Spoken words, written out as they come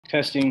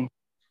Testing.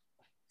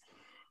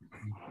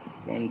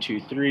 1,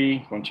 2,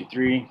 3. 1, 2,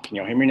 3. Can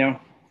y'all hear me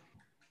now?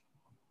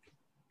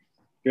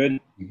 Good?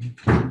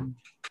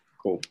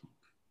 Cool.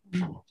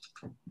 All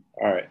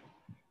right.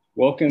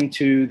 Welcome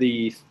to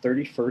the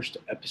 31st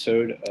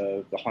episode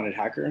of The Haunted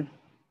Hacker.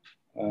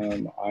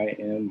 I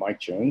am Mike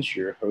Jones,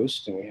 your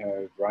host, and we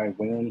have Ryan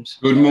Williams.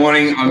 Good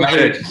morning. I made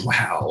it.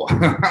 Wow.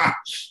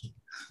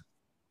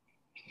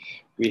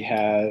 We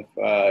have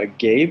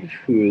Gabe,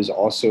 who is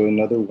also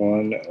another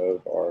one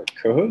of our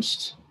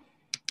co-hosts,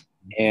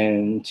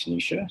 and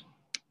Tanisha.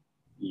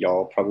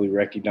 Y'all probably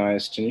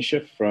recognize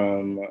Tanisha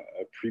from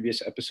a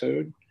previous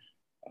episode.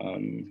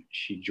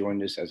 She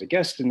joined us as a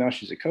guest, and now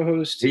she's a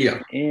co-host.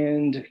 Yeah.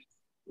 And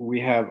we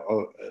have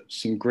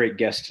some great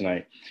guests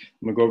tonight.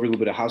 I'm going to go over a little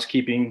bit of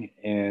housekeeping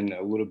and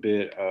a little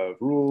bit of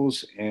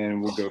rules,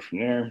 and we'll go from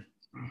there.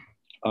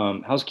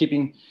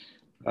 Housekeeping,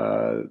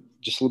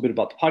 just a little bit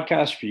about the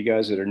podcast for you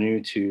guys that are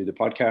new to the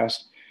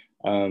podcast.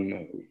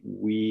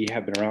 We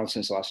have been around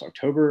since last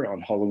October on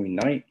Halloween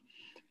night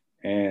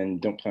and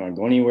don't plan on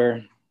going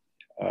anywhere.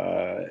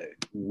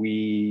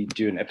 We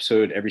do an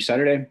episode every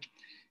Saturday,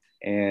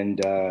 and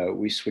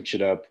we switch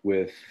it up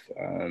with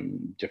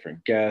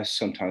different guests.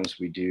 Sometimes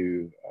we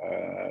do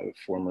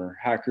former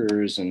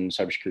hackers and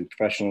cybersecurity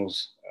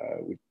professionals.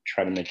 We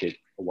try to make it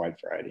a wide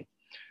variety.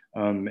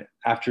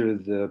 After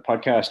the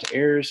podcast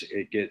airs,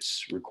 it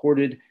gets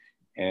recorded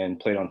and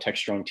played on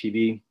Techstrong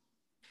TV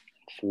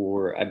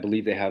for, I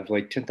believe they have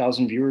like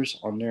 10,000 viewers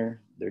on their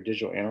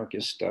Digital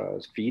Anarchist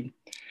feed.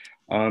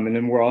 And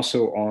then we're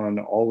also on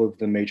all of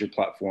the major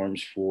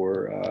platforms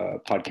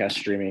for podcast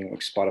streaming, like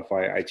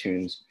Spotify,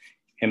 iTunes,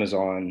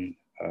 Amazon,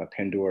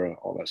 Pandora,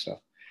 all that stuff.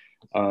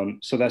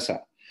 So that's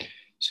that.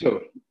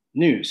 So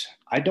news.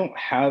 I don't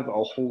have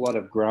a whole lot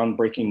of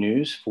groundbreaking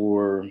news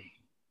for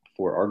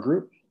our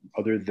group,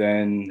 other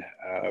than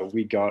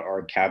we got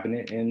our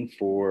cabinet in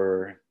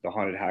for the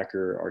Haunted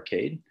Hacker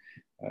Arcade,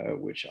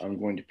 which I'm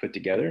going to put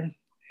together.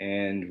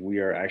 And we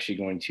are actually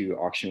going to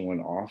auction one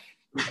off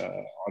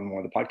on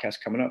one of the podcasts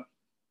coming up.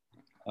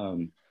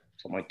 Something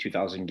like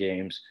 2,000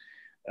 games.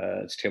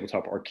 It's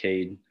tabletop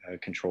arcade,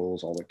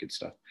 controls, all that good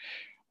stuff.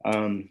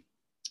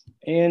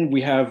 And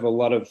we have a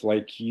lot of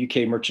like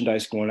UK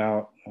merchandise going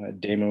out.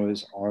 Damo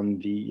is on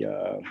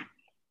the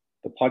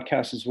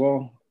podcast as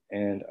well.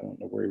 And I don't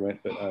know where he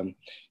went, but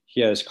he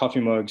has coffee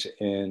mugs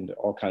and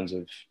all kinds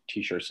of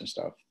t-shirts and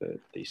stuff that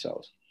he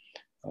sells.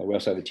 We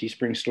also have a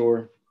Teespring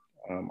store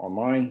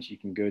online. You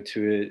can go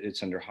to it.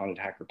 It's under Haunted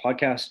Hacker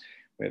Podcast.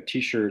 We have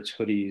t-shirts,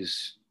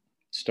 hoodies,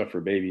 stuff for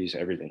babies,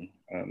 everything.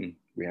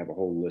 We have a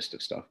whole list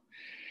of stuff.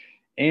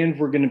 And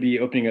we're going to be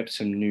opening up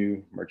some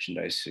new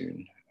merchandise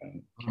soon.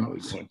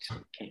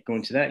 Can't go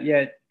into that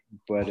yet,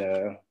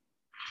 but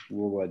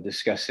we'll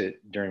discuss it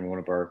during one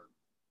of our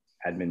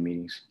admin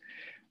meetings.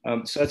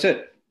 So that's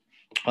it.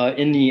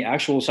 In the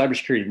actual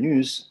cybersecurity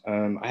news,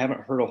 I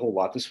haven't heard a whole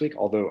lot this week,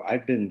 although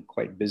I've been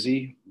quite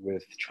busy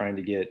with trying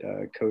to get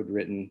code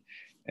written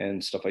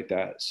and stuff like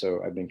that.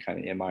 So I've been kind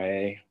of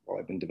MIA while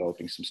I've been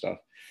developing some stuff.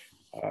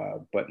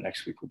 But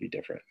next week will be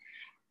different.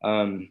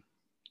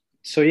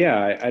 So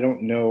yeah, I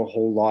don't know a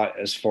whole lot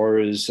as far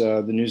as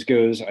the news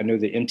goes. I know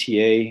the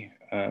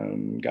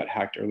MTA got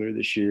hacked earlier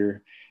this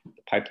year.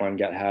 The pipeline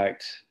got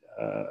hacked.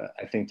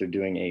 I think they're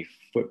doing a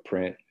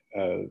footprint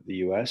of the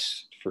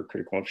US for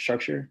critical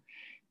infrastructure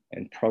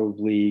and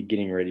probably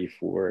getting ready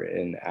for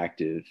an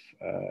active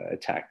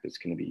attack that's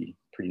going to be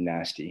pretty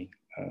nasty,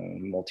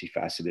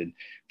 multifaceted.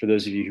 For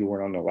those of you who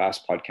weren't on the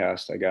last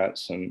podcast, I got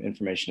some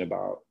information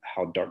about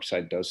how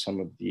DarkSide does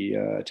some of the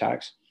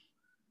attacks,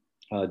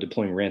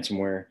 deploying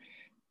ransomware,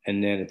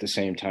 and then at the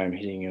same time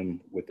hitting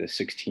them with a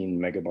 16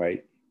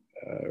 megabyte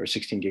or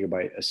 16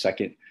 gigabyte a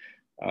second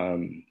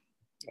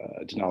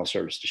denial of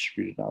service,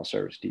 distributed denial of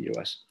service,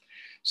 DDoS.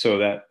 So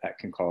that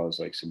can cause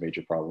like some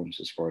major problems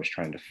as far as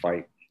trying to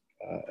fight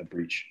a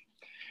breach.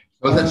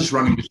 Was that just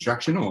running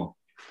distraction, or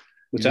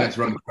what's that?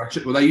 To run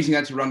distraction? Were they using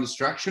that to run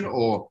distraction,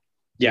 or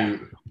to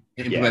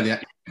implement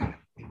that?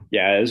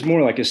 Yeah, it's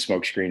more like a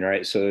smoke screen,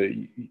 right? So,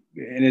 and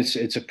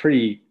it's a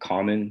pretty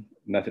common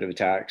method of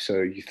attack.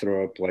 So you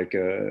throw up like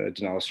a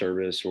denial of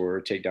service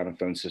or take down a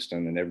phone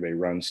system, and everybody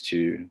runs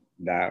to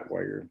that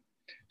while you're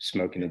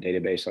smoking a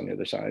database on the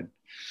other side.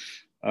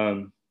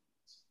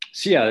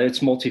 So yeah, it's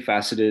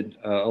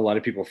multifaceted. A lot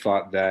of people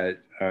thought that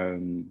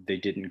they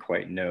didn't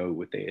quite know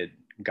what they had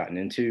gotten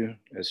into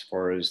as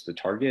far as the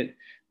target.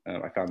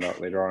 I found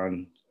out later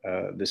on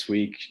this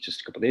week,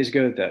 just a couple of days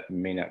ago, that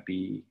may not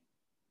be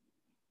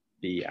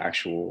the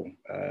actual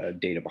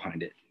data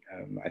behind it.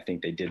 I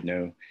think they did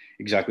know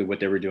exactly what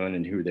they were doing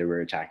and who they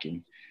were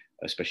attacking,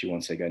 especially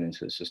once they got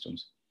into the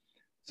systems.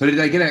 So did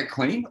they get out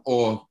clean?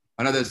 Or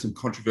I know there's some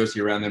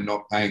controversy around them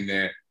not paying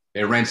their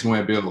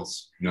ransomware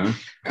bills, you know?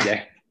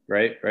 Yeah,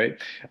 right.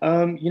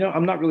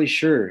 I'm not really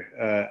sure.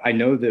 I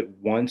know that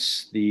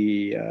once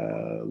the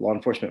law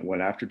enforcement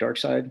went after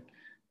DarkSide,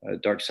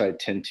 DarkSide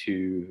tend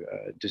to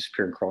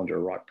disappear and crawl under a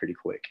rock pretty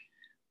quick.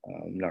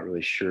 I'm not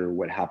really sure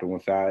what happened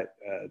with that.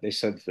 They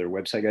said their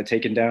website got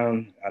taken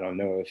down. I don't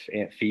know if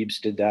Aunt Phoebes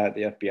did that,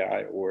 the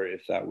FBI, or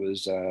if that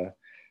was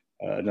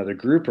another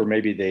group, or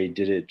maybe they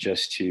did it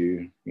just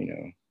to,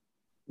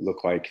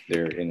 look like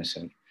they're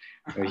innocent.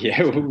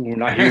 Yeah, we're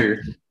not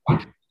here.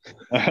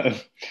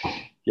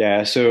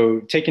 Yeah,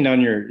 so taking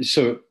down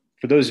so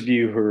for those of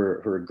you who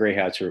are gray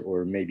hats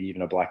or maybe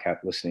even a black hat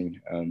listening,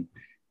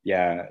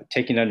 yeah,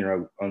 taking down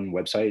your own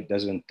website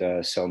doesn't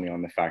sell me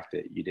on the fact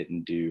that you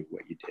didn't do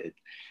what you did.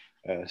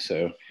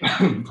 So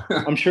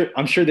I'm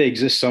sure they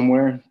exist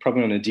somewhere,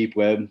 probably on the deep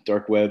web,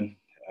 dark web,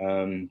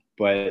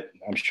 but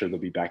I'm sure they'll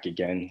be back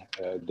again.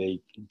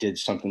 They did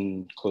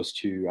something close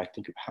to, I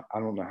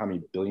don't know how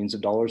many billions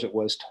of dollars it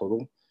was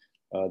total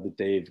that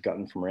they've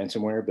gotten from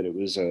ransomware, but it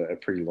was a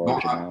pretty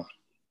large amount.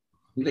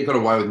 I think they got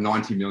away with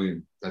 90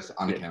 million. That's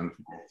unaccounted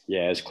for.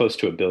 Yeah, it's close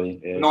to $1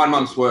 billion. Yeah. 9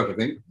 months' work, I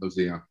think. Was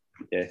the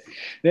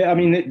Yeah, I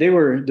mean,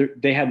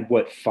 they had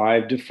what,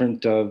 5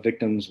 different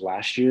victims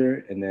last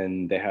year, and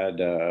then they had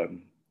the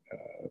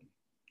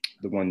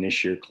one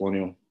this year,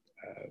 Colonial,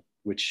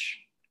 which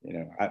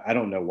I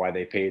don't know why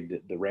they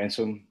paid the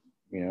ransom,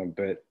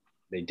 but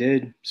they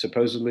did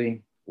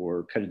supposedly,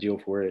 or cut a deal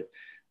for it.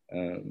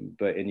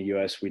 But in the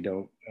U.S., we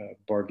don't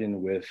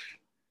bargain with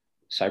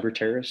cyber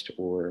terrorists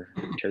or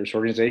terrorist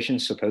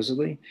organizations,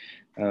 supposedly,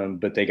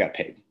 but they got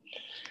paid.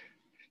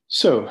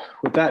 So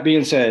with that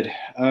being said,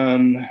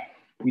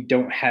 we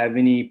don't have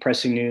any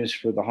pressing news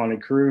for the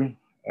Haunted Crew.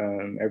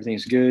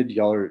 Everything's good.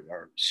 Y'all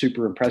are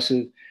super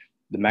impressive.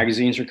 The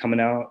magazines are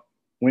coming out.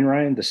 When,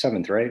 Ryan? The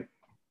 7th, right?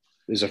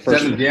 Is the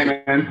first 7th,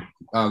 yeah, man.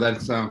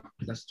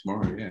 That's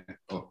tomorrow, yeah.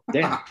 Oh.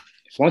 Yeah.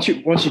 Once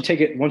you take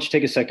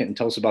a second and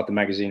tell us about the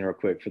magazine real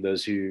quick for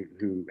those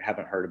who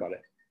haven't heard about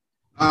it.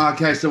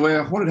 Okay, so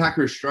Haunted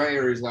Hacker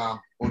Australia is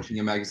launching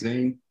a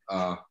magazine.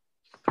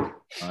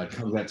 It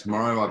comes out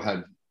tomorrow. I've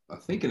had, I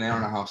think, an hour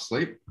and a half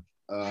sleep.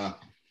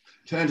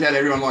 Turns out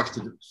everyone likes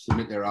to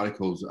submit their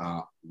articles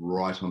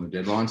right on the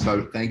deadline.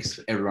 So thanks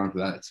everyone for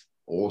that. It's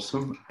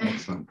awesome.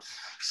 Excellent.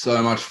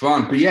 So much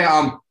fun. But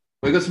yeah,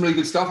 we've got some really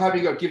good stuff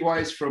happening. We've got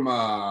giveaways from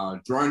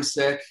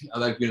DroneSec.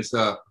 They've given us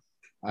a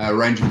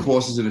range of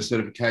courses and a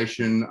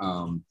certification.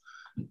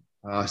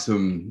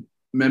 Some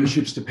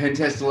memberships to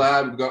Pentester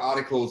Lab. We've got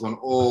articles on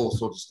all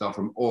sorts of stuff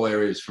from all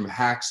areas, from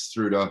hacks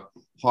through to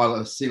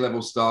high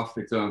sea-level stuff.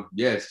 It's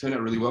turned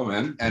out really well,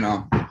 man. And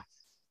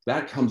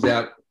that comes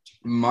out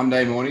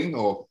Monday morning,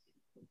 or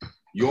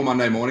your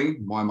Monday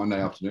morning, my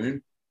Monday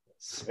afternoon.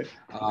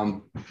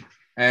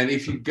 And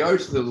if you go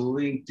to the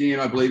LinkedIn,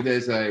 I believe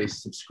there's a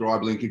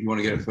subscribe link if you want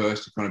to get it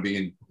first to kind of be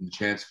in the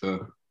chance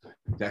to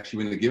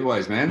actually win the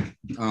giveaways, man.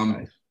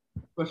 Nice.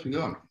 What's we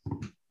got?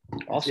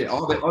 Awesome. Yeah,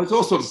 there's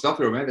all sorts of stuff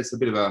there, man. There's a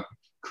bit of a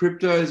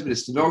crypto, there's a bit of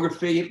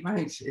stenography.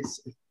 Mate,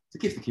 it's a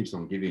gift that keeps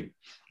on giving.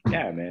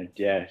 Yeah, man.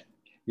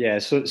 Yeah.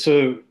 So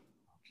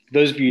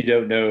those of you who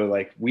don't know,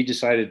 like, we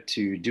decided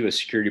to do a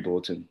security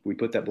bulletin. We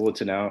put that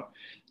bulletin out.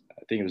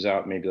 I think it was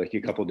out maybe like a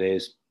couple of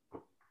days.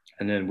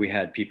 And then we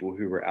had people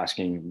who were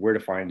asking where to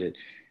find it,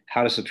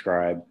 how to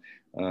subscribe.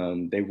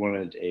 They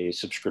wanted a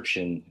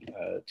subscription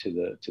to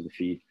the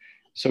feed.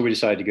 So we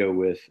decided to go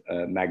with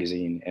a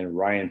magazine, and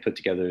Ryan put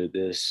together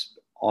this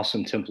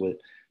awesome template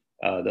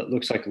that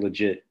looks like a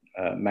legit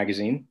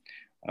magazine.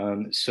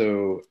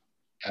 So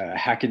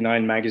Hackett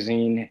 9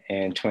 magazine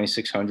and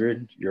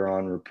 2600, you're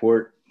on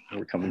report.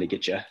 We're coming to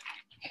get you.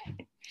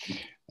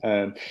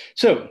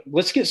 So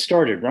let's get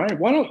started. Ryan,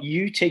 why don't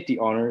you take the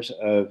honors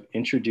of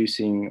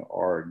introducing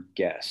our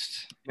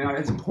guest? Now,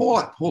 is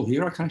Paul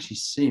here? I can't actually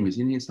see him. Is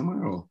he in here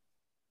somewhere? Or?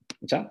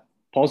 What's that?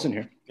 Paul's in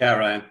here. Yeah,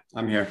 Ryan,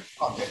 I'm here.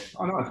 Okay.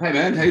 Oh, nice. Hey,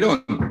 man, how you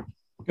doing?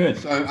 Good.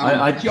 So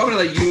I'm going to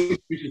let you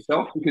introduce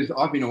yourself because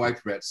I've been away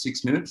for about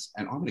 6 minutes,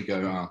 and I'm going to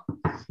go.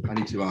 I'm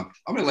going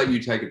to let you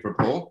take it for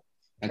Paul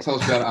and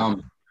tell us about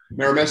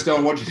Miramesto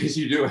and what it is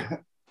you do.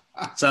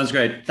 Sounds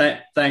great.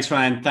 Thanks,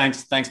 Ryan.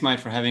 Thanks, Mike,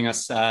 for having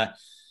us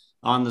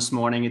on this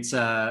morning. It's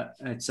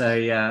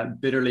a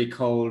bitterly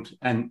cold,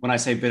 and when I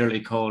say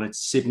bitterly cold, it's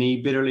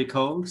Sydney bitterly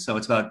cold. So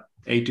it's about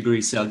 8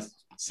 degrees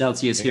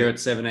Celsius here at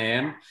 7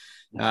 a.m.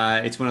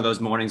 It's one of those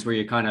mornings where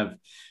you're kind of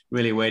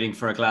really waiting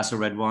for a glass of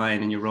red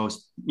wine and your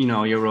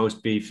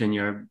roast beef and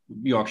your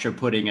Yorkshire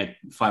pudding at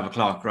 5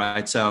 o'clock,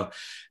 right? So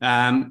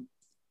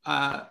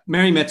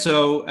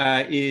Miramesto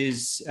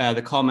is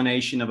the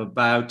culmination of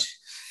about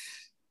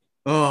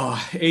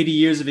 80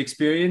 years of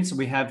experience.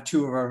 We have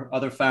 2 of our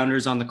other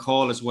founders on the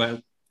call as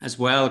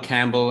well,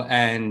 Campbell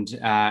and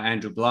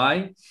Andrew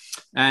Bly.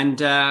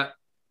 And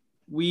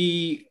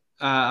we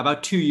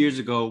about 2 years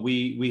ago,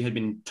 we had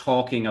been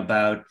talking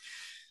about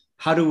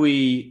how do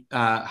we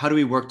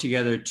work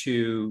together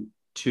to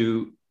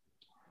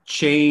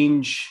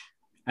change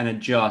and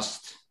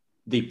adjust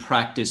the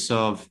practice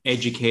of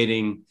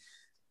educating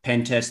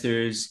pen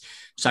testers,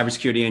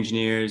 cybersecurity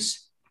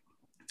engineers,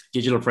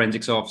 digital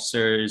forensics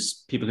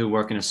officers, people who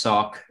work in a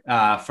SOC,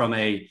 from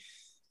a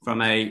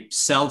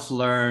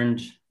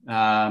self-learned,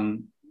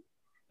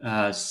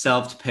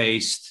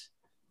 self-paced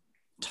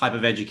type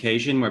of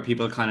education where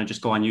people kind of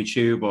just go on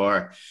YouTube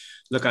or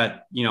look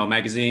at,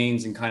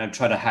 magazines and kind of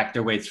try to hack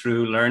their way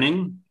through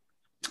learning,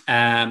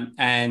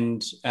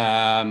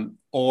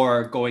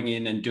 or going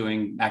in and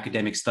doing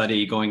academic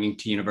study, going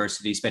into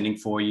university, spending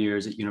 4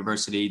 years at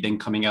university, then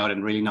coming out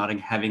and really not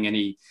having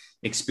any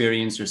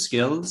experience or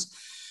skills,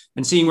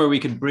 and seeing where we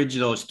could bridge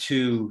those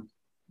two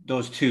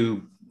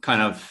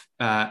kind of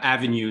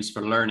avenues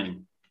for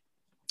learning.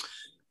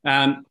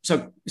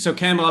 So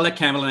Campbell, I'll let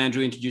Campbell and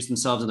Andrew introduce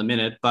themselves in a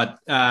minute, but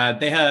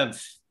they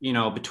have,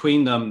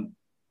 between them,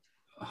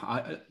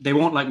 they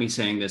won't like me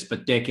saying this,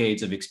 but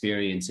decades of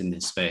experience in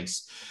this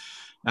space.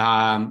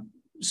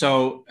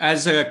 So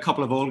as a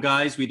couple of old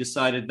guys, we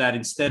decided that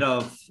instead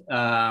of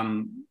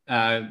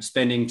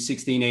spending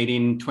 16,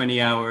 18,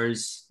 20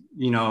 hours,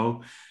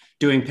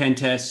 doing pen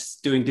tests,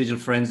 doing digital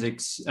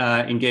forensics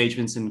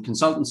engagements and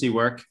consultancy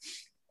work,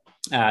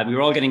 we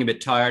were all getting a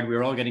bit tired. We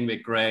were all getting a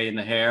bit gray in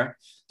the hair,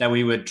 that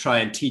we would try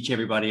and teach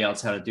everybody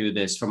else how to do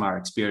this from our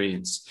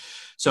experience.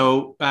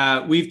 So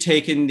we've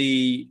taken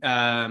the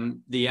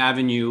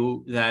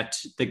avenue that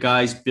the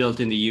guys built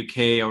in the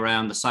UK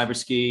around the cyber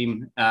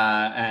scheme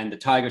and the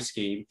Tiger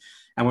scheme,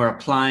 and we're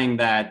applying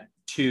that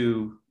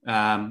to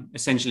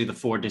essentially the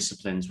 4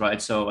 disciplines, right?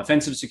 So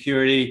offensive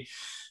security,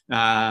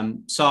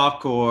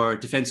 SOC or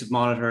defensive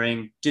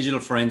monitoring, digital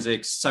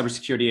forensics,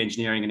 cybersecurity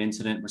engineering, and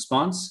incident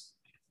response,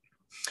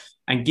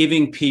 and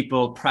giving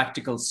people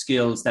practical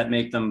skills that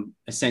make them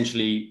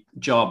essentially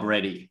job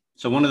ready.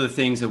 So one of the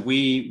things that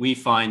we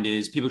find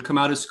is people come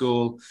out of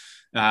school,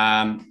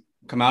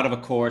 come out of a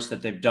course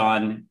that they've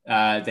done,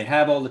 they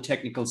have all the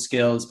technical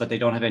skills, but they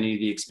don't have any of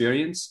the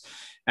experience.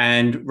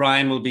 And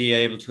Ryan will be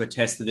able to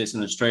attest to this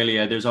in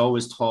Australia. There's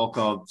always talk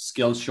of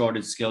skills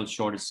shortage.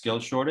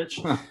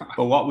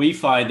 But what we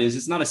find is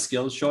it's not a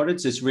skills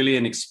shortage, it's really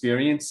an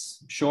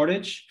experience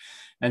shortage.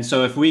 And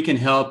so if we can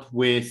help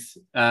with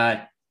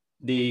the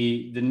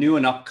new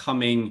and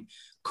upcoming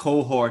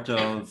cohort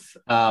of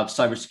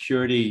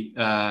cybersecurity,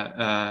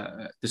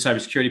 the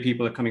cybersecurity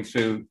people are coming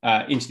through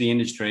into the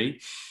industry,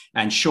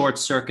 and short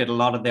circuit a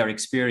lot of their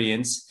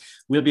experience,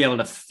 we'll be able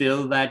to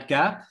fill that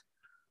gap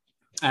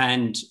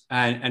and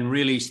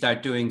really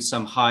start doing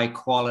some high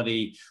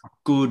quality,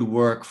 good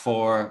work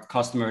for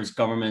customers,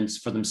 governments,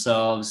 for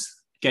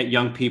themselves, get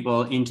young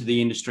people into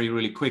the industry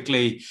really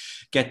quickly,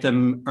 get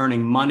them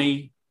earning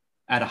money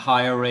at a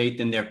higher rate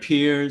than their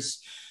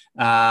peers.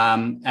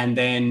 And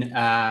then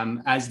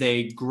as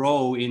they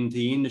grow in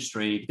the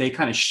industry, they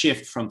kind of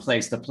shift from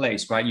place to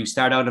place, right? You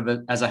start out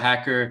as a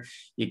hacker,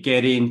 you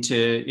get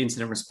into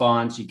incident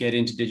response, you get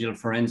into digital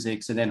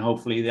forensics, and then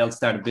hopefully they'll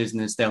start a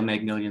business, they'll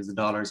make millions of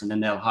dollars, and then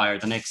they'll hire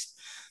the next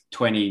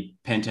 20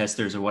 pen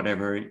testers or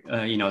whatever,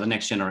 the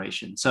next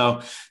generation.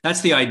 So that's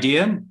the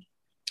idea.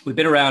 We've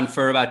been around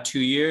for about 2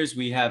 years.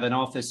 We have an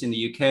office in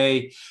the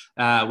UK.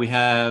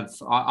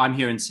 I'm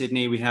here in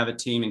Sydney. We have a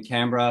team in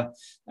Canberra.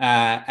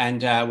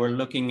 And we're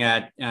looking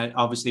at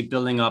obviously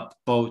building up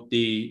both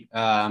the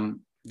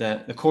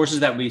courses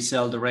that we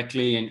sell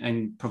directly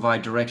and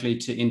provide directly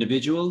to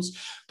individuals,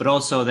 but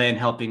also then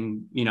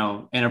helping,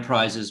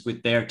 enterprises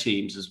with their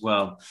teams as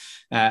well.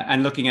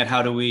 And looking at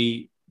how do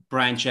we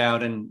branch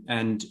out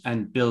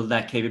and build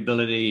that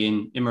capability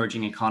in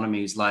emerging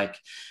economies like,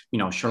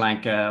 Sri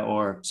Lanka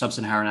or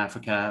Sub-Saharan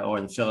Africa or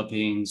the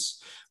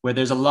Philippines, where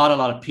there's a lot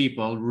of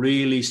people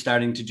really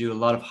starting to do a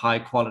lot of high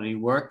quality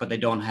work, but they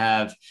don't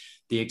have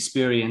the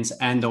experience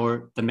and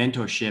or the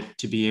mentorship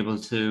to be able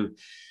to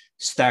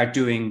start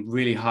doing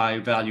really high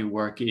value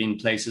work in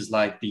places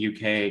like the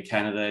UK,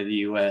 Canada, the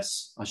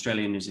US,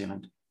 Australia, and New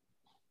Zealand.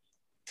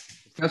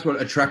 That's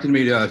what attracted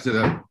me to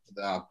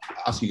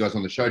ask you guys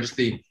on the show, just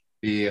the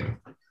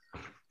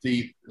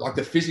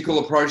physical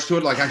approach to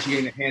it, like actually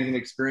getting a hands-on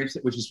experience,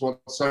 which is what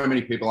so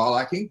many people are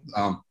lacking.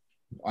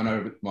 I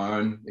know with my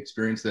own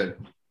experience that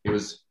it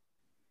was,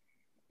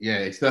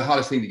 it's the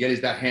hardest thing to get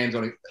is that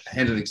hands-on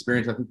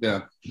experience. I think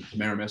the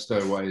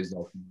Marimesto way is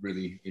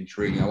really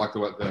intriguing. I like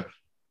the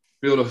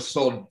build a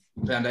solid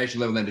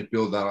foundation level, then to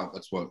build that up.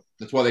 That's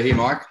why they're here,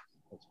 Mike.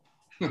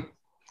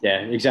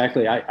 Yeah,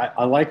 exactly.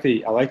 I like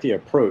the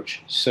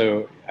approach.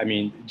 So, I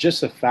mean,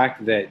 just the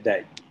fact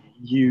that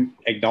you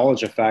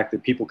acknowledge the fact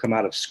that people come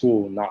out of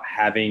school not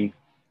having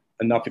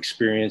enough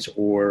experience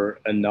or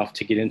enough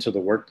to get into the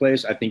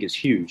workplace, I think is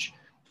huge.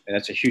 And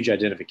that's a huge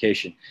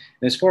identification.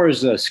 And as far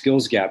as the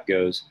skills gap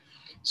goes,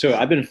 so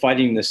I've been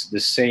fighting this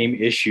same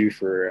issue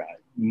for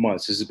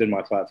months. This has been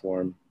my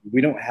platform.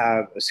 We don't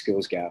have a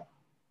skills gap.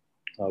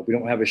 We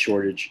don't have a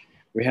shortage.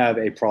 We have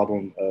a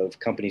problem of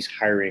companies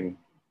hiring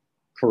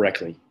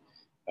correctly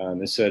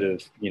instead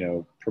of,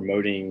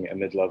 promoting a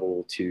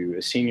mid-level to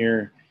a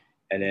senior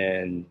and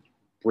then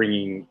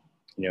bringing,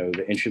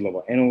 the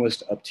entry-level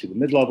analyst up to the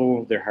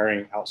mid-level. They're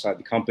hiring outside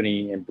the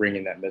company and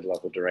bringing that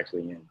mid-level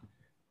directly in.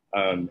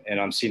 And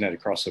I'm seeing that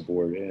across the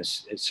board. And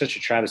it's such a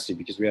travesty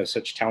because we have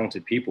such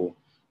talented people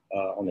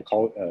on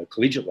the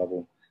collegiate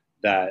level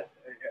that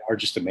are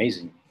just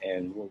amazing.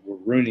 And we're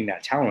ruining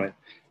that talent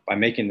by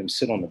making them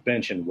sit on the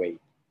bench and wait.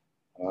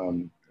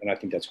 And I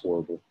think that's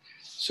horrible.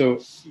 So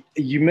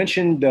you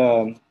mentioned,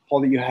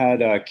 Paul, that you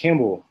had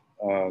Campbell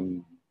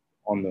on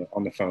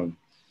the phone.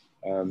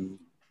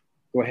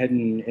 Go ahead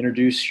and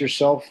introduce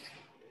yourself,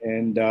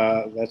 and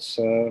let's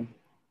hear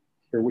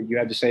what you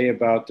have to say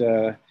about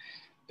the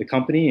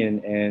company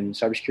and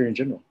cybersecurity in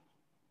general.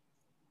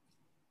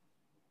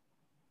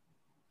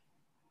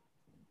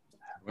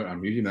 Well,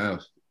 I'm muting now.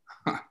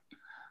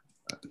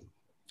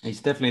 He's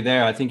definitely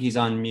there. I think he's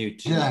on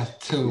mute. Yeah,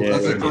 cool. Yeah, I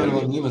think yeah. I'm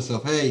on mute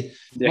myself. Hey,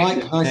 Yeah.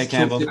 Mike, nice Hey, to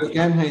Campbell. talk to you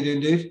again. How you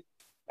doing, dude?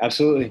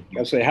 Absolutely.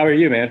 How are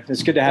you, man?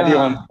 It's good to have you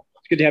on.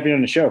 It's good to have you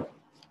on the show.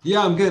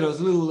 Yeah, I'm good. I was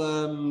a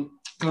little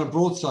kind of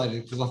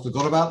broadsided because I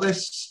forgot about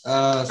this.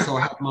 So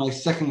I had my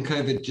second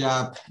COVID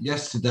jab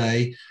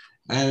yesterday,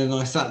 and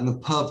I sat in the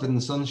pub in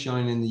the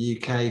sunshine in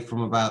the UK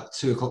from about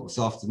 2 o'clock this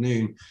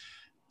afternoon.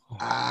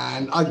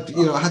 And I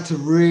had to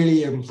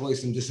really employ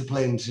some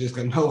discipline to just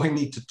go, no, I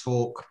need to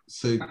talk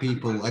to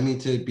people. I need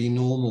to be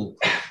normal.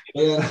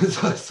 Yeah,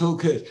 so it's all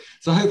good.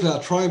 So hopefully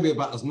I'll try and be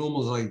about as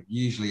normal as I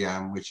usually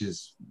am, which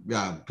is,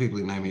 people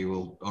who know me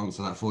will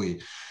answer that for you.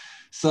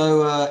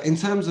 So in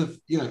terms of,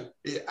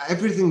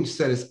 everything you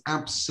said is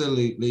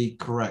absolutely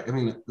correct. I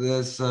mean,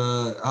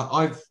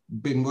 I've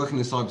been working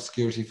in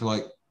cybersecurity for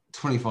like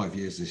 25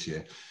 years this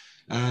year.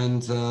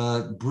 And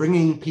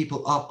bringing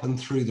people up and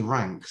through the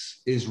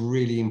ranks is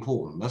really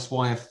important. That's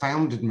why I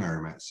founded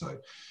Merimetso,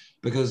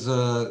 because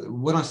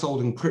when I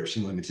sold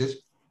Encryption Limited,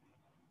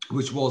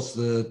 which was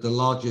the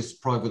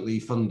largest privately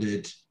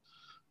funded,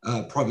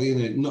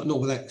 not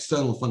with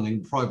external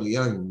funding, privately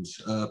owned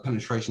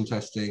penetration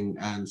testing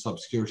and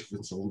cybersecurity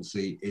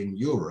consultancy in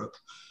Europe,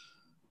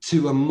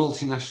 to a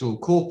multinational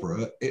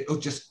corporate, it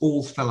just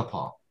all fell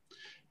apart.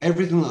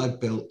 Everything that I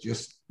built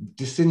just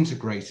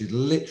disintegrated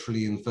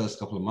literally in the first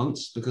couple of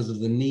months because of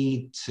the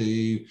need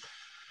to,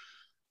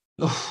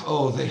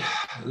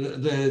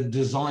 the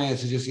desire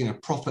to just,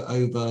 profit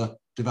over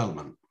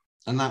development.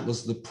 And that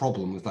was the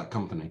problem with that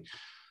company.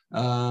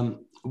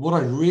 What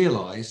I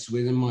realized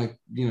within my,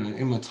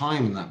 in my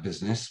time in that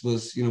business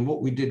was,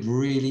 what we did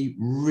really,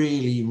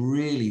 really,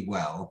 really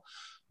well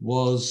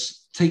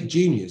was take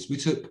juniors. We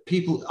took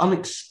people,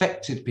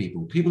 unexpected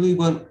people who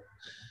weren't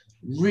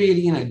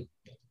really,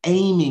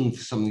 aiming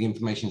for something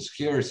information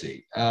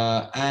security.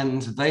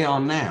 And they are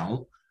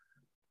now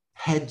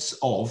heads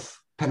of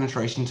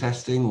penetration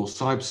testing or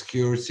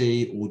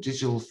cybersecurity or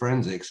digital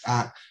forensics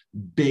at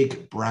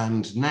big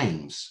brand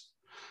names.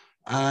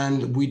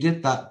 And we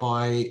did that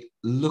by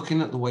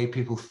looking at the way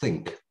people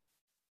think.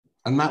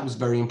 And that was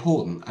very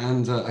important.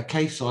 And a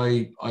case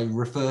I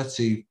refer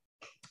to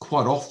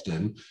quite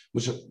often,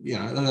 which,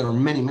 there are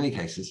many, many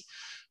cases,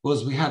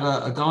 was we had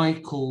a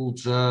guy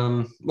called,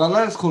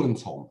 let's call him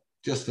Tom,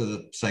 just for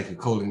the sake of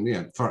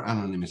calling, for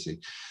anonymity,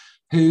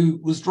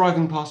 who was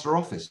driving past our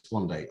office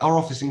one day, our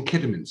office in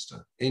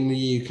Kidderminster in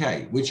the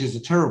UK, which is a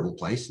terrible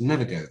place.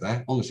 Never go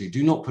there. Honestly,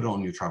 do not put it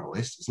on your travel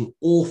list. It's an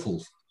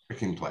awful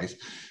freaking place.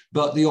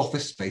 But the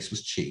office space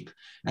was cheap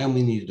and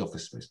we needed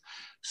office space.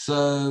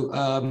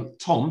 So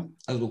Tom,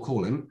 as we'll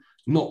call him,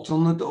 knocked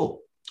on the door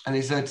and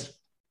he said,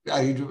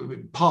 he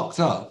parked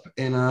up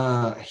in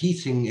a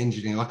heating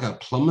engineer, like a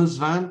plumber's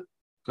van.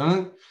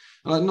 And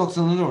I knocked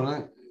on the door and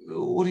I,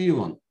 what do you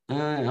want?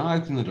 I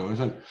opened the door and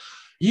said,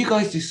 you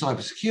guys do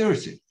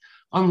cybersecurity.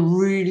 I'm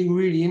really,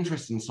 really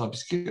interested in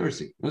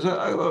cybersecurity. I was like,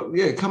 oh,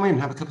 yeah, come in,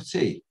 have a cup of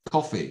tea,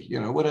 coffee,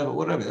 whatever.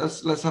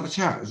 Let's have a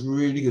chat. It's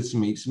really good to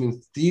meet some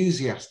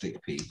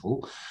enthusiastic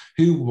people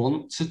who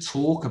want to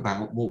talk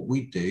about what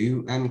we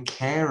do and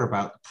care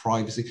about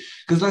privacy.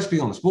 Because let's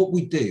be honest, what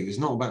we do is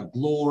not about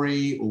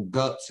glory or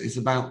guts. It's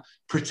about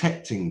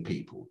protecting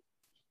people.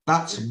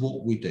 That's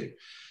what we do.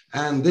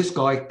 And this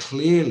guy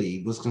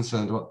clearly was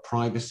concerned about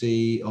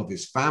privacy of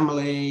his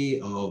family,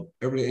 of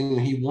everything.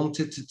 He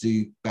wanted to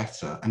do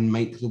better and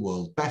make the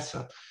world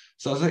better.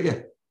 So I was like, yeah,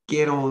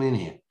 get on in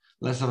here.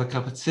 Let's have a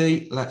cup of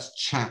tea. Let's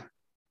chat.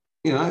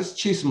 Let's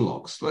chew some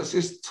logs. Let's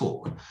just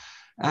talk.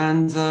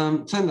 And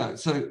turned out,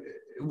 so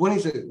when I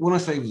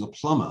say he was a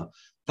plumber,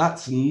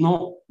 that's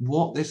not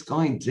what this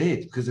guy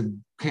did, because it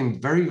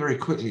became very, very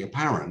quickly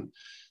apparent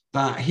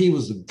that he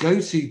was the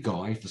go-to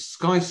guy for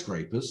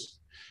skyscrapers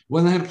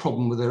when they had a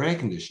problem with their air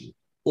conditioning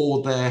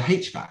or their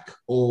HVAC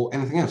or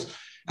anything else.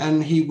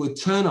 And he would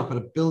turn up at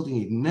a building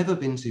he'd never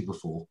been to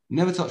before,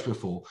 never touched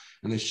before,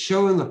 and they'd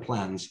show him the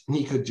plans, and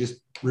he could just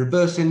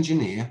reverse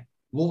engineer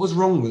what was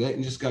wrong with it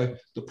and just go,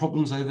 the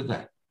problem's over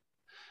there.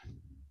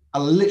 I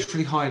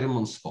literally hired him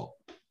on spot,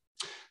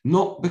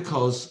 not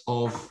because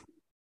of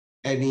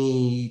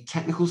any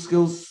technical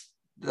skills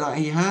that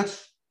he had,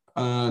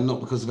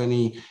 not because of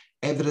any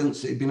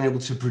evidence that he'd been able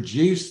to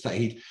produce, that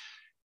he'd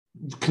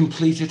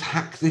completed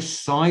hack this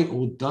site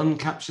or done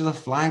capture the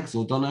flags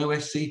or done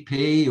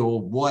OSCP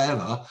or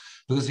whatever,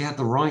 because he had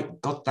the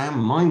right goddamn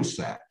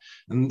mindset.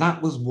 And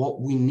that was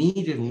what we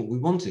needed and what we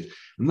wanted.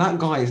 And that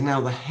guy is now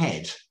the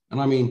head,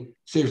 and I mean,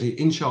 seriously,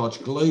 in charge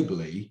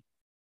globally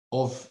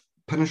of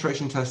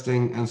penetration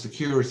testing and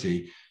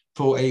security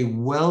for a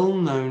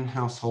well-known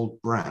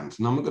household brand.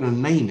 And I'm not going to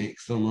name it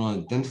because I'm going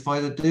to identify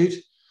the dude,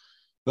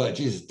 but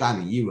Jesus,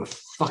 Danny, you were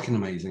fucking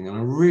amazing. And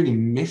I really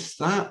missed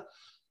that.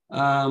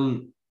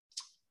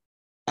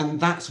 And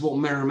that's what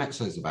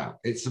Merimetso is about.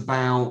 It's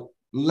about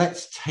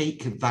let's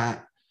take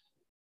that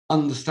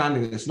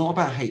understanding. It's not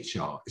about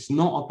HR. It's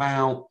not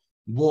about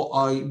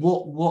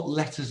what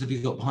letters have you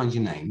got behind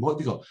your name? What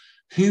have you got?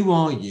 Who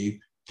are you?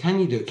 Can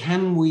you do it?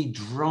 Can we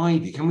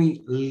drive you? Can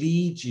we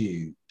lead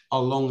you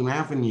along an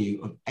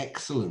avenue of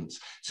excellence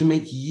to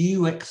make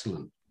you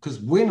excellent? Because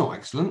we're not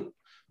excellent.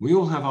 We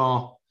all have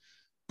our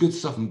good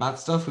stuff and bad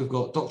stuff. We've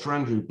got Dr.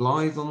 Andrew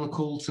Blythe on the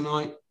call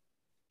tonight,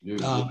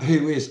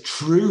 who is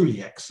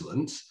truly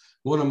excellent.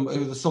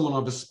 Someone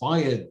I've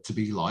aspired to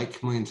be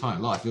like my entire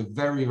life, a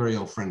very, very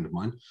old friend of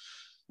mine.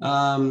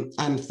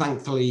 And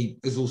thankfully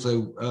is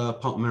also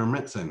part of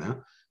Merrimetto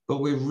now.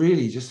 But we're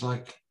really just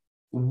like,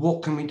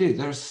 what can we do?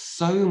 There is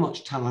so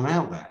much talent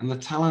out there, and the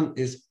talent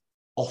is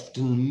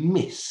often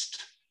missed.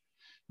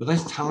 But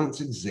those talents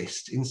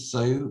exist in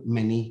so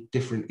many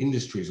different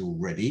industries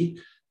already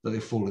that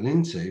they've fallen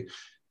into.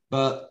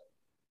 But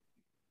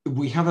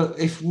we have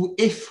if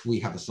we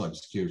have a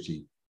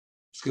cybersecurity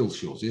skills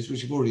shortage,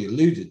 which you've already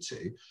alluded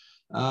to,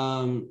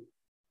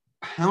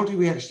 how do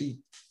we actually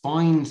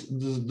find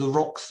the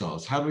rock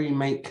stars? How do we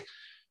make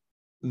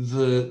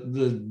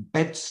the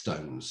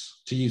bedstones,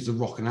 to use the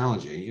rock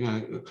analogy? You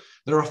know,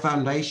 there are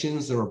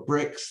foundations, there are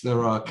bricks,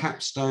 there are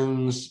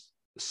capstones.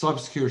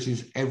 Cybersecurity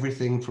is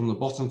everything from the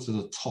bottom to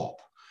the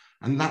top,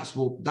 and that's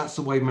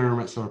the way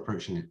Merrimetto are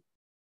approaching it.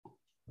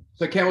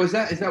 So, Cal, is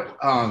that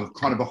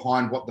kind of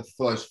behind what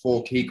those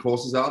 4 key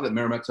courses are that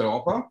Merrimetto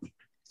offer?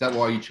 Is that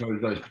why you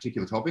chose those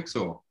particular topics,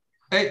 or?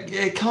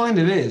 It kind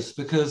of is,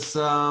 because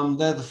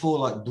they're the 4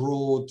 like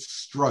broad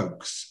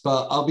strokes.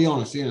 But I'll be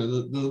honest, you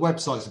know, the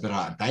website's a bit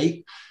out of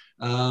date.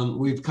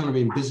 We've kind of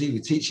been busy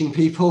with teaching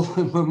people.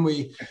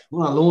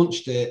 when I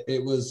launched it,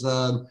 it was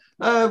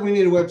we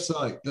need a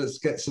website. Let's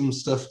get some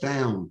stuff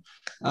down.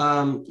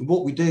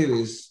 What we do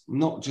is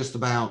not just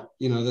about,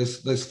 you know,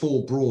 those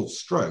 4 broad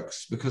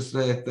strokes, because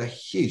they're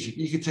huge.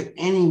 You could take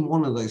any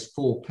one of those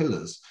 4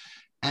 pillars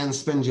and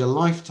spend your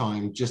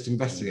lifetime just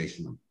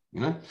investigating them.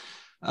 You know.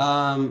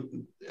 I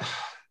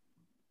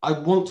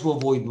want to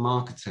avoid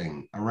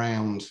marketing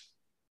around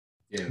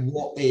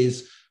what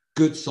is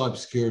good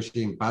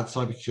cybersecurity and bad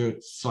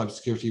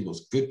cybersecurity,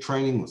 what's good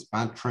training, what's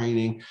bad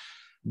training.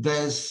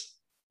 There's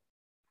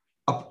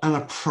an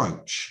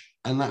approach,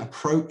 and that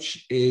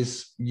approach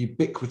is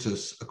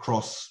ubiquitous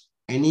across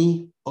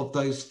any of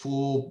those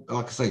 4,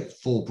 like I say,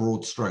 4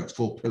 broad strokes,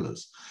 4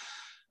 pillars.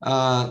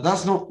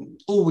 That's not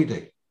all we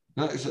do.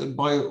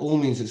 By all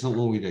means, it's not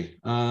all we do.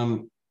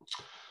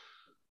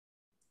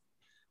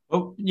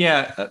 Oh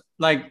yeah,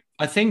 like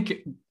I think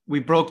we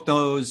broke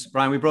those,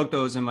 Brian. We broke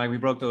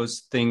those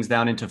things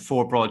down into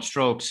 4 broad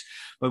strokes.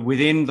 But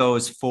within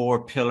those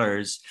 4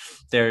 pillars,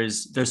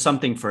 there's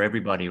something for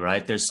everybody,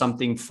 right? There's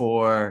something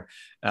for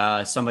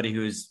somebody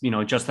who's, you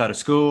know, just out of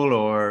school,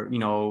 or, you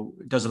know,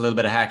 does a little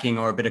bit of hacking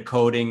or a bit of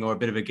coding or a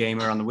bit of a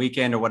gamer on the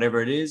weekend or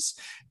whatever it is.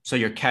 So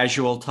your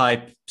casual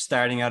type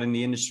starting out in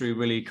the industry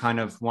really kind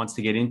of wants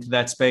to get into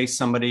that space.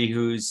 Somebody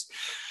who's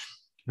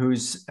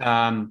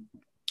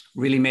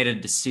really made a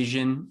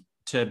decision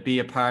to be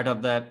a part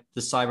of the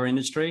cyber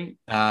industry.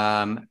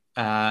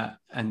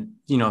 And,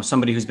 you know,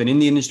 somebody who's been in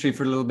the industry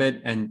for a little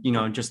bit and, you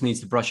know, just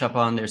needs to brush up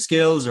on their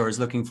skills, or is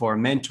looking for a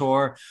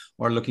mentor,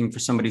 or looking for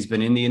somebody who's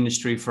been in the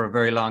industry for a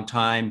very long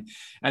time.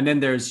 And then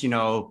there's, you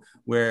know,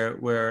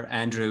 where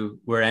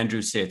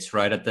Andrew sits,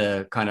 right at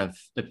the kind of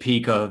the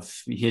peak of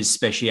his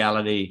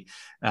speciality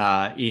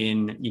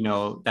in, you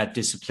know, that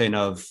discipline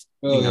of,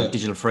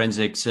 digital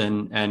forensics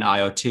and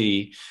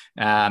IoT,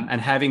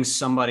 and having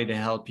somebody to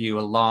help you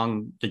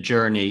along the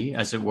journey,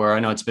 as it were. I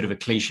know it's a bit of a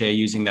cliche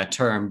using that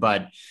term,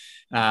 but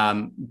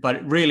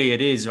really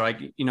it is,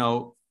 right? You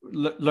know,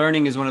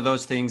 learning is one of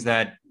those things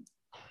that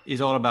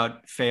is all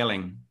about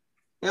failing,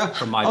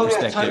 from my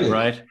perspective, totally.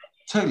 Right?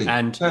 Totally.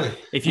 And totally.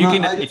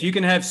 if you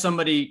can have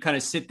somebody kind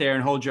of sit there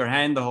and hold your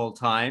hand the whole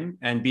time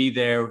and be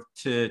there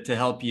to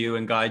help you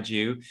and guide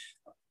you,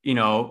 you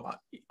know,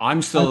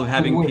 I'm still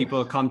having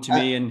people come to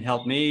me and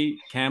help me.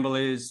 Campbell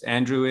is,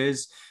 Andrew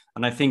is.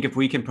 And I think if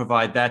we can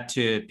provide that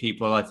to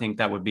people, I think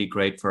that would be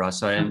great for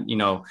us. And, you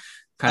know,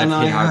 kind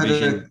of hit our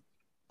vision.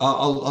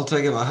 I'll tell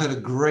you, I heard a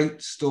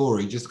great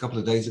story just a couple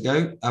of days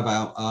ago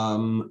about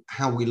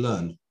how we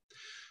learn,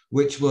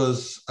 which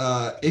was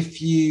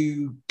if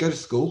you go to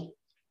school,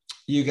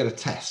 you get a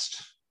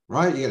test,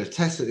 right? You get a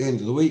test at the end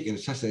of the week, you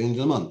get a test at the end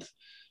of the month.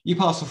 You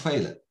pass or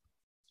fail it.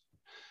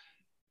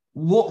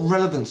 What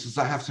relevance does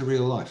that have to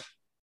real life?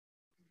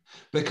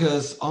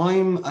 Because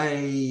I'm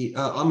a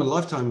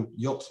lifetime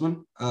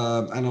yachtsman,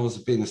 and I was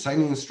being a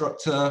sailing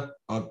instructor.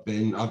 I've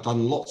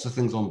done lots of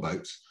things on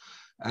boats,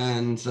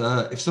 and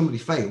if somebody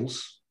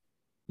fails,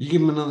 you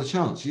give them another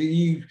chance.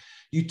 You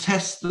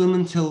test them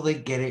until they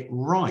get it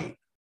right.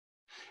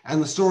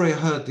 And the story I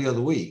heard the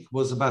other week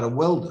was about a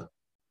welder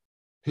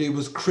who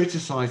was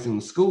criticizing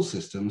the school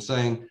system,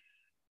 saying,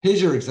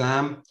 "Here's your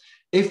exam.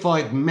 If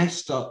I'd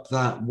messed up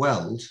that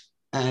weld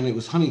and it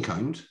was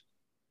honeycombed,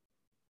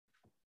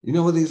 you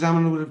know what the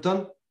examiner would have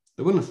done?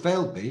 They wouldn't have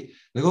failed me.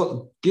 They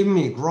got given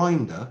me a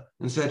grinder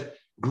and said,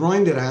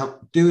 grind it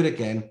out, do it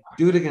again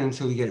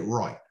until you get it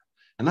right."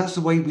 And that's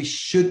the way we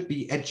should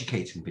be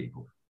educating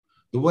people.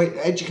 The way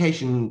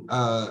education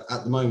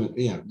at the moment,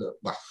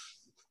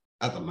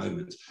 at the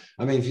moment,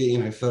 I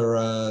mean,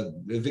 for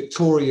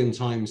Victorian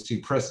times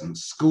to present,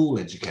 school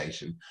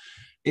education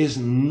is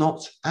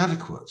not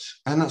adequate.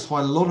 And that's why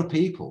a lot of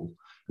people,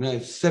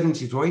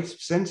 70 to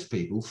 80% of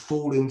people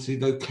fall into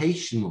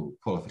vocational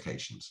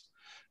qualifications,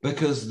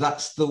 because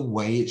that's the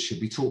way it should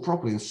be taught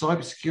properly. And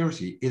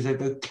cybersecurity is a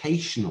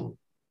vocational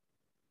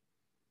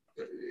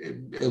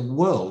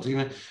world.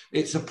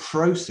 It's a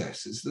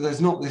process.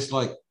 There's not this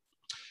like,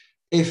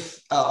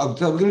 if we're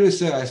going to do a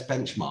CIS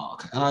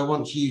benchmark and I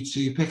want you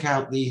to pick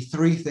out the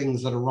 3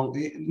 things that are wrong,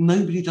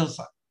 nobody does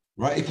that,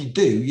 right? If you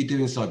do, you're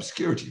doing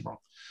cybersecurity wrong.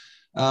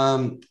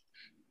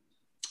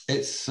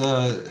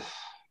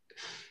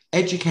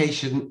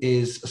 Education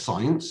is a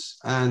science,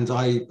 and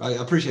I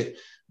appreciate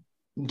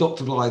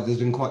Dr. Blythe has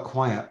been quite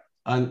quiet.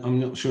 I'm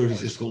not sure if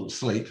he's just gone to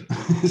sleep.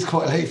 It's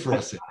quite late for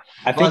us.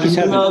 I think he's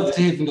having love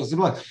to hear from Dr.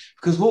 Blythe,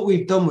 because what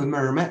we've done with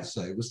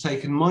Mirametso was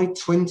taken my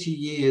 20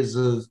 years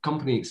of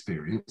company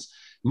experience,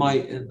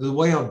 the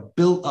way I've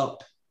built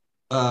up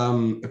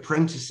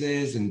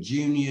apprentices and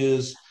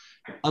juniors,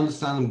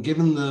 understand them,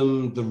 given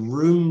them the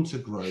room to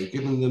grow,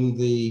 given them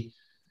the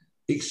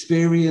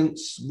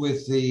experience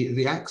with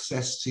the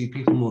access to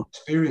people more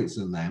experienced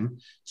than them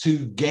to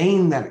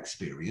gain that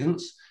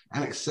experience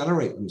and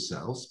accelerate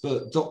themselves.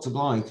 But Dr.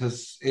 Blythe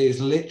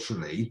is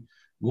literally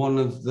one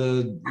of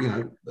the,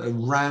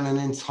 ran an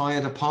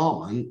entire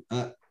department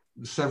at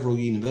several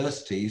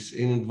universities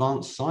in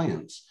advanced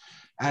science.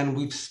 And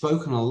we've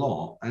spoken a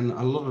lot, and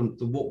a lot of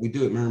what we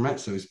do at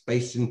Mirametso is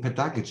based in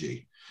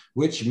pedagogy,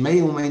 which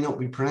may or may not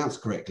be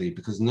pronounced correctly,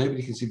 because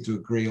nobody can seem to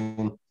agree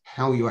on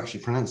how you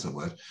actually pronounce that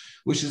word,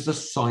 which is the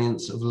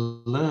science of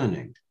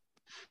learning.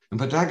 And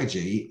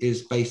pedagogy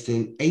is based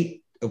in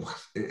 8,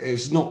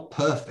 it's not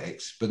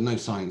perfect, but no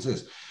science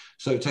is.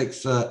 So it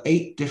takes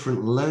 8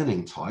 different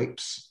learning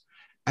types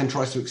and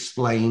tries to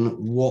explain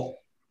what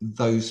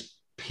those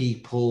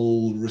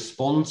people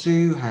respond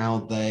to,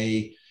 how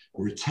they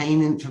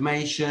retain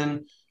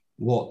information,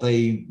 what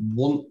they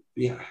want.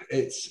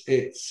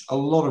 It's a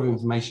lot of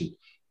information.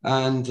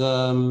 And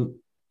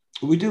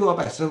we do our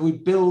best. So we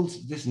build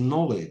this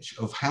knowledge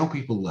of how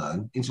people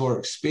learn into our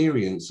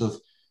experience of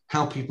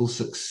how people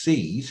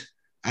succeed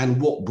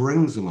and what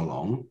brings them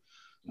along,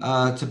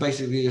 to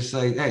basically just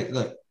say, hey,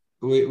 look,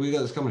 we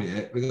got this company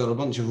here. We got a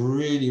bunch of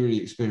really,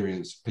 really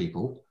experienced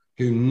people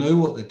who know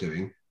what they're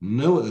doing,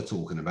 know what they're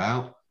talking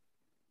about,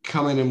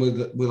 come in and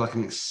with like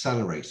an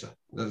accelerator.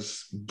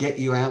 Let's get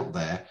you out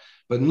there,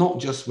 but not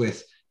just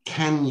with,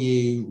 can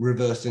you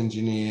reverse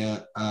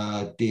engineer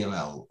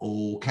DLL,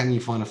 or can you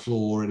find a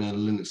flaw in a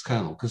Linux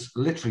kernel? Because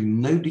literally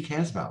nobody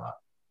cares about that.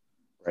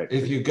 Right.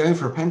 If you're going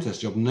for a pen test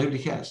job, nobody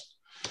cares.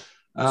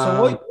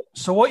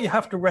 So what you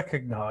have to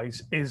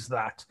recognize is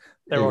that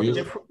there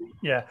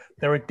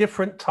are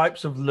different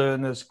types of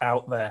learners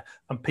out there,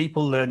 and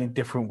people learn in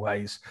different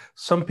ways.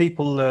 Some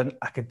people learn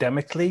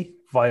academically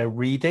via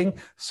reading,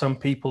 some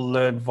people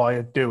learn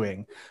via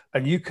doing.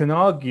 And you can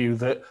argue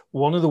that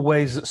one of the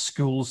ways that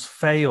schools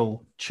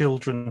fail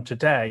children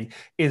today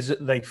is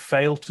that they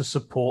fail to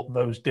support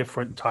those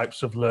different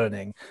types of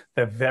learning.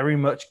 They're very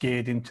much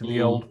geared into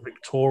the old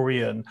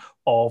Victorian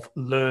of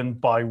learn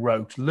by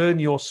rote, learn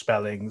your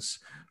spellings,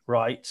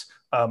 right?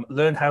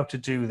 Learn how to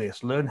do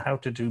this, learn how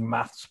to do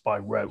maths by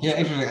rote. Yeah,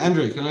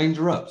 Andrew, can I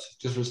interrupt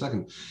just for a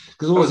second?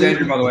 Because was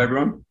Andrew, by the way,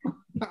 everyone.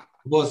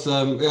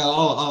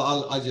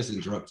 I just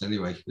interrupt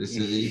anyway.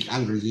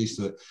 Andrew's used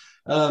to it.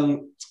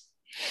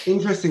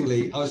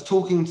 Interestingly, I was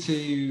talking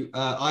to,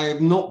 I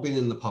have not been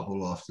in the pub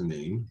all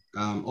afternoon,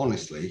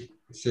 honestly,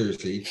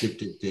 seriously,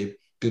 dib,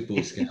 good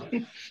Boy Scout.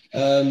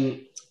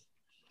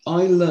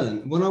 I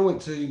learned, when I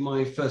went to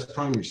my first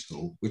primary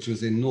school, which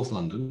was in North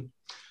London,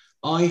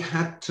 I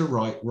had to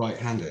write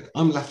right-handed.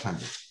 I'm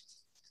left-handed.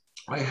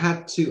 I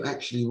had to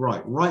actually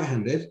write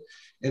right-handed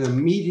in a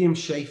medium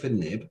Schaefer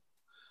nib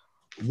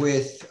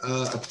with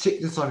a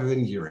particular type of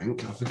India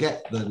ink. I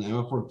forget the name.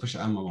 I'll probably push it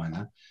out of my mind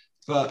now.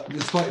 But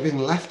despite being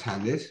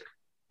left-handed,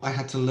 I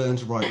had to learn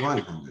to write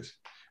right-handed.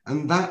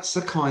 And that's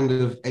a kind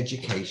of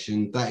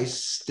education that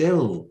is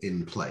still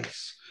in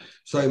place.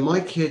 So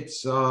my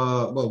kids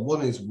are, well,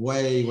 one is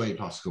way, way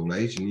past school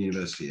age and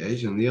university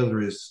age, and the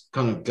other is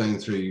kind of going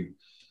through,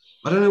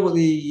 I don't know what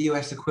the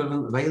US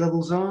equivalent of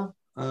A-levels are.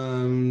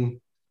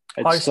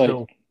 High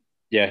school.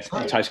 It's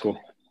high school.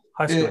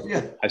 High school.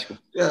 Yeah. High school.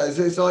 Yeah,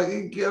 it's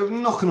like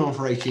knocking on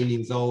for 18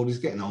 years old. He's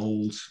getting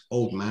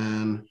old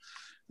man.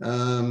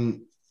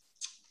 And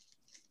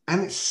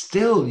it's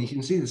still, you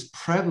can see this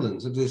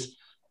prevalence of this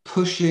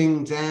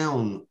pushing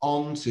down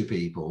onto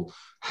people.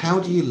 How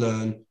do you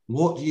learn?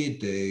 What do you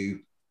do?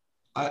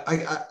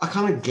 I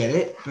kind of get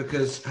it,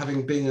 because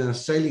having been a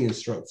sailing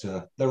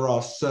instructor, there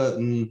are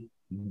certain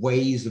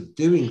ways of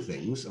doing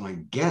things, and I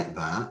get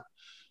that,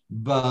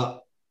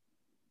 but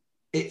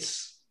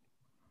it's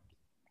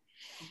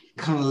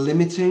kind of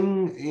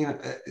limiting.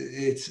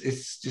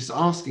 It's just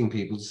asking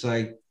people to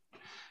say,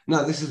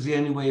 no, this is the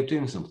only way of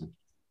doing something.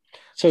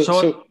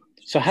 So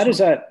So how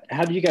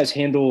do you guys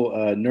handle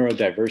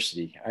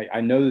neurodiversity? I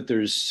know that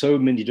there's so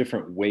many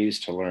different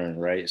ways to learn,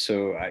 right?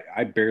 So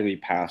I barely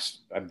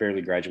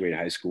graduated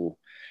high school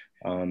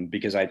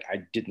because I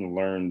didn't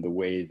learn the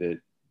way that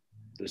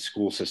the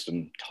school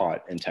system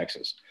taught in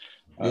Texas.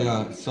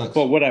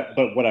 But what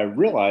I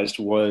realized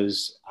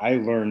was I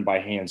learned by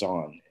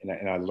hands-on,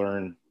 and I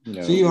learned,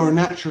 So you're a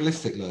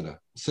naturalistic learner.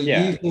 So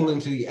you fall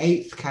into the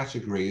 8th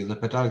category of the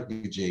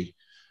pedagogy.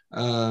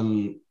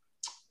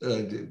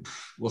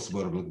 What's the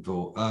word I'm looking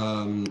for?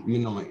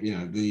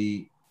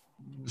 The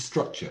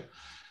structure.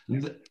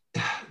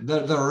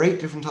 There are 8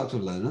 different types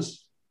of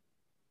learners.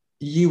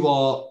 You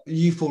fall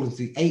into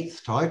the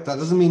 8th type. That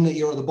doesn't mean that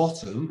you're at the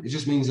bottom. It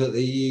just means that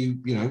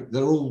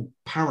they're all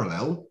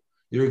parallel.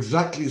 You're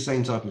exactly the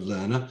same type of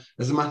learner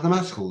as a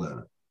mathematical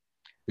learner.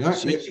 You're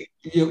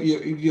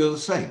the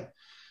same.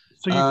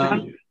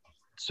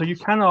 So you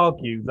can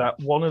argue that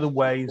one of the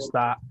ways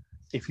that,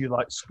 if you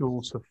like,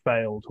 schools have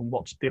failed, and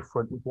what's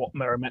different with what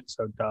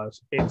Merimetso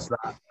does, is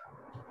that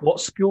what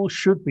schools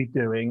should be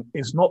doing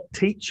is not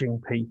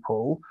teaching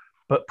people,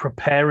 but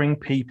preparing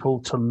people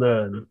to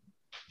learn.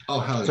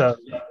 Oh, hell yeah. So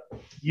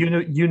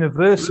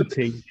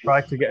university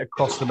tried to get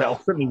across the middle.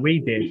 Certainly we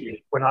did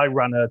when I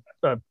ran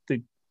the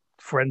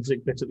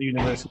forensic bit at the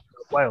University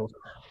of Wales.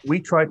 We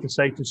tried to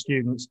say to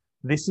students,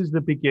 this is the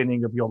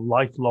beginning of your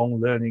lifelong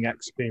learning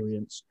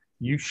experience.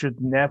 You should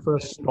never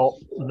stop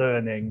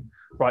learning,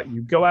 right?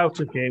 You go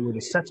out of here with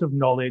a set of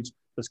knowledge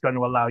that's going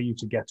to allow you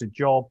to get a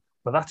job,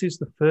 but that is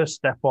the first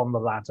step on the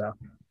ladder,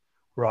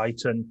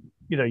 right? And,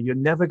 you're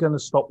never going to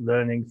stop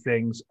learning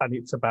things, and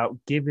it's about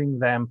giving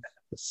them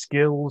the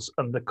skills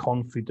and the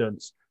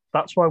confidence.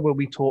 That's why when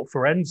we taught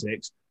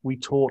forensics, we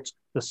taught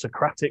the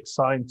Socratic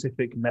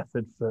scientific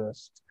method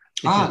first.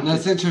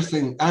 That's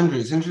interesting, Andrew.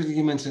 It's interesting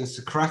you mentioned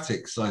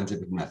Socratic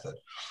scientific method,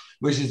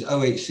 which is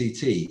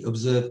OHCT,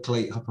 observe,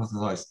 collate,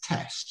 hypothesize,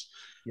 test.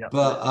 Yep.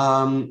 But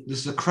the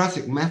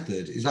Socratic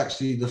method is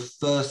actually the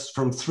first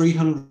from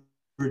 300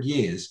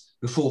 years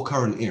before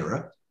current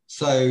era.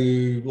 So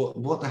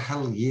what the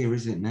hell year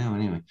is it now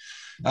anyway?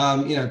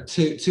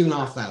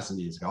 2,500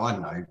 years ago. I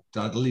don't know.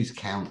 I'd lose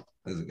count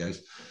as it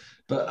goes.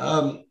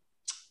 But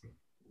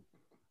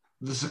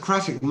the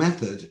Socratic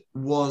method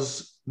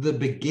was the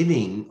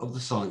beginning of the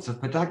science of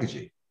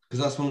pedagogy,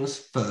 because that's when it was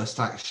first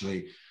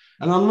actually.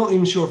 And I'm not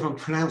even sure if I'm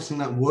pronouncing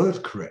that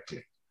word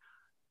correctly.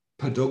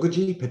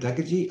 Pedagogy.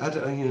 I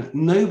don't,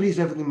 nobody's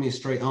ever given me a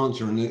straight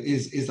answer, and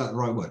is that the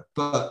right word?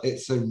 But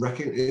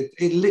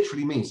it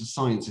literally means the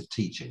science of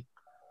teaching,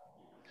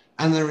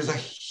 and there is a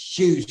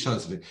huge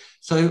science of it.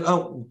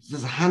 So,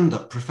 there's a hand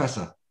up,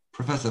 Professor.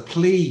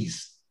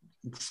 Please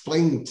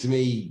explain to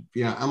me.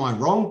 Am I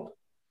wrong?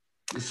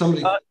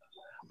 Somebody.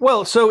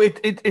 Well, so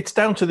it's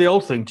down to the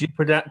old thing. Do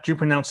you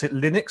pronounce it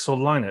Linux or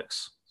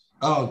Linux?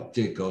 Oh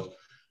dear God.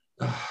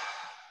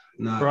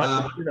 No,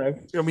 right.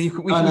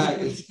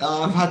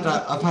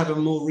 I've had a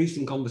more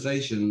recent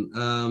conversation,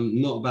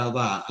 not about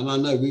that, and I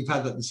know we've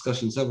had that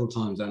discussion several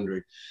times,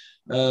 Andrew.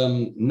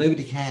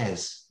 Nobody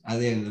cares at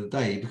the end of the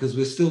day because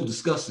we're still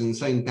discussing the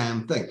same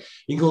damn thing.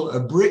 You can call it a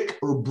brick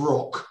or a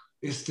brock.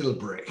 It's still a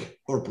brick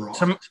or a brock.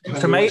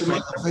 Tomato.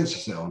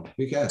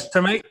 Who cares?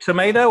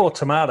 Tomato or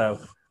tomato,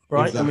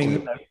 right?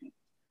 Exactly.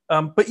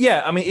 But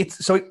yeah,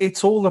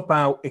 it's all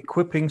about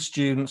equipping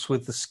students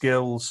with the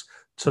skills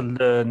to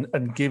learn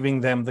and giving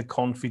them the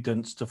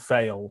confidence to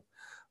fail.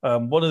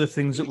 One of the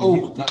things that we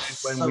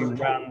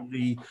ran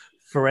the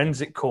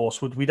forensic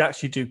course, we'd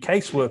actually do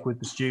casework with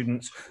the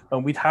students,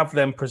 and we'd have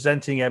them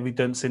presenting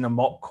evidence in a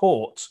mock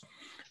court.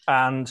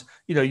 And,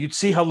 you'd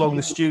see how long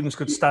the students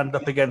could stand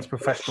up against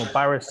professional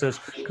barristers,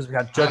 because we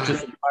had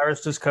judges and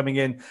barristers coming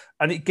in,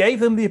 and it gave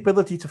them the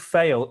ability to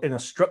fail in a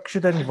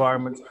structured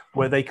environment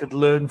where they could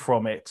learn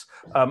from it.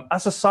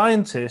 As a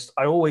scientist,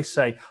 I always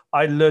say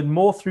I learn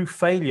more through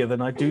failure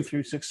than I do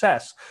through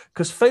success,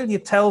 because failure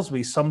tells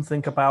me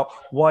something about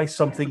why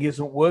something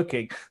isn't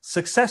working.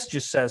 Success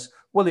just says,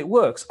 well, it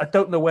works. I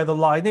don't know where the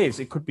line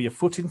is. It could be a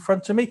foot in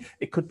front of me.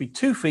 It could be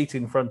 2 feet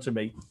in front of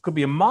me. It could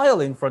be a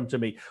mile in front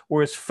of me.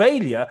 Whereas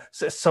failure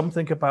says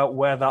something about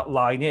where that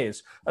line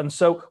is. And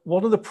so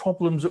one of the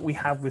problems that we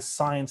have with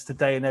science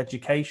today in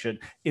education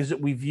is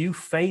that we view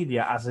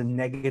failure as a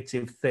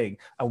negative thing.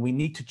 And we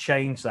need to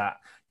change that.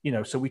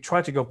 So we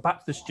try to go back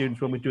to the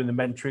students when we're doing the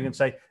mentoring and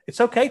say,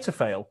 it's okay to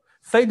fail.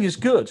 Failure is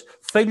good.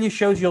 Failure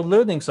shows you're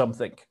learning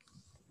something.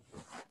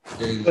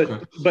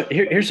 But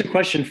here's a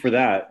question for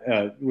that,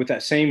 with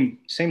that same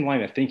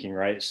line of thinking,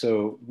 right?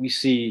 So we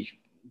see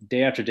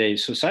day after day.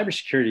 So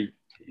cybersecurity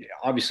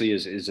obviously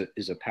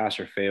is a pass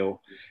or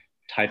fail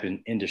type of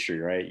industry,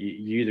 right?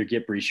 You either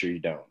get breached or you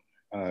don't.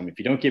 If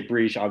you don't get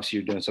breached, obviously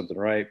you're doing something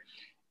right.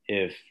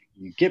 If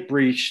you get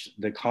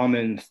breached, the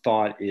common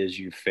thought is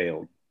you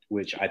failed,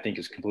 which I think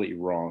is completely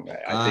wrong.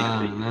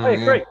 I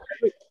agree.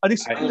 I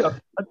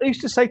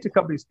used to say to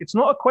companies, it's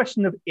not a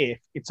question of if,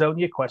 it's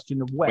only a question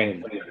of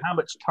when. How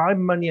much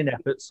time, money, and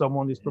effort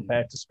someone is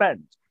prepared to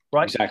spend.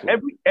 Right?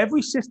 Exactly.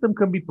 Every system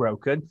can be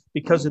broken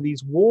because of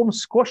these warm,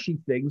 squashy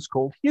things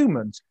called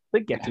humans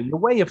that get in the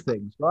way of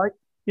things, right?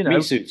 You know,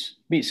 meat suits.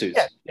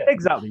 Yeah,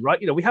 exactly,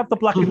 right. You know, we have the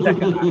Black and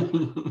Decker.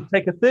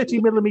 Take a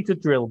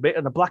 30mm drill bit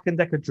and a Black and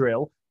Decker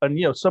drill, and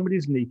you know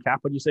somebody's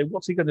kneecap, and you say,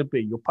 "What's he going to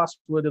be?" Your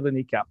password of the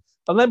kneecap.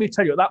 And let me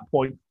tell you, at that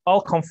point,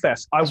 I'll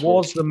confess, I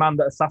was the man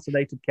that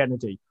assassinated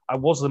Kennedy. I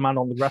was the man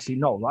on the grassy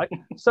knoll, right?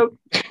 So,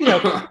 you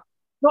know,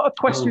 not a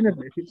question of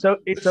it. It's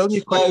only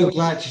a question. So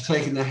glad you're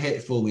taking the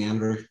hit for me,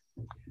 Andrew.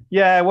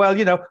 Yeah, well,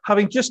 you know,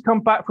 having just come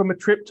back from a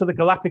trip to the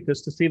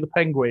Galapagos to see the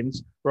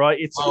penguins, right?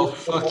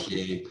 Fuck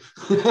you.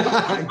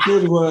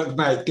 Good work,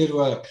 mate. Good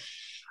work.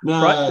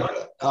 No, right?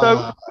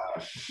 So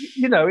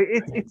you know,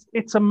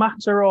 it's a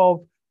matter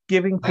of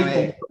giving people.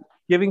 I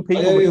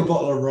owe you a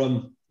bottle of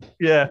rum.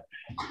 Yeah,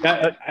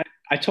 I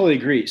totally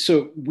agree.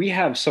 So we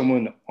have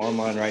someone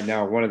online right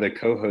now, one of the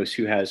co-hosts,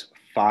 who has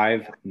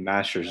 5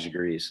 master's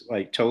degrees.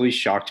 Like, totally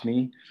shocked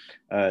me.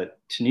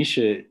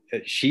 Tanisha,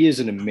 she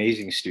is an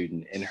amazing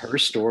student, and her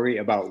story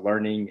about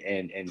learning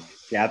and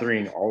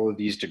gathering all of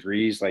these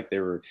degrees like they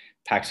were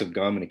packs of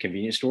gum in a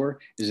convenience store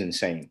is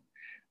insane.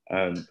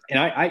 And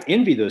I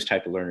envy those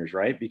type of learners,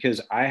 right?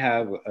 Because I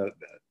have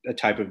a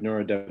type of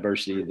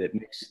neurodiversity that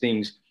makes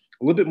things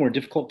a little bit more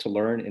difficult to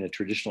learn in a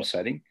traditional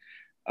setting.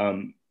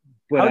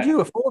 But how do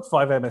you afford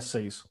 5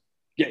 MSCs?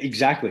 Yeah,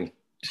 exactly,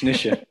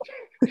 Tanisha.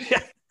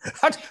 Yeah.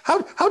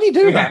 How do you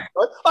do that?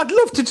 I'd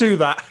love to do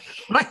that.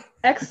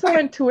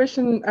 Excellent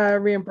tuition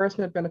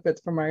reimbursement benefits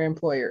for my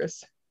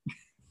employers.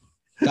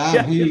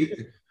 Damn,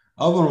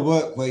 I want to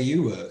work where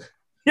you work.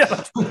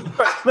 Yeah,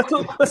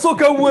 let's all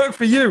go work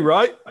for you,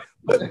 right?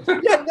 But,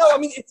 yeah, no, I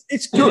mean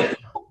it's good.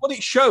 What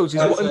it shows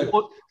is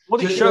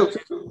what it shows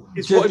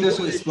is what. Just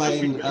to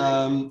explain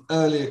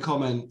earlier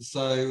comments.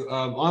 So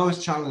I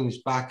was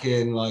challenged back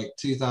in like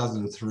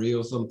 2003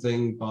 or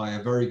something by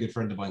a very good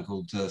friend of mine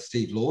called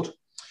Steve Lord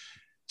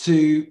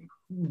to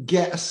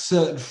get a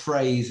certain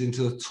phrase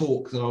into a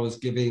talk that I was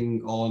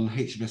giving on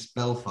HMS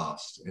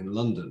Belfast in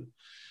London.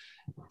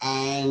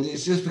 And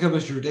it's just become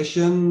a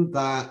tradition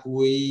that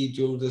we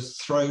do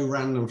just throw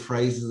random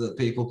phrases at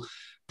people.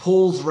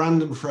 Paul's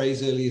random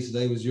phrase earlier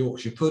today was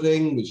Yorkshire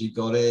pudding, which he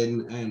got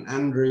in, and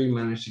Andrew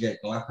managed to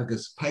get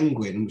Galapagos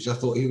penguin, which I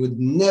thought he would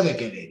never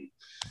get in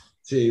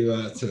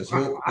to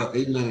talk, but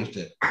he managed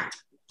it.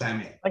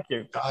 Damn it. Thank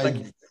you.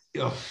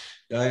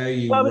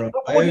 I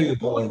owe you a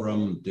bottle of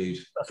rum, dude.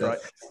 That's right.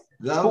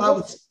 That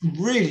was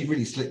really,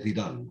 really slickly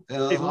done.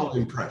 I'm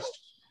impressed.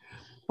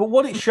 But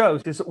what it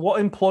shows is that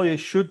what employers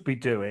should be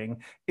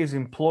doing is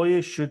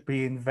employers should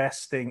be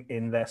investing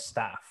in their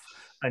staff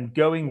and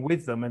going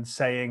with them and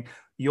saying,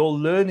 your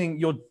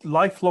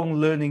lifelong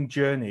learning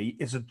journey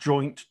is a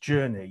joint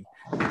journey.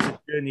 It's a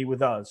journey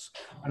with us.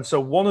 And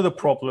so one of the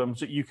problems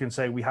that you can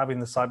say we have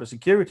in the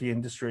cybersecurity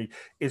industry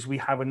is we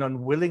have an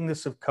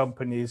unwillingness of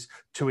companies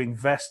to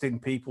invest in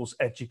people's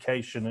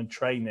education and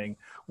training,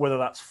 whether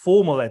that's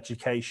formal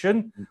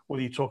education,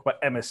 whether you talk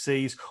about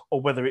MSCs, or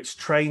whether it's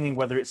training,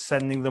 whether it's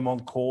sending them on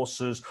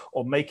courses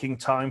or making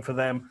time for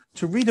them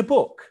to read a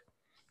book.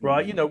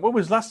 Right, you know, when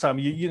was last time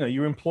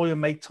your employer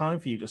made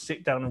time for you to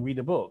sit down and read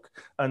a book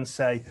and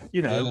say,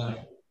 that's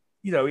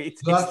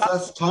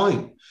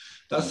time.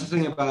 That's the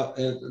thing about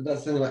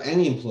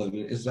any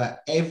employment is that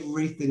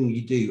everything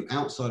you do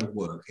outside of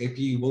work, if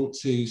you want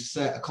to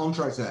set a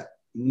contract at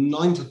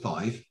 9 to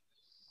 5,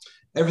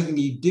 everything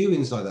you do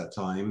inside that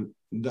time,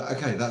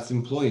 okay, that's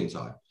employing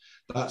time,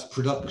 that's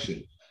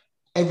production.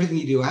 Everything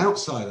you do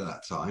outside of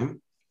that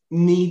time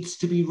needs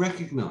to be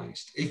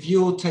recognized. If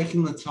you're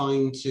taking the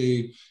time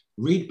to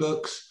read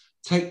books,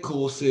 take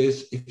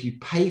courses, if you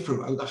pay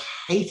for it, I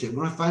hate it.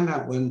 When I found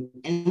out when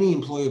any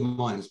employee of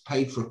mine has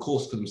paid for a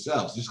course for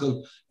themselves, just going,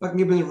 if I can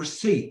give them a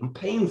receipt, I'm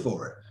paying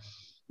for it.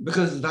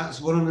 Because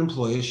that's what an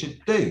employer should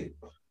do.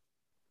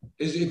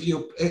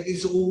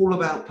 It's all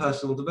about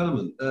personal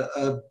development.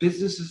 A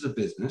business is a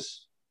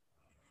business.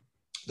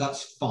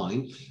 That's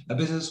fine. A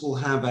business will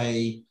have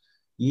a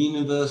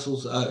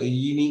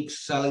unique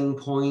selling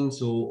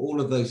point or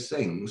all of those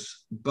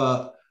things,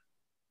 but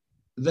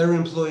they're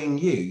employing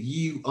you.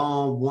 You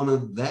are one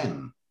of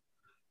them.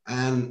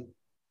 And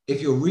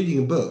if you're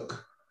reading a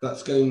book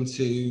that's going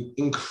to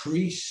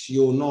increase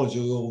your knowledge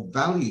or your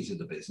value to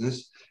the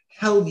business,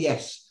 hell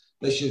yes,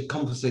 they should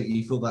compensate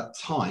you for that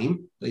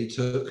time that you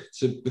took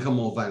to become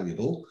more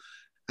valuable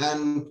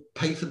and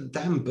pay for the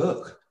damn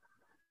book.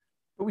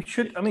 But we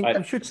should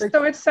say...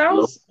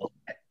 So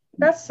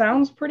that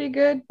sounds pretty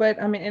good,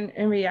 but I mean,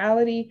 in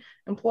reality,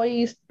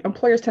 employers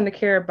tend to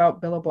care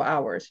about billable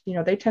hours. You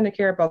know, they tend to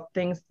care about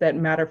things that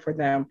matter for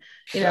them.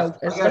 You know,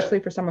 especially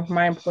for some of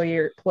my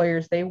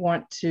employers, they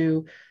want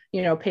to,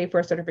 pay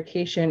for a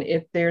certification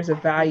if there's a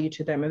value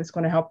to them, if it's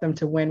going to help them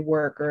to win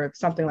work or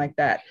something like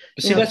that.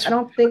 I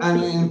don't think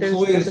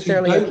there's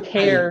necessarily a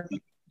care.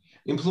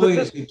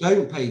 Employers who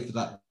don't pay for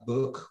that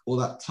book or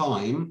that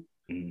time,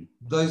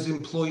 those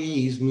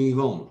employees move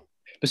on.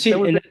 But see,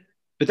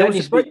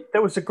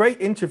 there was a great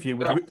interview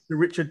with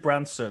Richard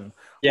Branson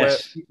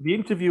Yes. where the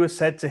interviewer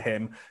said to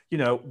him,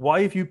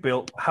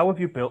 how have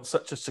you built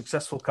such a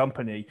successful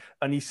company?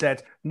 And he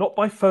said, not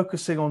by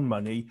focusing on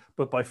money,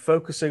 but by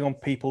focusing on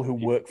people who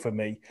work for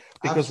me.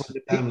 Because when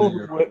the people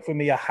who work for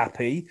me are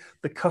happy,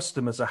 the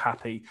customers are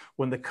happy.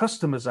 When the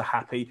customers are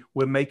happy,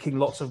 we're making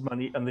lots of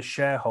money and the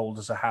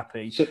shareholders are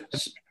happy.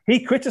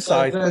 He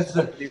criticized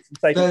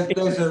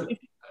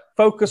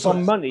focus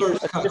on money.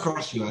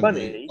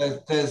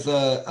 There's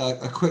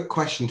a quick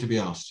question to be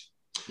asked.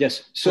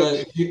 Yes. So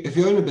if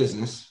you own a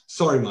business,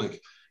 sorry,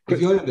 Mike, if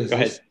you own a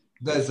business,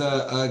 there's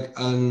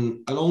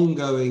an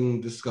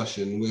ongoing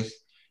discussion with,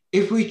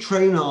 if we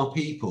train our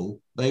people,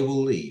 they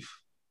will leave.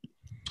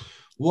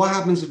 What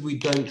happens if we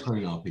don't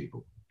train our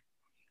people?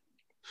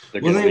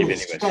 They're going to leave anyway.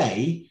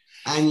 Stay,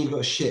 and you've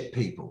got shit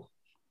people.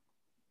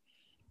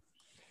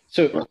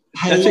 So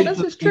this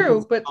is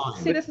true, but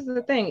see, this is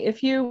the thing.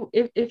 If you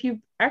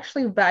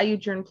actually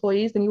valued your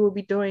employees, then you will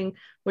be doing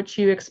what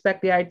you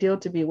expect the ideal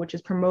to be, which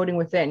is promoting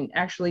within,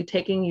 actually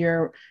taking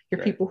your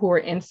people who are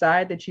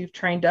inside that you've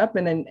trained up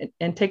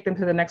and take them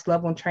to the next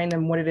level and train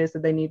them what it is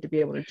that they need to be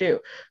able to do.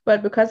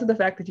 But because of the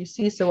fact that you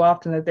see so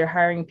often that they're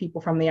hiring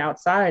people from the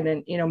outside,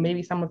 and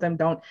maybe some of them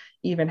don't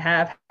even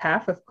have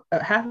half of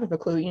a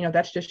clue,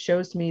 that just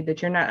shows to me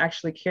that you're not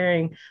actually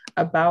caring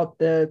about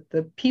the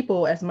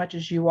people as much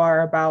as you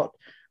are about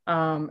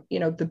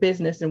the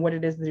business and what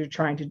it is that you're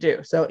trying to do.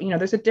 So,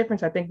 there's a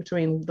difference, I think,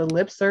 between the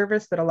lip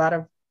service that a lot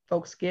of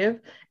folks give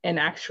and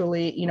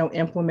actually,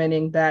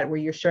 implementing that where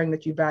you're showing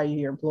that you value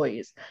your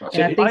employees.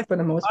 And I think for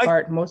the most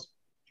part, most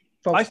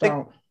folks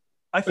don't.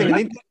 I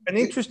think an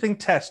interesting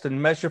test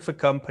and measure for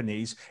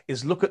companies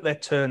is look at their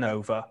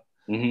turnover,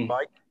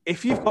 right?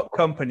 If you've got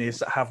companies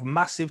that have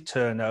massive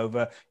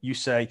turnover, you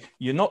say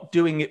you're not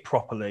doing it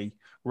properly,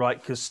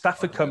 right? Because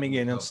staff are coming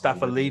in and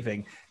staff are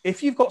leaving.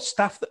 If you've got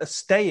staff that are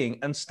staying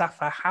and staff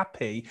are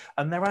happy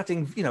and they're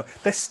adding,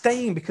 they're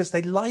staying because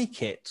they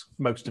like it,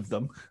 most of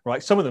them,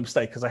 right? Some of them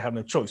stay because they have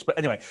no choice. But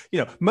anyway,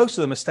 most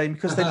of them are staying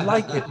because they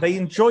like it. They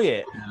enjoy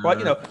it,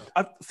 right?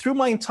 Through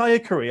my entire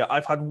career,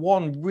 I've had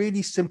one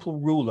really simple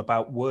rule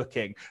about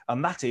working,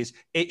 and that is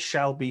it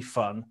shall be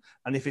fun.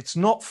 And if it's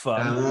not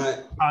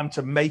fun, time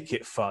to make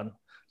it fun.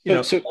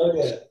 So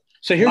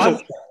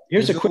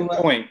here's a quick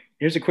point.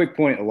 Here's a quick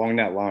point along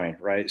that line,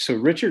 right? So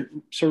Richard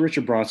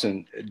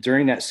Branson,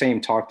 during that same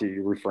talk that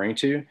you're referring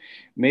to,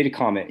 made a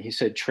comment. He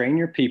said, train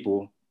your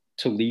people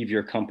to leave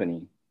your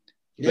company,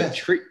 but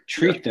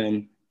treat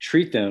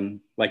them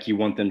like you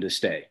want them to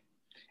stay.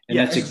 And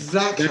that's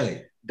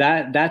exactly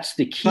that's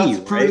the key.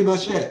 That's pretty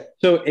much it.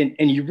 So,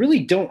 and you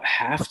really don't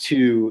have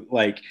to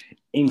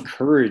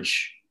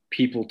encourage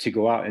people to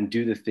go out and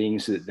do the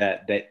things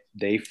that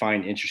they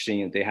find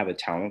interesting and they have a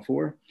talent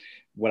for.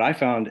 What I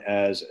found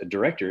as a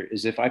director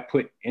is if I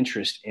put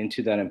interest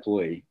into that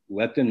employee,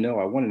 let them know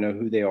I want to know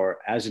who they are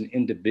as an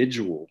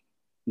individual,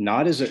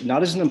 not as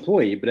an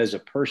employee, but as a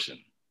person,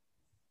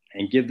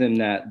 and give them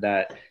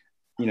that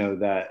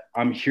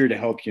I'm here to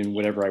help you in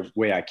whatever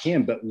way I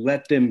can, but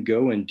let them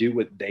go and do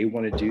what they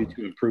want to do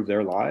to improve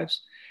their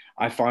lives.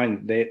 I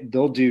find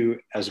they'll do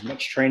as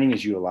much training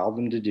as you allow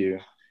them to do.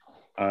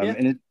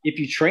 And if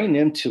you train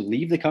them to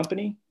leave the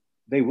company,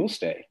 they will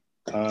stay.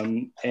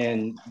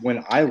 And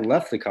when I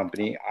left the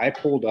company, I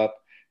pulled up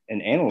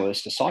a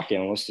SOC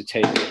analyst to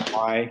take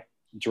my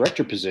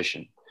director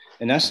position.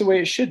 And that's the way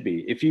it should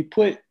be. If you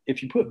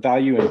put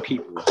value in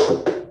people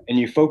and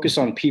you focus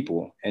on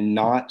people and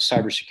not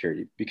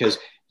cybersecurity, because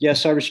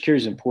yes, cybersecurity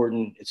is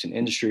important. It's an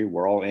industry.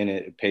 We're all in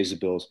it. It pays the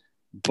bills.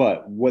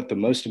 But what the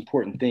most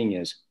important thing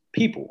is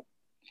people.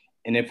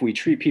 And if we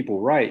treat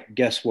people right,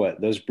 guess what?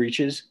 Those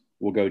breaches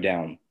will go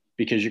down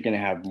because you're going to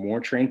have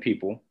more trained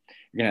people.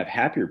 You're going to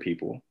have happier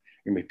people.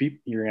 You're going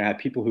to have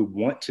people who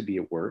want to be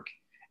at work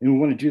and who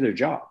want to do their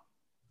job.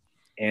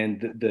 And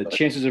the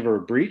chances of a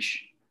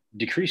breach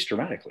decrease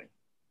dramatically.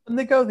 And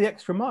they go the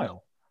extra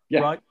mile,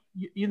 right?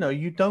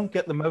 You don't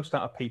get the most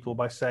out of people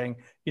by saying,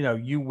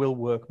 you will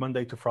work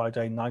Monday to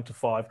Friday, 9 to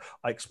 5.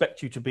 I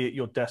expect you to be at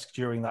your desk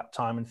during that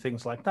time and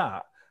things like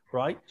that,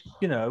 right?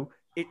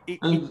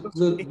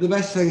 The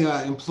best thing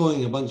about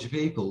employing a bunch of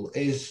people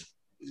is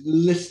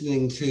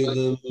listening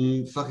to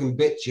them fucking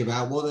bitch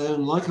about what they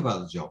don't like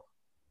about the job.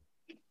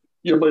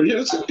 Yeah, but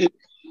here's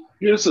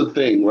the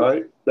thing,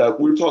 right? That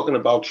we're talking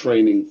about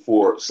training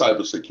for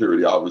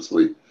cybersecurity,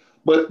 obviously,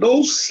 but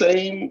those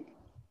same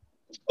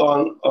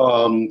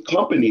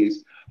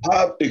companies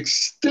have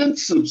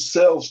extensive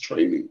sales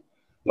training,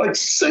 like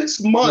 6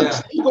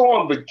 months. Yeah. You go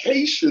on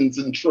vacations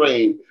and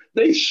train.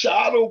 They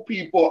shadow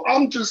people.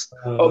 I'm just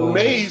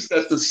amazed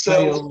at the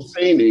sales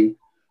training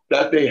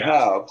that they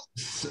have.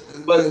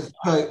 But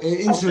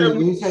instantly,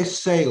 when you say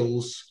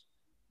sales,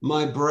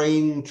 my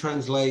brain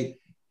translates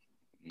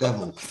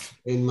devil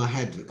in my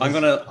head. I'm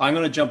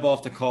gonna jump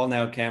off the call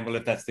now, Campbell,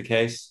 if that's the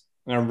case.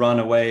 I'm gonna run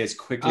away as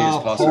quickly as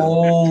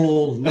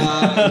possible.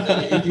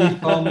 No, you do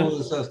far more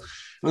than sales.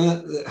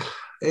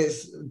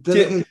 It's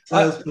delicate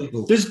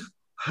salespeople.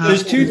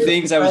 There's two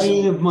things I was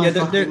of my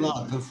fucking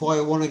life before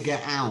I want to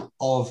get out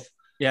of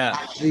Yeah,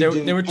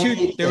 there were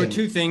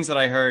two things that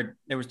I heard.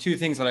 There was two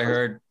things that I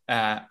heard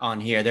on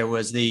here. There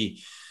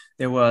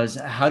was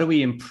how do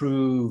we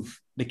improve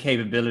the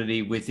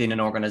capability within an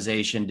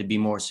organization to be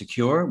more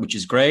secure, which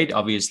is great.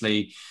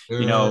 Obviously,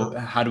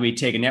 how do we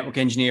take a network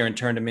engineer and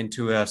turn them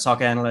into a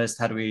SOC analyst?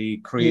 How do we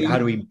create? How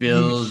do we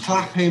build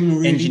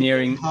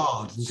engineering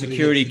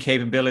security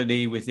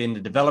capability within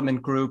the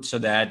development group so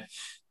that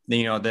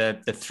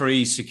the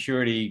three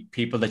security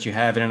people that you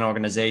have in an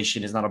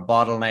organization is not a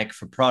bottleneck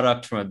for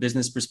product from a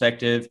business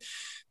perspective.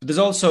 But there's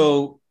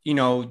also,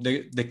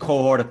 the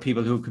cohort of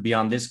people who could be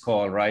on this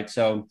call, right?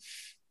 So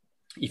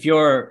if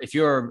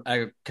you're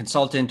a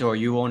consultant or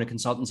you own a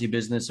consultancy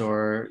business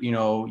or,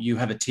 you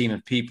have a team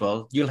of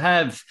people, you'll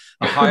have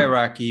a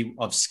hierarchy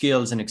of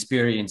skills and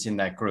experience in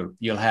that group.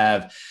 You'll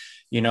have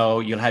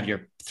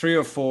your 3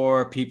 or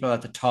 4 people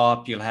at the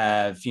top. You'll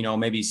have,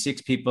 maybe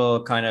 6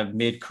 people kind of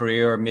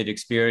mid-career or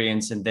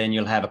mid-experience, and then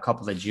you'll have a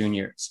couple of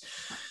juniors.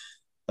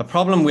 The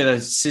problem with a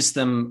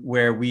system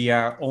where we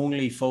are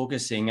only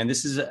focusing, and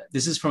this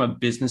is from a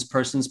business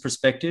person's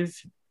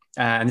perspective,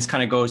 and this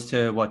kind of goes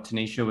to what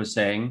Tanisha was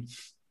saying.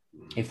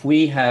 If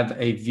we have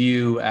a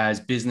view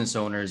as business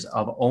owners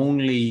of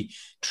only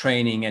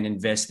training and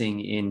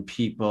investing in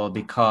people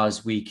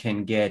because we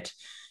can get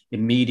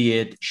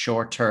immediate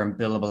short-term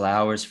billable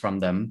hours from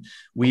them,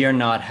 we are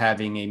not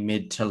having a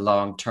mid to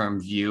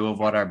long-term view of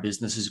what our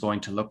business is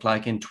going to look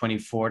like in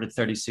 24 to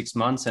 36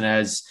 months. And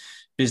as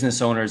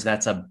business owners,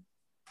 that's a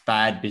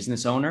bad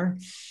business owner.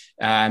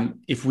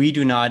 If we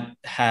do not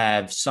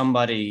have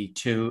somebody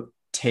to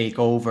take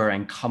over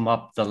and come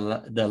up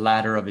the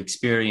ladder of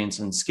experience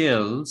and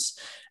skills,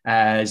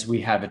 as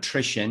we have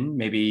attrition,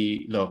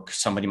 maybe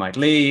somebody might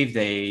leave,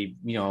 they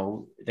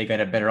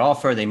get a better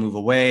offer, they move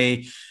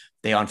away,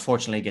 they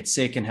unfortunately get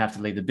sick and have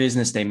to leave the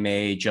business, they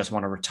may just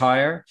want to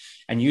retire,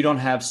 and you don't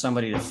have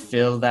somebody to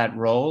fill that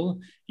role,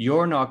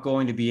 you're not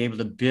going to be able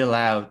to bill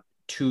out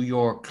to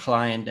your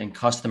client and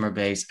customer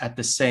base at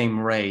the same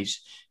rate,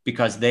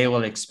 because they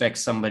will expect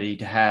somebody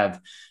to have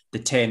the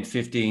 10,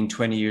 15,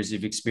 20 years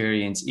of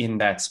experience in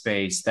that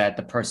space that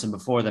the person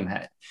before them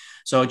had.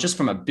 So just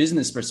from a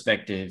business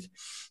perspective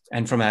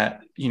and from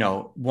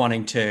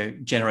wanting to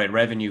generate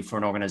revenue for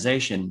an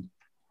organization,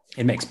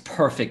 it makes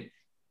perfect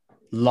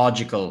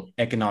logical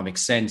economic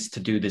sense to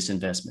do this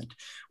investment,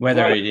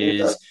 whether it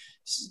is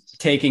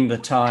taking the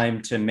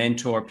time to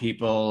mentor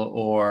people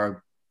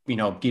or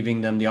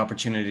giving them the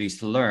opportunities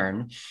to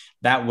learn.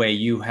 That way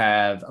you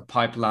have a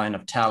pipeline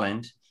of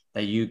talent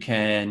that you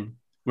can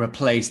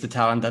replace the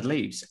talent that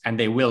leaves, and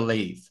they will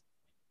leave.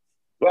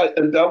 Right,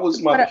 and that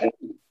was my point.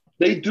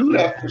 They do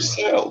that for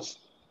sales.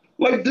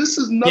 Like, this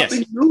is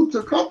nothing new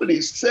to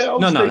companies. Sales,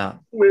 no,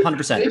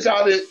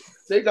 100%.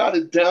 They got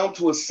it down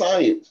to a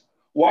science.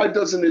 Why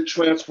doesn't it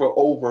transfer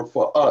over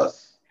for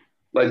us?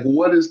 Like,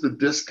 what is the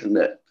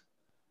disconnect?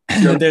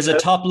 There's a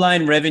top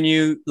line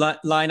revenue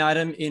line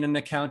item in an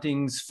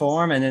accounting's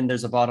form, and then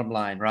there's a bottom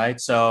line, right?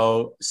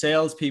 So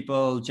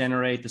salespeople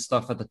generate the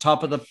stuff at the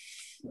top of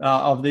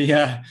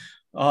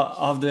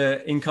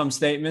the income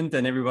statement,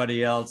 and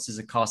everybody else is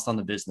a cost on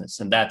the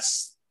business, and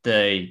that's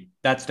the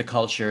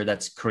culture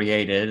that's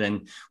created.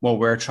 And what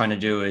we're trying to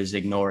do is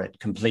ignore it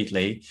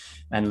completely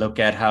and look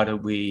at how do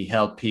we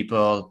help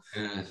people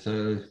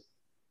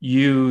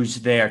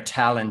use their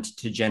talent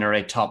to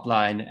generate top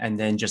line, and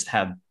then just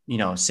have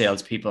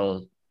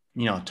salespeople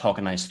talk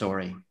a nice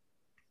story.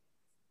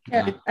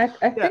 Yeah, I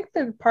think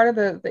that part of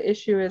the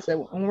issue is that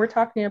when we're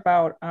talking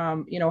about,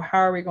 how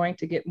are we going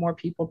to get more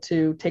people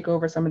to take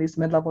over some of these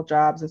mid-level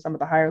jobs and some of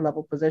the higher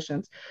level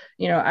positions,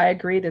 I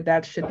agree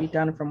that should be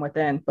done from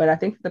within. But I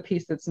think the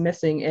piece that's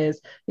missing is,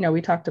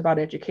 we talked about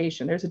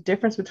education. There's a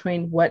difference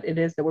between what it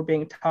is that we're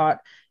being taught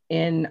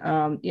in,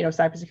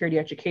 cybersecurity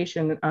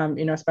education,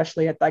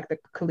 especially at like the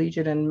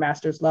collegiate and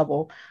master's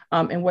level,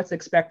 and what's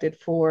expected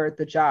for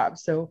the job.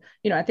 So,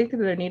 I think that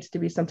there needs to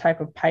be some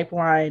type of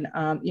pipeline,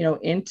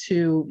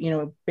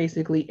 into,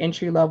 basically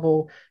entry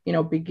level,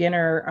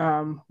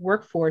 beginner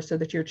workforce, so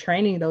that you're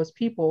training those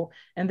people.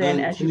 And then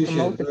as you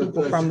promote the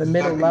people from the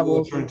middle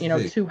levels,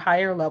 to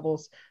higher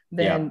levels,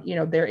 then,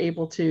 they're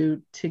able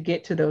to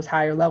get to those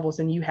higher levels,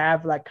 and you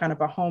have like kind of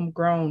a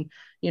homegrown,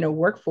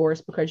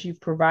 workforce, because you've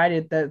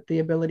provided the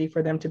ability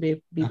for them to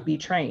be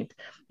trained,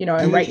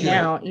 and right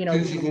now, can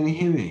you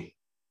hear me?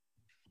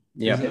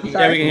 Yeah, we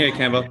can hear you,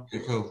 Campbell.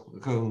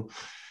 Cool.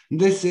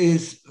 This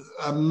is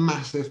a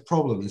massive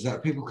problem, is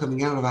that people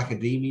coming out of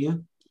academia,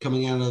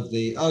 coming out of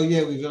we've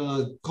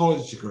done a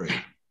college degree,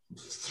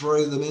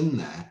 throw them in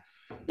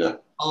there,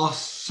 are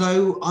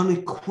so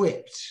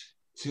unequipped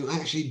to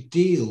actually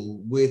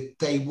deal with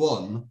day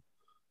one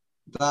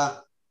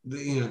that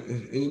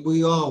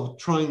we are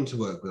trying to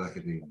work with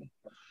academia.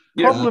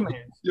 Problem is,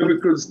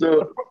 because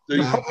the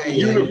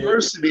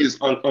university is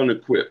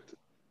unequipped.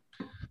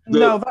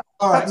 Let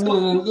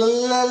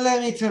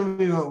me tell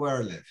you where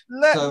I live.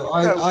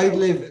 I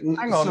live.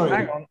 Hang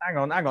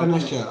on.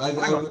 Tanisha, I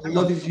would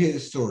love you to hear the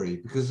story,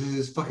 because this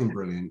is fucking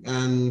brilliant.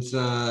 And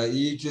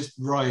you just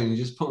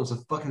put on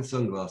some fucking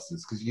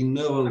sunglasses, because you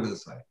know what I'm going to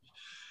say.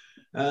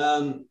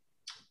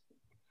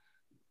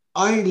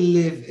 I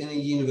live in a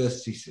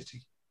university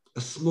city,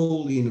 a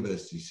small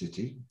university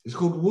city. It's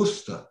called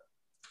Worcester.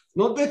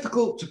 Not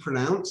difficult to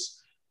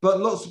pronounce, but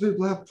lots of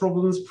people have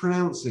problems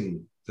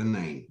pronouncing the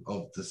name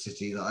of the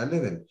city that I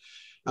live in.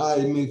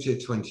 I moved here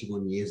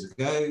 21 years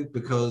ago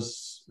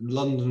because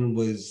London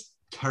was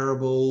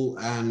terrible,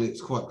 and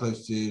it's quite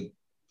close to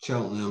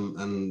Cheltenham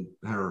and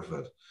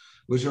Hereford,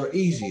 which are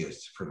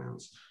easiest to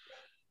pronounce.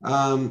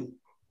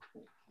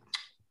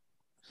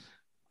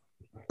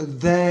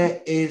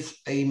 There is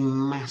a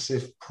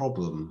massive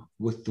problem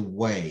with the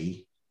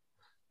way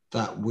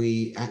that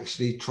we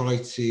actually try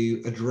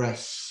to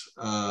address,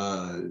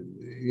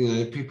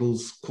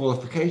 people's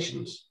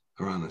qualifications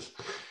around this.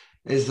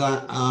 Is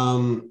that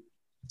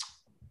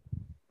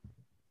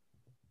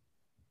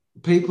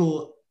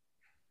people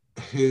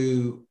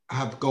who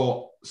have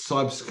got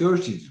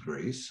cybersecurity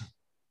degrees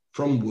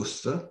from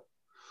Worcester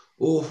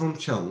or from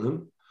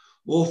Cheltenham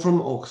or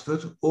from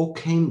Oxford or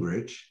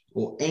Cambridge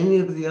or any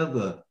of the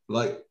other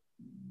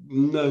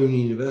known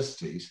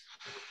universities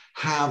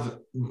have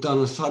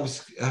done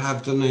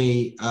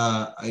a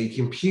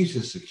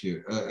computer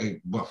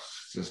security,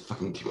 just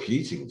fucking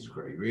computing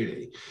degree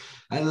really,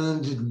 and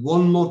then did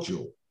one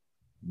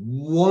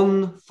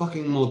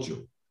fucking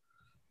module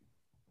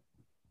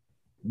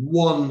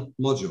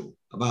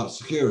about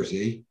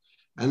security,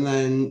 and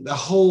then the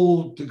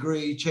whole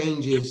degree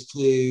changes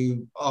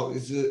to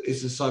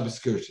it's a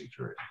cybersecurity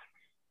degree.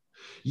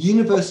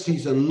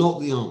 Universities are not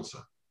the answer.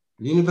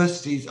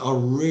 Universities are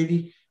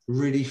really,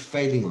 really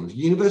failing on this.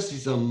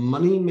 Universities are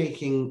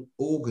money-making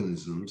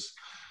organisms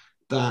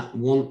that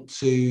want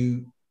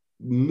to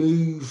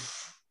move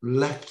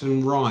left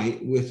and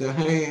right with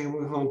hey,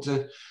 we want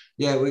to,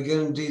 we're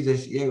going to do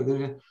this. Yeah, we're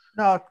going to.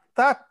 No,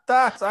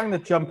 that's I'm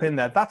going to jump in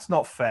there. That's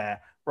not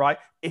fair, right?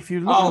 If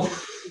you look,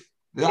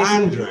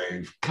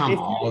 Andrew, come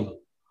on.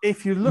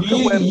 If you look you,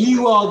 at where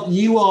you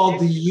are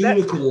the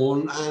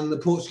unicorn and the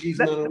Portuguese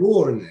man of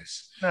war in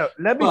this. No,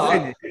 let me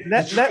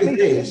finish. Let me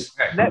finish.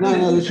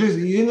 The truth.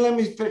 You didn't let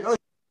me finish.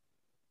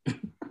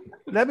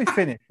 Let me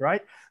finish.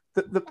 Right.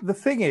 The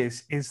thing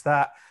is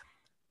that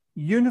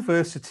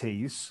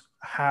universities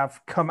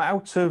have come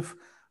out of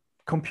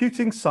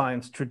computing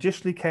science,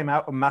 traditionally came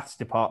out of maths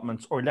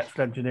departments or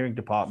electrical engineering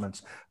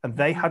departments, and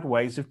they had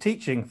ways of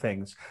teaching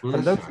things.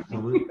 And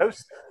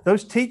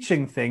those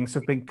teaching things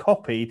have been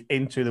copied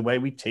into the way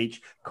we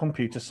teach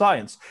computer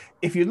science.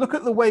 If you look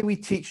at the way we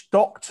teach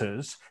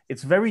doctors,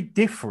 it's very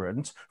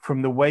different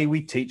from the way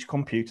we teach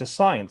computer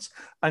science.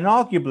 And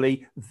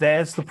arguably,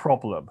 there's the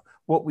problem.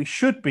 What we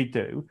should be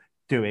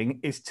doing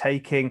is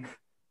taking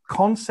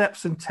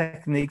concepts and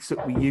techniques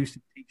that we use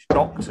to teach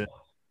doctors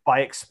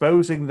by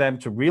exposing them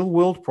to real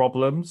world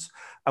problems,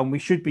 and we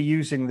should be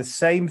using the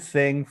same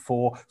thing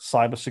for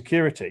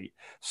cybersecurity.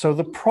 So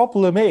the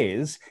problem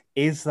is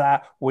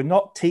that we're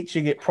not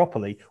teaching it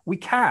properly. We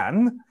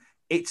can,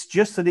 it's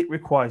just that it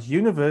requires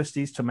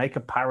universities to make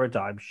a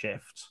paradigm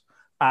shift.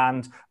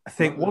 And I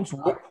think once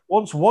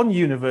one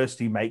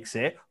university makes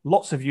it,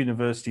 lots of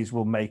universities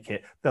will make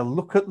it. They'll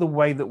look at the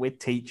way that we're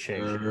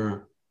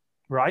teaching.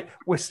 Right?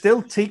 We're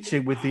still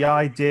teaching with the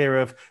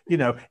idea of,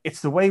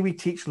 it's the way we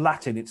teach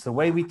Latin. It's the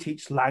way we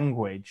teach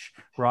language,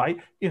 right?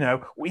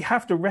 We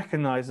have to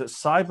recognize that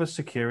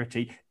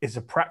cybersecurity is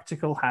a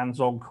practical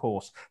hands-on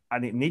course,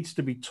 and it needs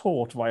to be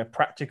taught via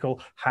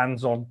practical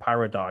hands-on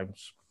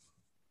paradigms.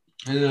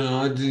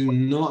 I do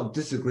not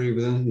disagree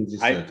with anything you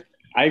said.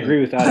 I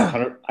agree with that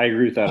 100%. I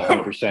agree with that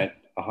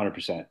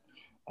 100%.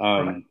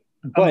 Right.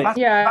 But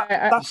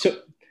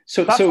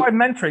So that's why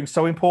mentoring is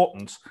so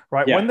important,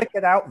 right? Yeah. When they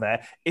get out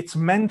there, it's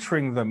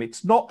mentoring them.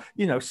 It's not,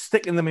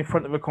 sticking them in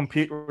front of a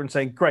computer and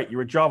saying, great,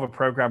 you're a Java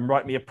program,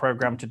 write me a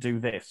program to do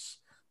this,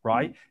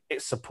 right?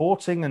 It's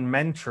supporting and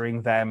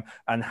mentoring them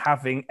and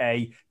having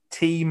a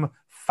team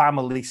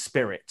family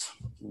spirit.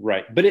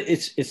 Right. But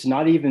it's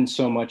not even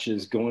so much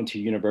as going to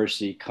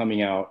university,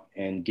 coming out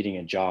and getting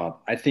a job.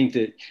 I think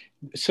that,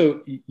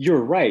 so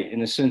you're right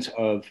in the sense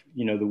of,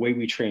 the way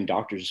we train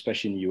doctors,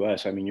 especially in the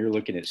US. I mean, you're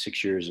looking at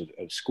 6 years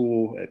of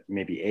school,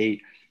 maybe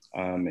 8,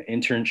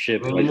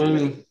 internship,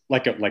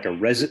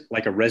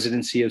 like a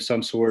residency of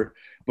some sort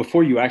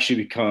before you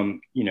actually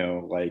become,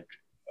 like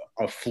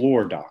a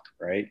floor doc,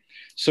 right?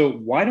 So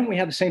why don't we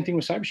have the same thing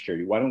with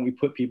cybersecurity? Why don't we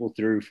put people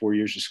through 4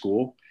 years of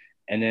school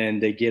and then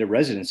they get a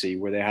residency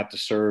where they have to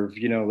serve,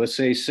 let's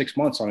say 6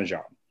 months on a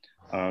job?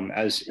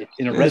 As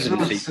in a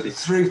residency,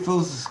 3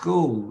 of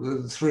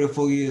school, 3 or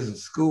 4 years of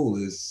school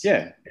is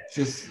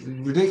just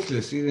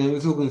ridiculous. We're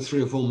talking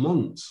 3 or 4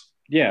 months.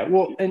 Yeah,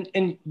 well,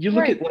 and you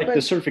look at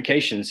the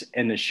certifications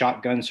and the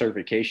shotgun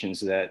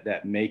certifications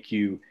that make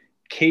you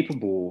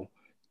capable,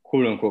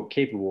 quote unquote,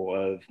 capable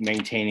of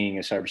maintaining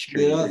a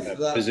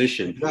cybersecurity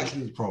position.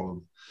 Exactly the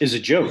problem. Is a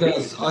joke.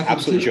 Because I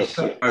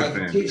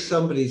can teach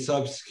somebody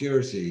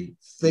cybersecurity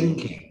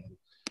thinking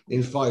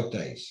in 5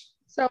 days.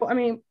 So, I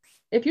mean,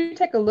 if you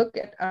take a look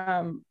at,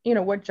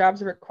 what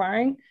jobs are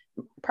requiring,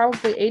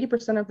 probably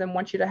 80% of them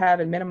want you to have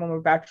a minimum of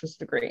a bachelor's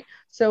degree.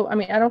 So, I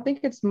mean, I don't think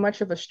it's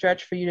much of a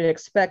stretch for you to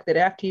expect that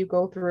after you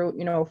go through,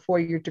 you know, a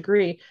 4-year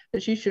degree,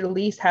 that you should at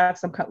least have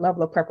some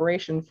level of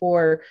preparation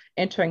for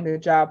entering the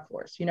job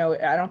force. You know,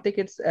 I don't think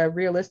it's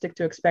realistic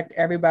to expect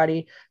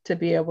everybody to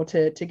be able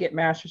to get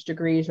master's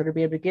degrees or to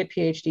be able to get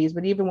PhDs.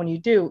 But even when you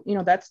do, you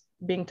know, that's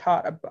being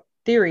taught about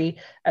theory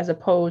as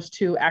opposed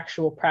to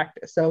actual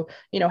practice. So,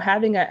 you know,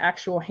 having an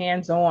actual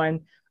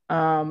hands-on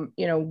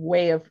you know,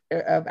 way of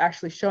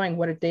actually showing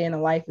what a day in the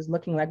life is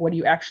looking like. What are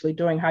you actually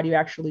doing? How do you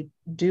actually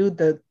do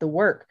the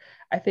work?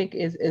 I think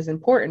is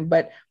important.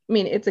 But I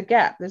mean, it's a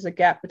gap. There's a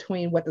gap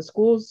between what the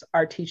schools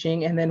are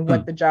teaching and then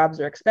what the jobs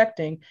are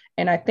expecting.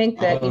 And I think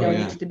that, you know, it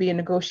needs to be a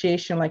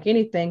negotiation like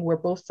anything where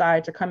both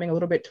sides are coming a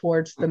little bit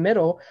towards the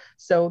middle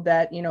so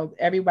that, you know,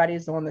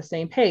 everybody's on the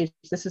same page.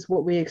 This is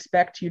what we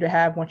expect you to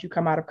have once you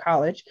come out of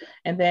college.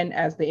 And then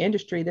as the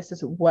industry, this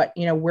is what,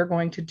 you know, we're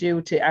going to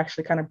do to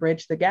actually kind of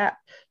bridge the gap.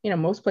 You know,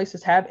 most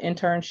places have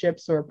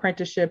internships or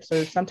apprenticeships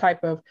or some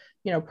type of,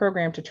 you know,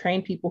 program to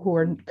train people who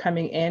are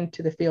coming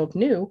into the field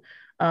new.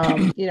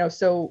 You know,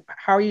 so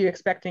how are you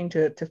expecting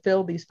to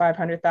fill these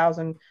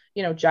 500,000,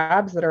 you know,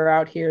 jobs that are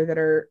out here that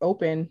are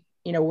open,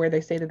 you know, where they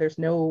say that there's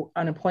no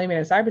unemployment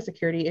in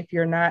cybersecurity if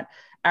you're not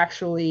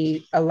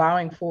actually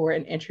allowing for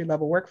an entry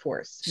level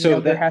workforce? You know,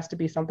 there has to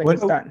be something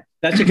that's done.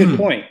 That's a good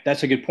point.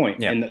 That's a good point.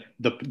 Yeah. And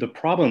the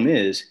problem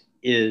is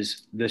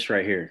this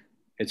right here.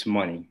 It's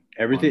money.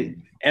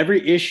 Everything,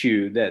 every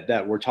issue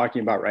that we're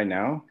talking about right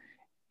now,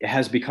 it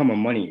has become a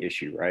money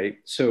issue, right?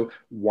 So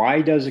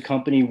why does a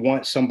company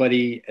want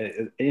somebody,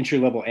 an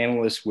entry-level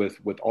analyst with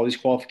all these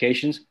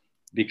qualifications?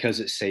 Because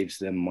it saves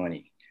them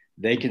money.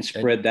 They can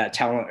spread that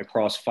talent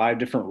across 5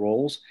 different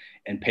roles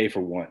and pay for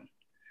one.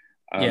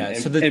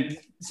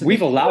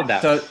 We've allowed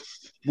that.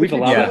 We've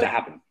allowed that to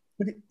happen.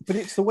 But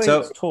it's the way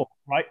it's taught,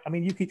 right? I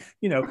mean,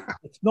 you know,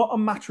 it's not a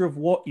matter of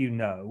what you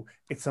know;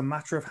 it's a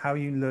matter of how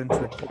you learn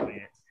to apply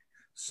it.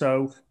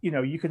 So, you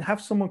know, you can have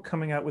someone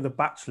coming out with a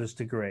bachelor's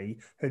degree,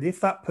 and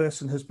if that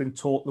person has been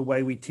taught the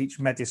way we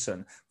teach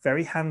medicine,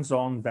 very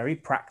hands-on, very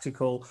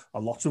practical, a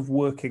lot of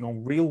working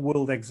on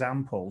real-world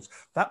examples,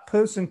 that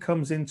person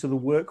comes into the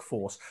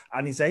workforce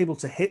and is able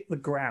to hit the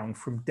ground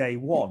from day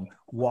one.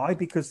 Why?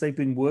 Because they've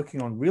been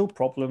working on real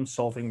problems,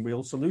 solving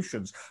real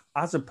solutions,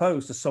 as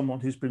opposed to someone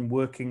who's been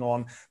working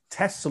on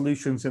test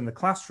solutions in the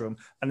classroom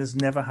and has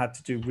never had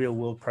to do real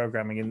world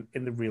programming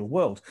in the real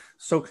world.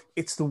 So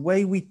it's the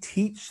way we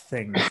teach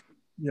things.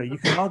 You know, you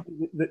can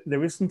argue that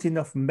there isn't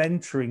enough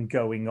mentoring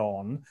going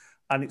on,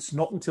 and it's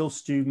not until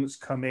students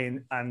come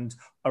in and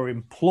are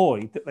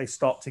employed that they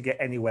start to get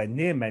anywhere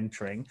near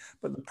mentoring.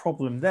 But the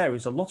problem there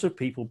is a lot of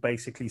people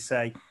basically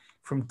say,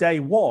 from day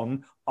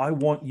one, I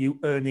want you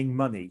earning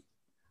money.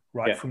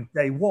 Right. Yeah. From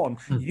day one,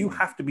 you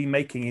have to be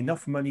making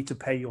enough money to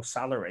pay your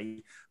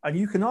salary. And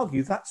you can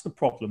argue that's the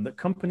problem, that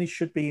companies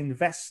should be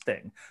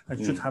investing and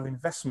should have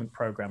investment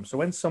programs. So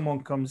when someone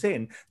comes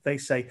in, they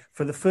say,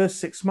 for the first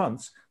 6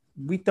 months,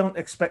 we don't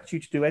expect you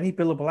to do any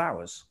billable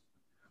hours.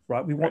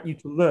 Right. We want you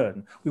to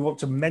learn. We want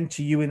to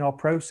mentor you in our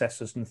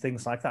processes and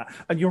things like that.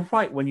 And you're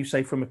right when you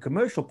say from a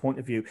commercial point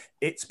of view,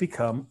 it's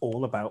become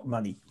all about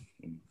money.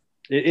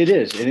 It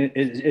is, and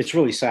it's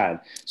really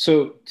sad.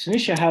 So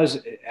Tanisha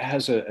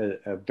has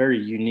a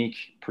very unique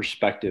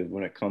perspective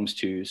when it comes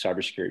to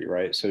cybersecurity,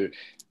 right? So,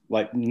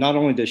 like, not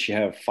only does she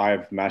have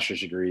 5 master's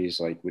degrees,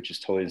 like, which is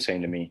totally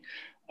insane to me,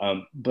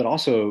 but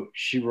also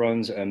she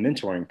runs a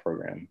mentoring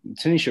program.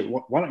 Tanisha,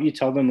 why don't you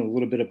tell them a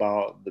little bit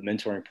about the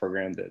mentoring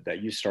program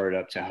that you started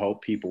up to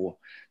help people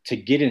to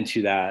get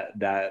into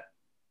that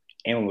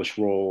analyst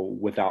role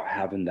without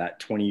having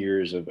that 20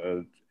 years of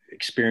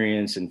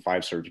experience and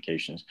 5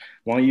 certifications.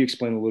 Why don't you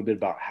explain a little bit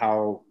about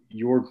how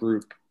your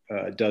group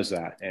does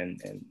that, and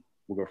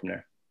we'll go from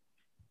there.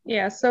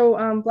 Yeah,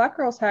 so Black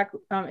Girls Hack,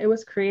 it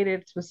was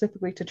created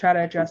specifically to try to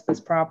address this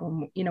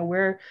problem. You know,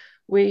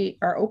 we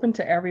are open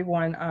to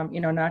everyone,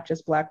 you know, not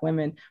just Black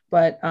women,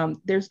 but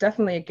there's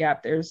definitely a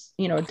gap. There's,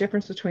 you know, a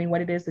difference between what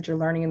it is that you're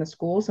learning in the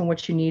schools and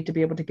what you need to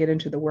be able to get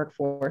into the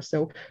workforce.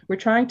 So we're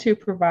trying to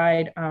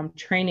provide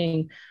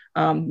training,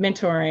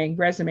 mentoring,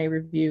 resume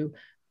review,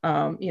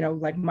 you know,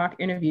 like mock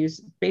interviews,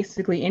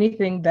 basically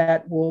anything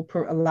that will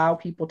allow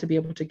people to be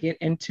able to get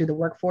into the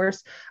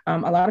workforce. A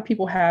lot of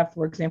people have,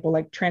 for example,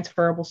 like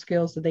transferable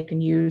skills that they can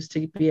use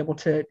to be able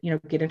to, you know,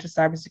 get into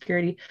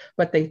cybersecurity,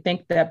 but they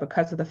think that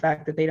because of the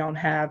fact that they don't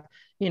have,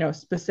 you know,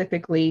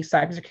 specifically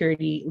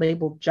cybersecurity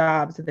labeled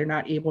jobs, that they're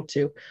not able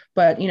to.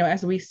 But, you know,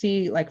 as we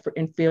see, like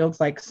in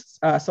fields like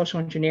social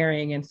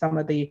engineering and some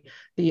of the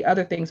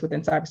other things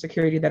within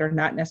cybersecurity that are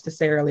not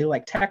necessarily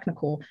like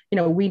technical, you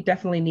know, we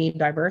definitely need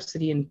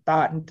diversity in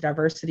thought and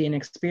diversity in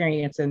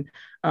experience and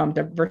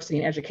diversity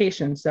in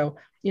education. So,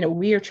 you know,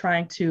 we are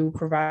trying to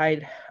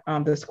provide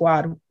the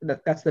squad,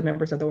 that's the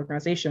members of the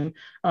organization,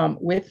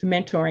 with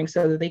mentoring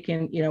so that they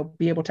can, you know,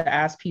 be able to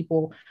ask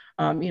people,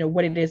 you know,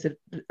 what it is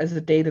as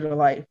a day in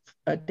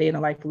the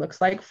life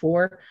looks like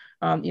for,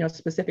 you know,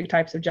 specific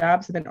types of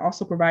jobs, and then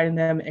also providing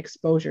them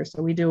exposure.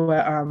 So we do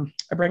a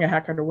Bring a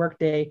Hacker to Work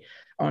Day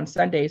on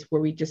Sundays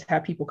where we just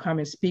have people come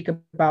and speak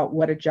about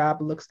what a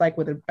job looks like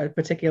with a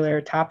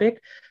particular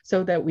topic,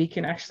 so that we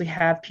can actually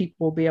have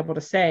people be able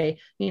to say,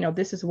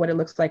 this is what it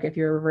looks like if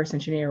you're a reverse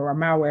engineer or a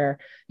malware,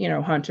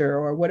 hunter,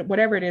 or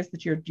whatever it is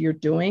that you're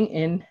doing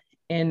in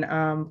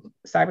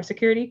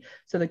cybersecurity,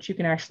 so that you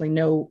can actually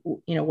know,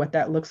 what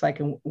that looks like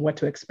and what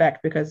to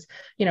expect. Because,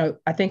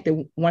 I think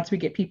that once we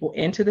get people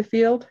into the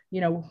field,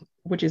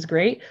 which is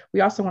great,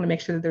 we also want to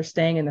make sure that they're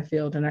staying in the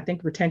field. And I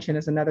think retention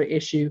is another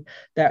issue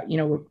that,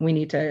 we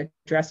need to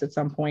address at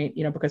some point,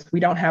 because we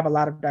don't have a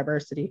lot of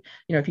diversity.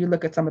 If you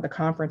look at some of the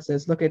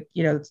conferences, look at,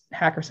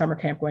 Hacker Summer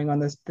Camp going on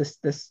this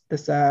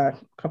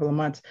couple of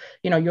months,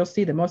 you'll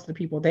see that most of the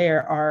people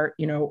there are,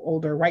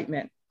 older white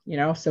men.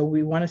 So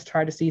we want to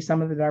try to see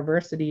some of the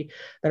diversity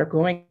that are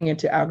going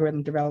into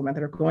algorithm development,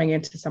 that are going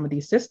into some of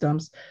these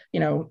systems,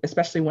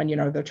 especially when,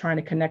 they're trying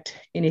to connect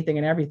anything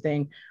and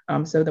everything,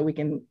 so that we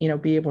can,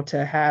 be able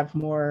to have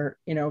more,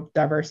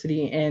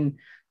 diversity in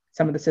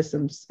some of the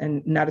systems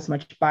and not as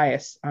much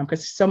bias,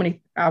 because so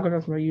many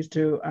algorithms were used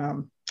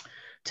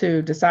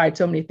to decide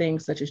so many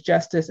things such as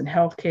justice and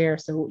healthcare.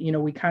 So,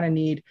 we kind of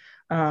need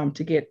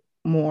to get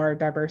more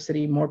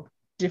diversity, more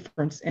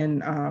difference in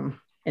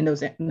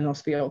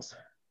those fields.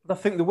 I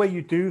think the way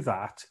you do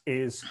that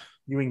is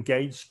you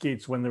engage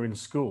kids when they're in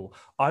school.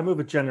 I'm of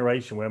a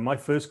generation where my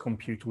first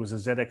computer was a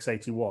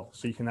ZX81,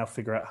 so you can now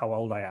figure out how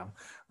old I am,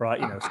 right?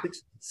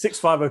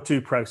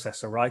 6502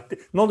 processor, right?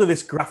 None of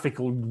this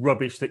graphical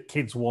rubbish that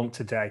kids want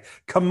today.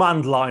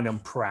 Command line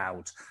and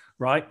proud,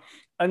 right?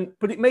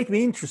 But it made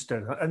me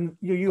interested, and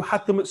you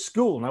had them at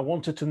school, and I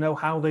wanted to know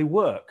how they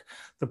work.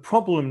 The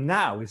problem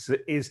now is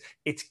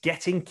it's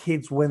getting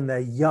kids when they're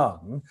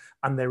young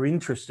and they're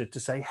interested to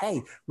say,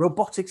 hey,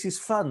 robotics is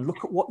fun.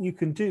 Look at what you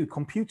can do.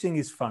 Computing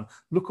is fun.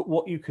 Look at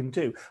what you can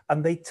do.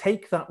 And they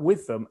take that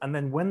with them. And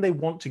then when they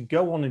want to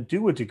go on and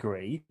do a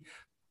degree,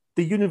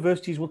 the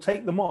universities will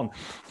take them on.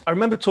 I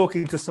remember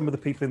talking to some of the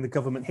people in the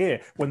government here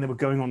when they were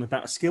going on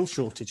about a skill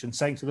shortage and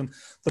saying to them,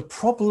 the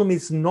problem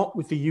is not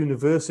with the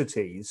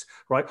universities,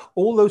 right?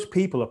 All those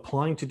people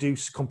applying to do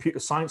computer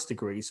science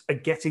degrees are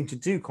getting to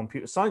do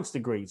computer science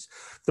degrees.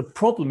 The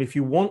problem, if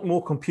you want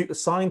more computer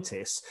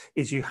scientists,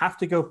 is you have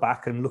to go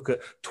back and look at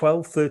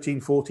 12,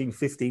 13, 14,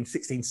 15,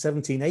 16,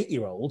 17,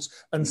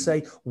 8-year-olds and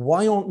say,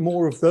 why aren't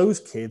more of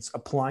those kids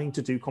applying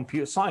to do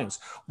computer science?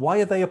 Why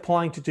are they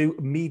applying to do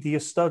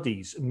media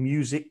studies,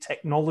 music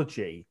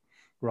technology,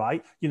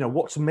 right?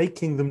 What's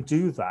making them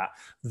do that?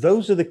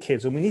 Those are the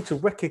kids, and we need to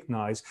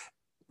recognize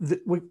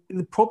that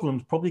the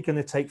problem's probably going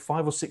to take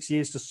 5 or 6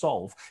 years to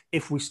solve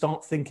if we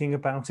start thinking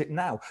about it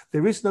now.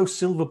 There is no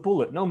silver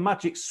bullet, no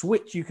magic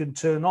switch you can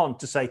turn on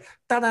to say,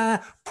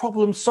 ta-da,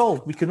 problem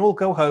solved. We can all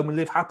go home and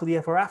live happily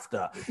ever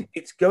after.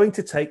 It's going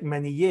to take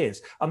many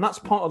years. And that's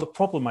part of the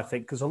problem, I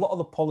think, because a lot of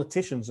the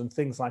politicians and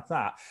things like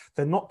that,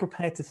 they're not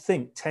prepared to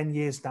think 10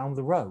 years down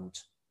the road.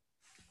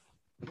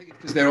 I think it's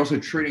because they're also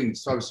treating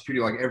cybersecurity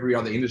like every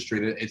other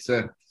industry. It's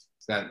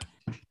that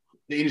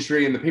the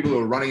industry and the people who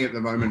are running it at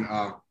the moment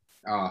are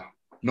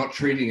not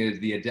treating it as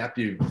the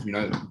adaptive,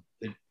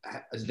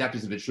 as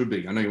adaptive as it should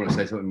be. I know you want to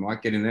say something,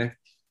 Mike. Get in there.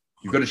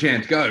 You've got a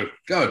chance. Go.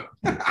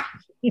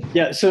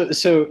 Yeah.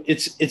 So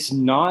it's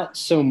not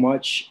so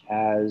much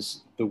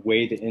as the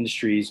way the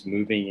industry is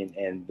moving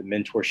and the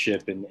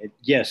mentorship, and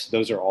yes,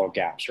 those are all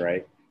gaps,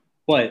 right?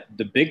 But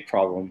the big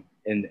problem,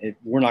 and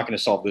we're not going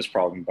to solve this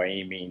problem by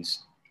any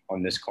means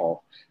on this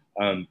call.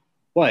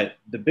 But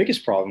the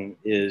biggest problem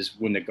is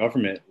when the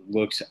government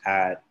looks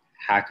at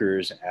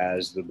hackers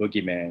as the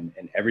boogeyman,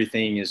 and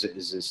everything is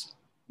this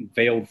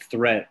veiled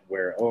threat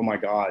where, oh my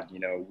God,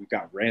 we've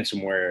got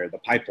ransomware, the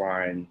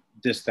pipeline,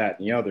 this, that,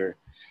 and the other.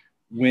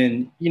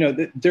 When,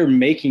 they're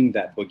making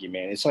that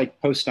boogeyman. It's like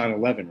post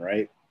 9/11,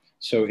 right?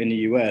 So in the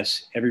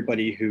US,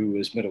 everybody who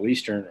was Middle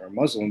Eastern or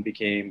Muslim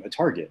became a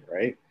target,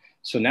 right?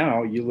 So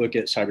now you look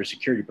at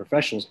cybersecurity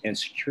professionals and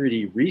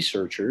security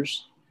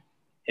researchers,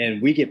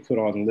 and we get put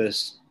on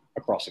lists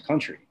across the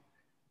country.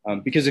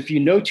 Because if you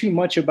know too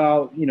much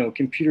about,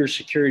 computer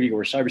security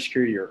or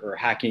cybersecurity or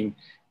hacking,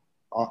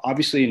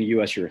 obviously in the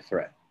US, you're a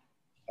threat.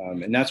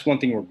 And that's one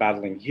thing we're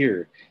battling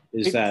here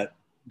is that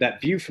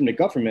view from the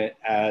government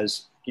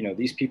as,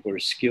 these people are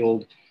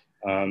skilled.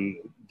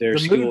 They're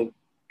skilled.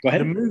 Go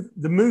ahead.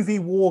 The movie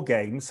War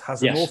Games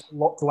has an awful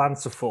lot to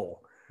answer for,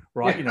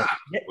 right?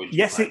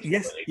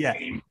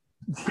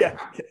 Yeah,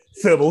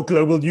 thermal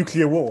global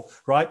nuclear war,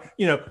 right?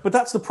 But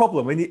that's the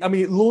problem.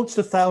 It launched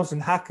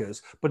 1,000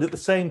 hackers, but at the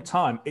same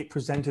time, it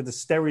presented a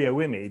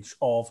stereo image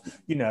of,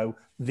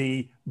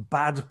 the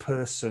bad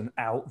person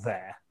out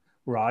there,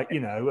 right?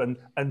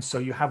 And so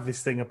you have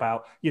this thing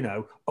about,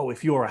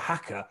 if you're a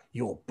hacker,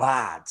 you're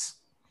bad.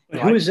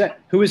 Right?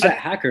 Who is that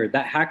hacker?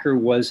 That hacker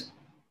was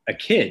a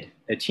kid,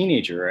 a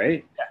teenager,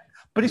 right? Yeah.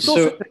 But it's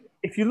also,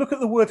 if you look at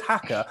the word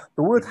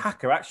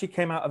hacker actually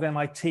came out of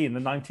MIT in the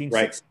 1960s.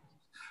 Right.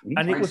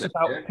 And it was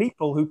about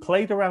people who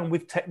played around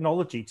with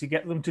technology to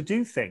get them to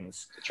do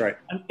things. That's right.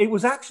 And it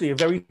was actually a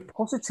very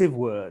positive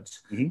word,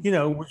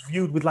 was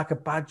viewed with like a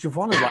badge of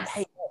honor, like,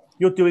 hey,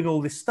 you're doing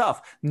all this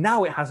stuff.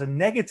 Now it has a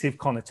negative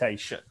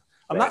connotation.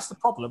 And that's the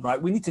problem,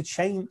 right? We need to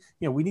change,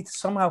 we need to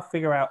somehow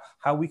figure out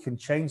how we can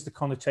change the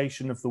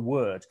connotation of the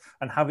word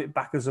and have it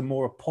back as a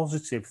more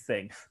positive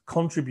thing,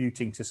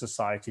 contributing to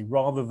society,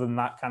 rather than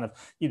that kind of,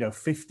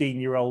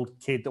 15-year-old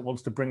kid that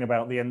wants to bring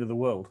about the end of the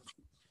world.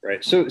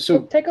 Right. So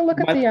take a look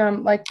at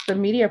the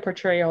media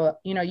portrayal.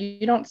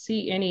 You don't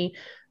see any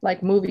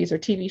like movies or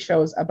TV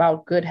shows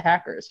about good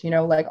hackers.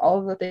 Like all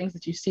of the things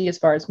that you see as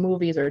far as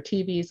movies or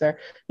TVs or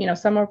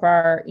some of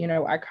our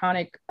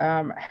iconic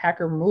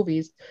hacker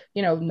movies.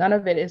 None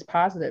of it is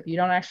positive. You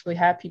don't actually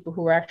have people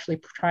who are actually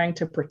trying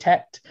to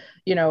protect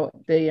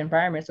the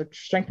environments or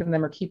strengthen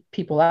them or keep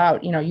people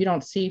out. You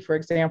don't see, for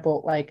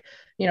example, like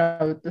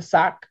the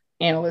SOC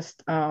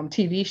analyst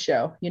TV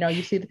show.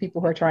 You see the people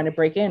who are trying to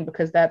break in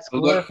because that's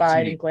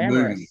glorified and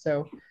glamorous.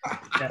 So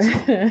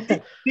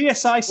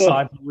CSI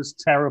Cyber was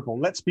terrible.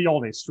 Let's be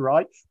honest,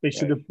 right? They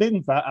should have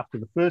been that after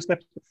the first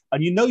episode.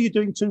 And you're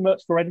doing too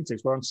much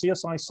forensics. Where on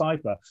CSI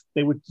Cyber,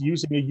 they were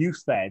using a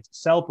UFED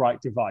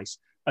Cellbrite device.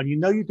 And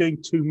you're doing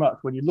too much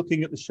when you're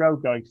looking at the show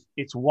going,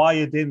 it's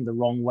wired in the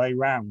wrong way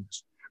round.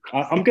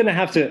 I'm gonna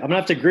have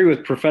to agree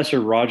with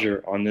Professor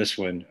Roger on this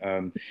one.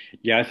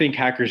 I think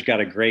Hackers got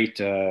a great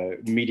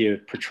media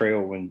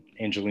portrayal when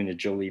Angelina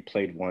Jolie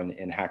played one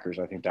in Hackers.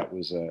 I think that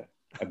was a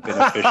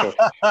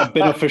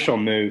beneficial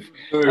move.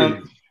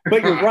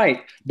 But you're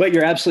right. But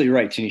you're absolutely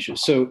right, Tanisha.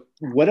 So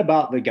what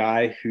about the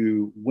guy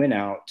who went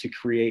out to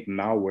create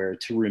malware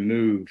to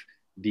remove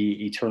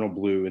the Eternal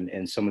Blue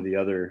and some of the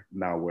other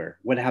malware?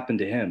 What happened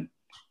to him?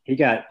 He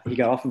got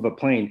off of a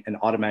plane and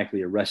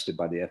automatically arrested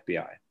by the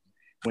FBI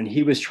when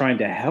he was trying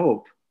to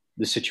help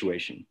the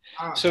situation.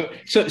 So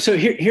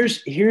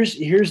here's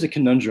the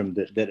conundrum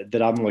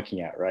that I'm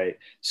looking at, right?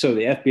 So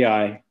the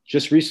FBI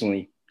just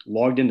recently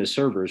logged into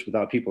servers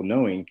without people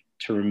knowing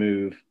to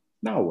remove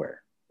malware,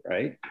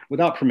 right?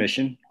 Without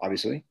permission,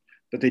 obviously,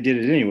 but they did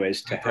it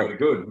anyways to help.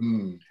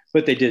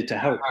 But they did it to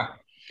help.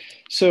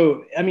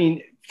 So, I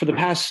mean, for the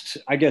past,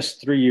 I guess,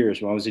 3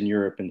 years when I was in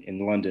Europe and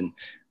in London,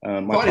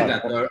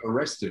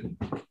 arrested.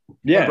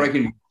 Yeah.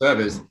 Breaking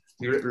servers,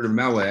 get rid of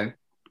malware.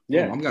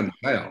 Yeah. I'm going to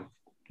jail.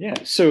 Yeah.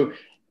 So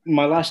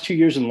my last 2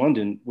 years in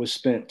London was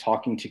spent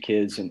talking to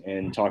kids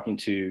and talking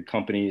to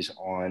companies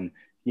on,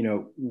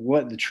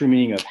 what the true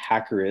meaning of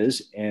hacker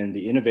is and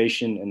the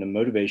innovation and the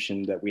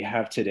motivation that we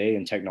have today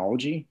in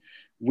technology.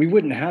 We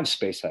wouldn't have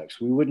SpaceX.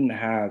 We wouldn't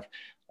have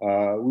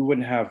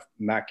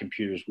Mac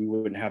computers. We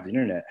wouldn't have the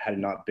internet had it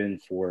not been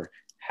for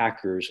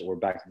hackers, or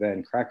back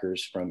then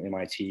crackers from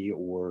MIT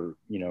or,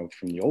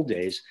 from the old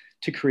days,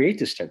 to create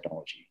this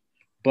technology.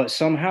 But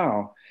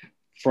somehow,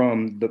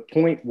 from the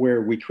point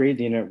where we created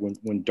the internet,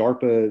 when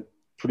DARPA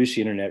produced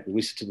the internet,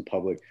 released it to the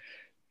public,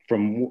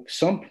 from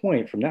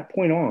that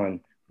point on,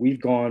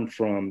 we've gone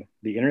from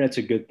the internet's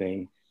a good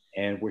thing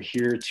and we're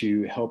here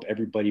to help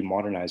everybody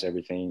modernize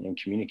everything and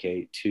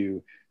communicate,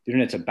 to the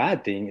internet's a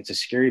bad thing, it's a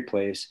scary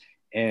place,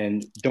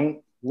 and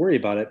don't worry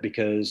about it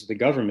because the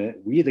government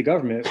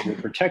will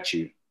protect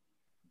you.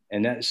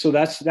 And that's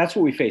what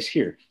we face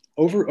here.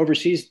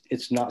 Overseas,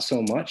 it's not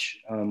so much.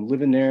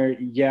 Living there,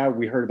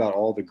 we heard about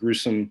all the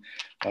gruesome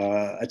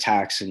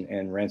attacks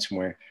and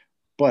ransomware,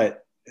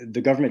 but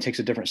the government takes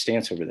a different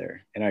stance over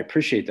there. And I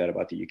appreciate that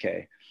about the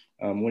UK.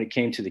 When it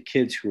came to the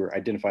kids who were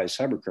identified as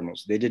cyber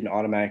criminals, they didn't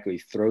automatically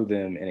throw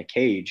them in a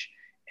cage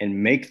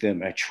and make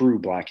them a true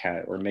black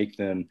hat or make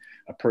them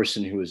a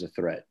person who is a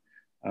threat.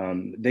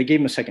 They gave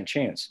them a second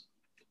chance.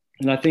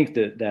 And I think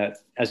that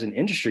as an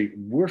industry,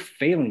 we're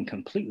failing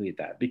completely at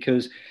that,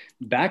 because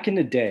back in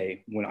the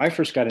day, when I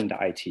first got into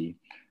IT,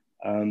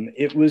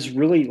 it was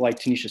really, like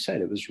Tanisha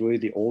said, it was really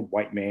the old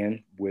white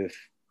man with,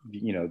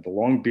 the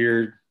long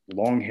beard,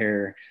 long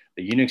hair,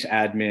 the Unix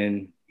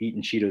admin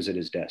eating Cheetos at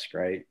his desk,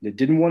 right? That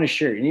didn't want to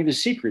share any of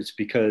his secrets,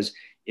 because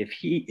if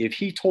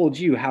he told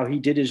you how he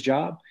did his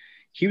job,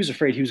 he was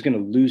afraid he was going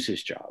to lose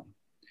his job.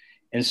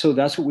 And so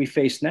that's what we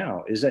face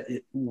now, is that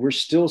we're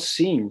still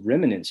seeing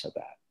remnants of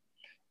that.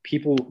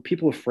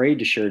 People afraid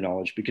to share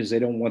knowledge because they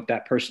don't want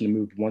that person to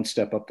move one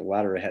step up the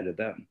ladder ahead of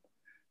them.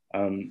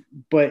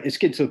 But it's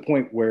getting to the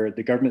point where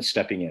the government's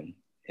stepping in,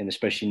 and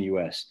especially in the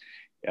US,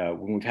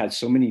 when we've had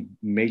so many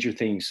major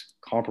things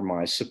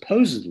compromised,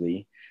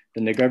 supposedly,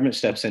 then the government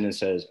steps in and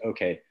says,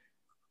 okay,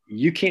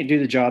 you can't do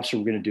the job, so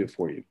we're going to do it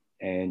for you.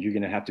 And you're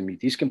going to have to meet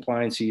these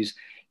compliances.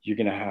 You're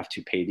going to have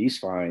to pay these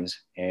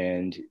fines.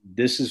 And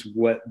this is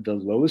what the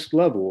lowest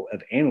level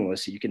of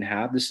analysts that you can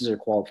have. This is their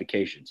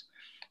qualifications.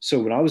 So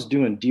when I was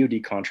doing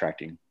DoD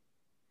contracting,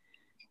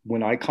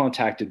 when I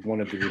contacted one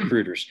of the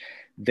recruiters,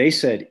 they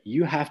said,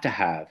 you have to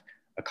have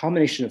a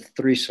combination of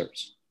 3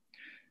 certs.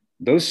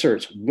 Those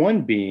certs,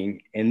 one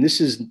being, and this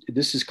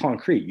is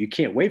concrete, you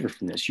can't waver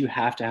from this, you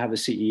have to have a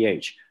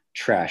CEH.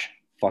 Trash,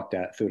 fuck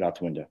that, threw it out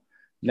the window.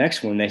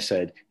 Next one, they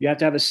said, you have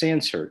to have a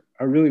SANS cert.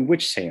 Or really,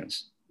 which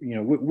SANS?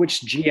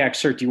 Which GIAC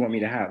cert do you want me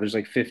to have? There's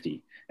like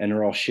 50, and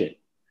they're all shit.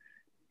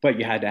 But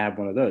you had to have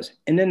one of those.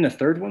 And then the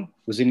third one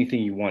was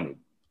anything you wanted.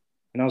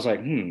 And I was like,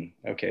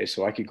 okay,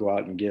 so I could go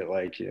out and get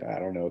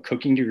a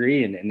cooking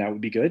degree, and that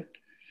would be good.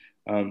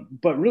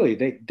 But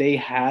really, they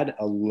had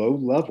a low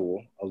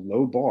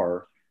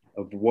bar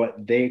of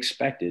what they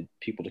expected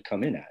people to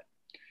come in at,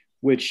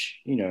 which,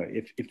 you know,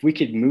 if we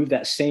could move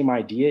that same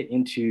idea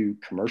into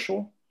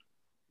commercial,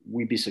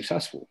 we'd be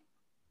successful,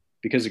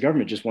 because the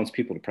government just wants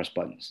people to press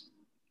buttons.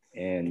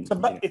 And it's a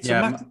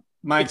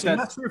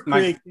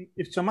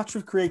matter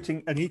of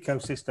creating an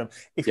ecosystem.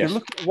 If you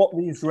look at what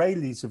the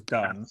Israelis have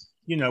done,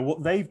 you know,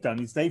 what they've done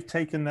is they've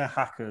taken their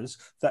hackers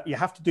that you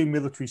have to do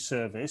military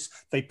service.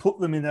 They put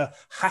them in a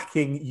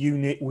hacking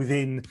unit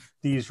within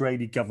the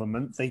Israeli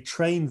government. They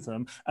train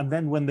them. And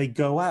then when they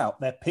go out,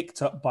 they're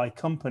picked up by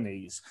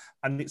companies.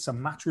 And it's a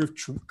matter of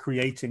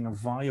creating a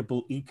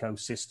viable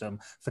ecosystem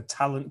for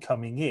talent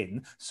coming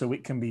in so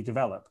it can be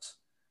developed.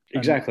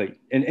 Exactly.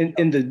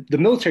 And the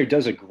military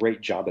does a great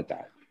job at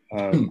that.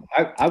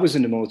 I was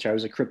in the military. I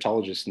was a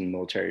cryptologist in the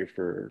military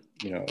for,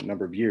 you know, a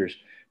number of years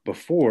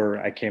before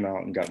I came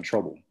out and got in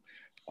trouble.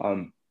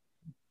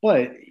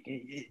 But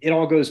it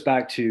all goes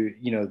back to,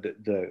 you know,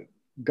 the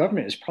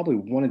government is probably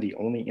one of the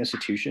only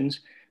institutions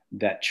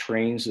that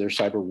trains their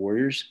cyber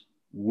warriors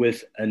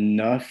with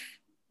enough,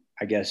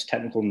 I guess,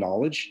 technical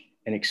knowledge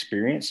and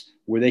experience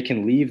where they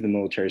can leave the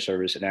military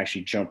service and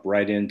actually jump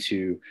right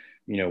into,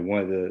 you know, one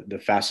of the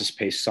fastest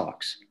paced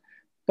SOCs.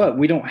 But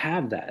we don't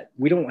have that.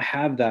 We don't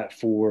have that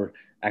for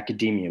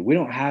academia. We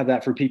don't have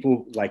that for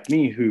people like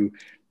me who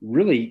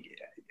really,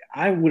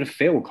 I would have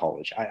failed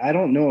college. I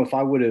don't know if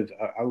I would have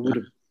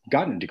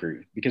gotten a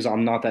degree because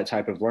I'm not that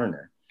type of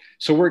learner.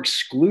 So we're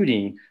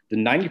excluding the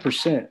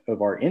 90%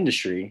 of our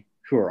industry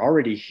who are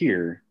already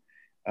here.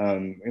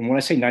 And when I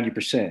say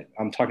 90%,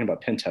 I'm talking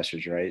about pen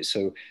testers, right?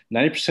 So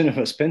 90% of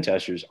us pen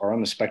testers are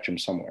on the spectrum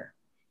somewhere.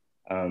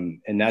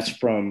 And that's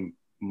from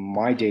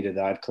my data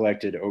that I've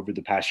collected over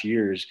the past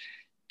years,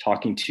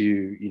 talking to,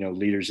 you know,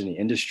 leaders in the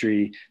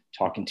industry,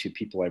 talking to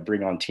people I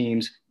bring on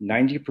teams.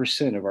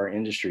 90% of our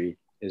industry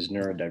is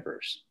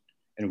neurodiverse.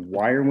 And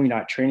why are we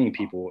not training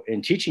people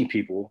and teaching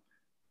people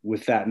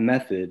with that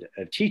method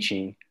of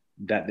teaching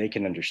that they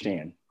can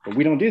understand? But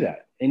we don't do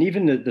that. And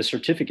even the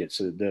certificates,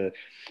 the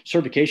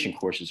certification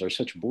courses are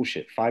such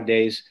bullshit. 5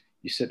 days,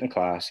 you sit in a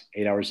class,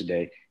 8 hours a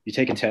day, you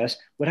take a test.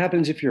 What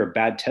happens if you're a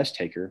bad test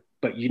taker,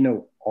 but you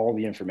know all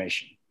the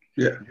information?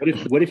 Yeah.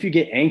 What if you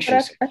get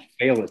anxious and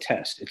fail a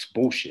test? It's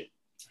bullshit.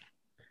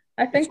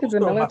 I think that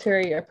the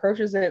military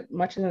approaches it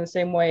much in the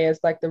same way as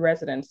like the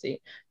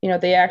residency. You know,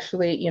 they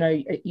actually, you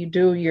know, you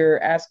do your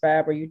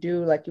ASVAB or you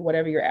do like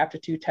whatever your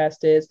aptitude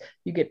test is,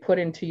 you get put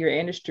into your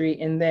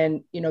industry, and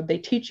then, you know, they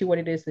teach you what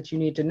it is that you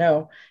need to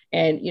know.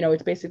 And, you know,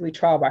 it's basically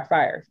trial by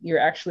fire. You're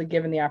actually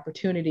given the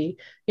opportunity,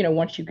 you know,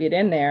 once you get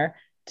in there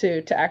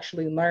to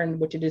actually learn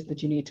what it is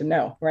that you need to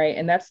know. Right.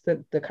 And that's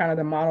the kind of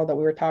the model that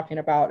we were talking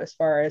about as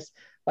far as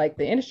like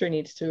the industry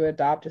needs to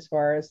adopt as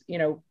far as, you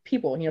know,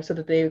 people, you know, so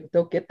that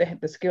they'll get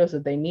the skills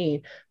that they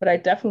need. But I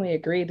definitely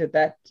agree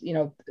that, you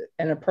know,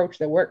 an approach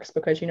that works,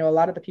 because, you know, a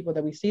lot of the people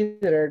that we see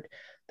that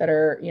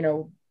are, you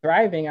know,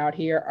 thriving out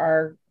here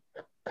are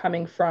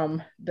coming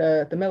from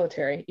the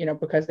military, you know,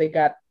 because they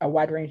got a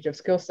wide range of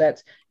skill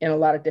sets in a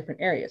lot of different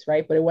areas.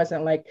 Right. But it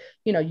wasn't like,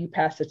 you know, you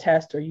passed a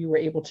test or you were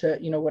able to,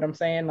 you know what I'm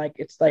saying? Like,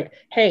 it's like,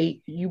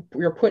 hey,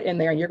 you're put in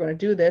there and you're going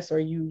to do this, or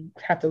you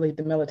have to leave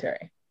the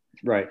military.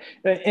 Right.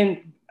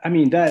 And I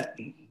mean, that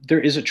there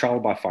is a trial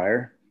by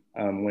fire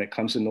when it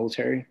comes to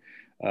military.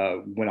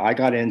 When I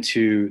got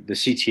into the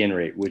CTN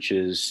rate, which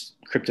is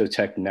crypto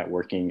tech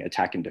networking,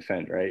 attack and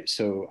defend, right?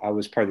 So I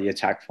was part of the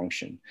attack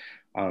function.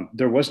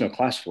 There was no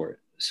class for it.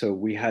 So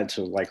we had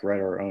to like write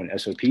our own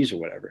SOPs or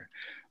whatever.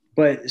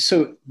 But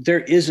so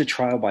there is a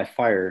trial by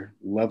fire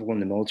level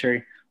in the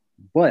military,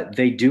 but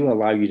they do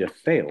allow you to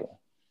fail.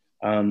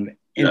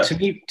 And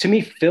to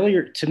me,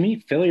 failure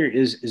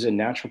is a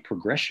natural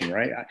progression,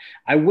 right?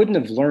 I wouldn't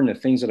have learned the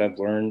things that I've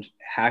learned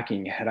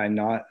hacking had I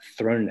not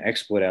thrown an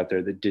exploit out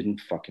there that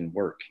didn't fucking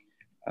work,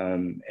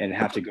 and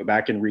have to go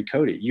back and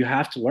recode it. You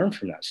have to learn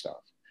from that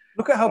stuff.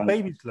 Look at how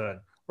babies learn,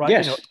 right?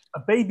 Yes. You know, a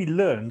baby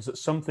learns that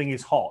something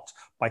is hot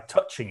by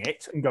touching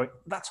it and going,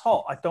 that's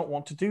hot, I don't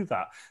want to do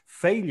that.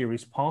 Failure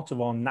is part of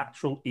our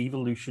natural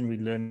evolutionary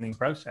learning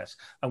process.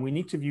 And we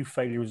need to view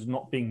failure as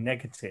not being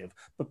negative,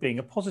 but being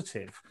a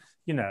positive.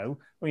 You know,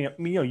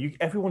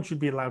 everyone should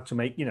be allowed to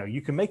make, you know,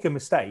 you can make a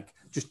mistake,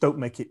 just don't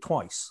make it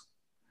twice.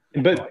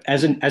 But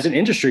as an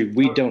industry,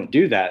 we don't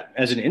do that.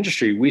 As an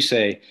industry, we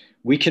say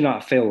we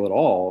cannot fail at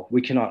all.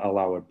 We cannot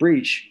allow a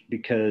breach,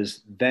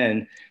 because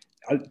then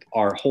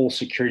our whole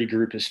security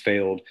group has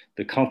failed.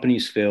 The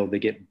company's failed. They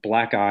get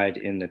black-eyed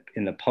in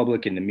the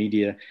public, in the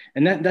media,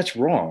 and that's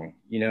wrong.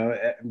 You know,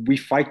 we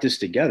fight this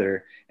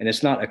together, and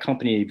it's not a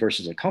company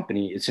versus a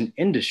company. It's an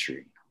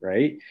industry,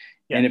 right?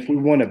 Yeah. And if we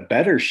want to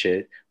better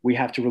shit, we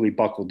have to really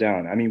buckle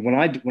down. I mean, when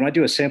I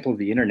do a sample of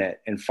the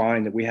internet and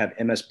find that we have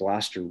MS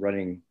Blaster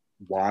running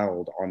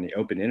wild on the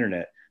open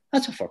internet,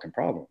 that's a fucking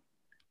problem.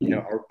 You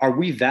know, are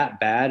we that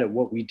bad at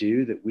what we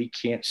do that we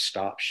can't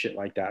stop shit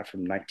like that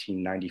from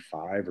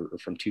 1995 or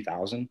from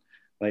 2000?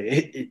 Like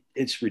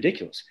it's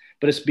ridiculous.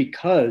 But it's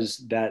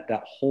because that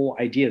whole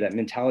idea, that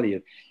mentality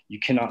of you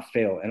cannot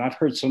fail. And I've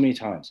heard so many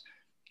times,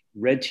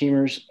 red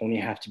teamers only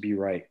have to be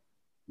right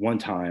one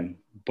time,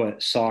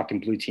 but SOC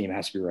and blue team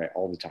has to be right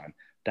all the time.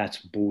 That's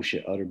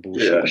bullshit, utter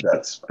bullshit. Yeah,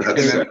 that's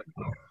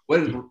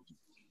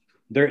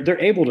they're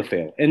able to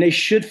fail, and they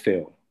should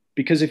fail,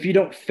 because if you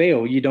don't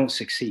fail, you don't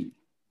succeed.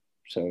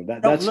 So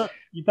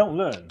you don't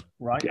learn,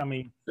 right? Yeah. I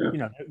mean,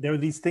 there are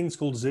these things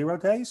called 0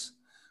 days,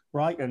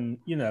 right? And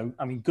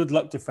I mean, good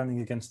luck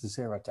defending against the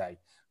 0 day,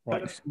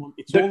 right?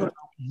 It's all about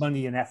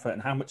money and effort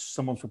and how much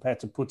someone's prepared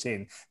to put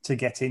in to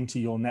get into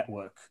your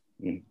network.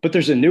 But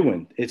there's a new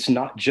one. It's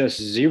not just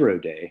 0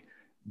 day.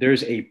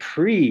 There's a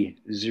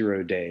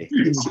pre-0 day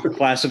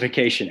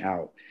classification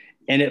out.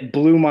 And it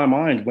blew my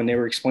mind when they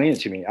were explaining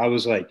it to me. I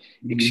was like,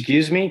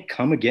 excuse me,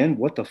 come again?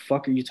 What the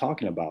fuck are you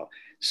talking about?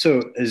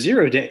 So a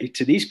 0 day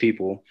to these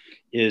people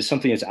is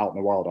something that's out in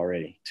the wild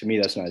already. To me,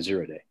 that's not a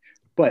 0 day.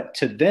 But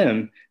to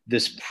them,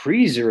 this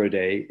pre-0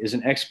 day is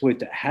an exploit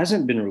that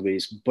hasn't been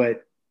released,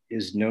 but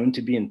is known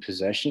to be in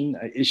possession.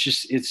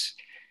 It's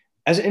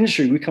as an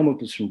industry, we come up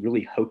with some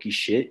really hokey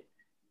shit,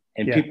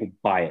 and people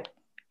buy it.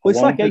 Well,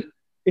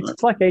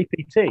 it's like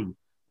APT,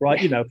 right?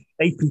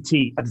 APT,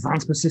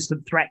 Advanced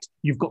Persistent Threat.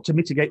 You've got to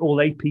mitigate all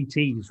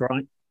APTs,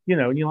 right?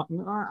 And you're like,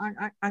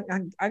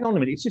 hang on a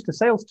minute, it's just a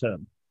sales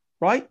term,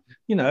 right?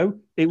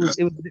 It was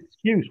an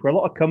excuse for a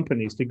lot of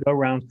companies to go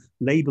around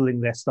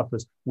labeling their stuff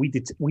as we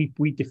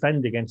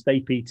defend against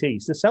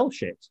APTs to sell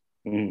shit.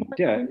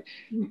 Yeah.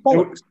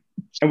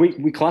 And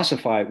we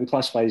classify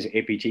these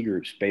APT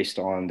groups based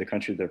on the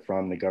country they're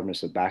from, the governments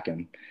that back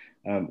them.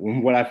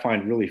 What I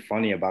find really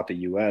funny about the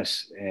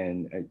U.S.,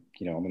 and I'm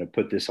going to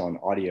put this on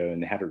audio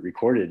and have it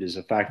recorded, is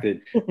the fact that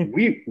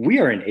we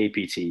are an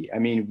APT. I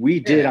mean, we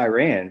did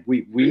Iran.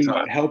 We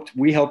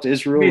helped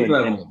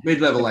Israel.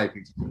 Mid-level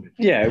APT.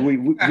 Yeah,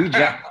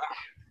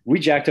 we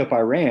jacked up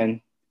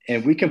Iran,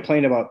 and we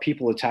complain about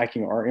people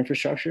attacking our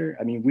infrastructure.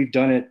 I mean, we've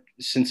done it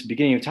since the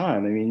beginning of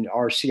time. I mean,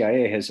 our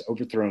CIA has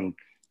overthrown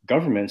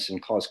governments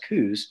and caused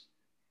coups,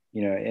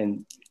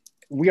 and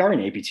we are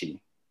an APT.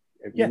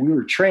 Yeah.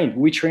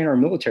 We train our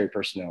military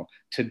personnel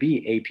to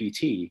be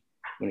APT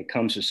when it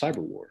comes to cyber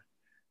war.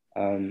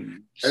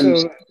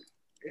 So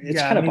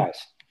it's kind of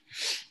biased.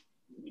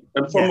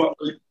 And from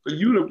a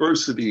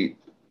university,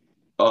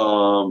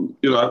 I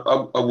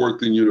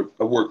work in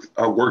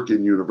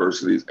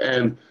universities,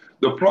 and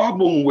the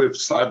problem with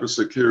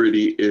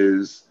cybersecurity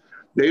is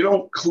they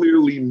don't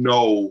clearly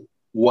know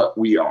what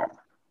we are.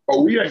 Are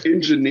we an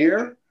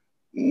engineer?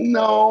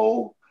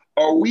 No.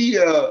 Are we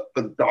a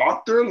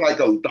doctor, like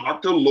a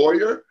doctor,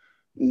 lawyer?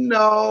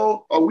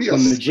 No. Are we a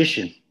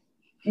magician?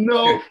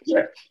 No.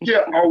 Yeah.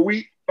 Are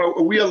we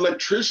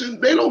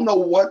electrician? They don't know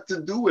what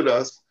to do with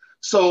us.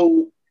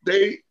 So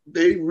they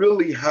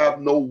really have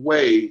no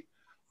way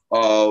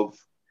of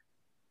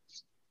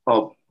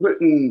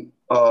putting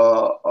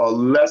a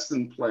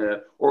lesson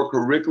plan or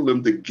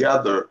curriculum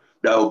together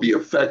that will be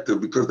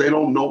effective, because they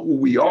don't know who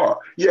we are.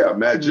 Yeah,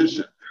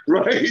 magician.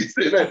 Right?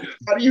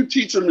 How do you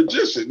teach a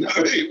magician?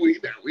 I mean,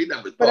 we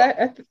never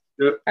thought.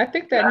 But I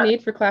think that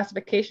need for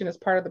classification is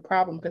part of the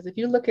problem, because if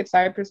you look at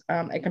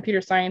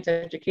computer science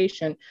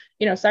education,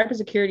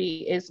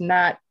 cybersecurity is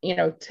not,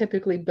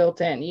 typically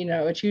built in.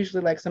 It's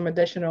usually like some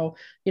additional,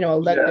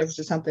 electives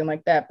or something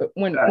like that. But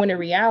when in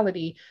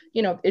reality,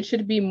 it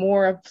should be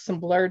more of some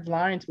blurred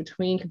lines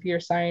between computer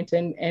science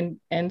and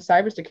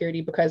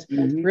cybersecurity, because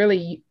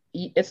really,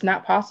 it's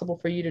not possible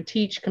for you to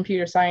teach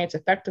computer science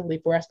effectively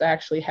for us to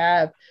actually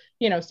have,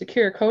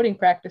 secure coding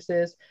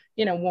practices,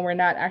 when we're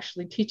not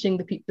actually teaching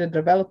the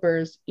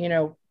developers,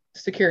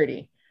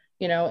 security,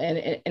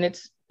 and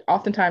it's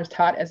oftentimes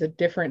taught as a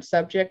different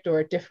subject or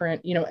a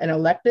different, an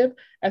elective,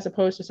 as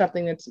opposed to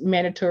something that's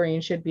mandatory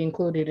and should be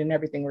included in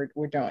everything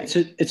we're doing.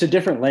 It's a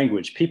different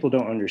language. People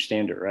don't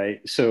understand it, right?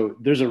 So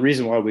there's a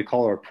reason why we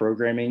call our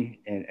programming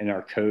and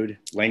our code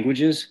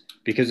languages,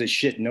 because it's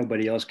shit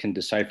nobody else can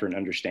decipher and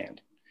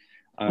understand.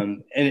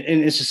 And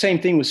it's the same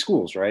thing with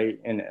schools, right?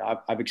 And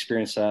I've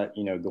experienced that,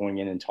 going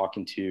in and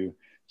talking to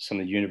some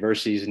of the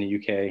universities in the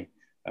UK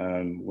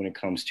when it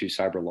comes to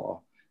cyber law,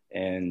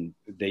 and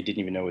they didn't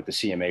even know what the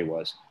CMA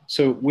was.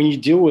 So when you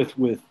deal with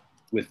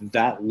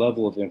that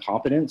level of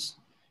incompetence,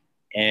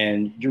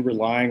 and you're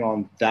relying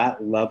on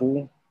that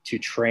level to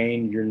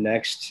train your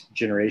next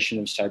generation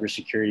of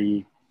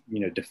cybersecurity,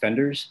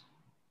 defenders,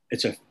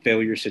 it's a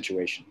failure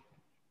situation.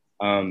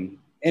 And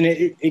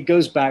it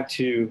goes back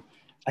to,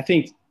 I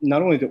think,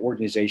 not only the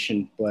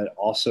organization, but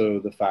also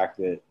the fact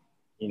that,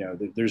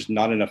 there's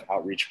not enough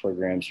outreach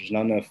programs. There's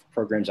not enough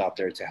programs out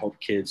there to help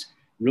kids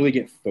really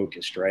get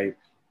focused, right?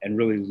 And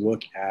really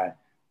look at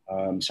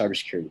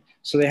cybersecurity.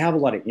 So they have a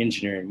lot of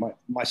engineering.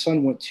 My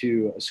son went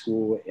to a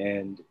school,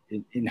 and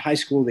in high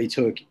school, they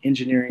took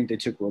engineering, they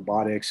took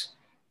robotics,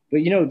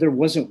 but, there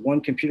wasn't one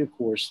computer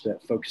course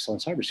that focused on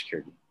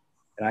cybersecurity.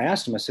 And I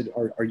asked him, I said,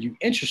 are you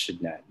interested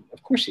in that?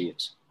 Of course he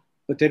is.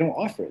 But they don't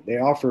offer it. They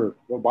offer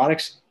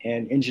robotics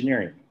and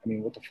engineering. I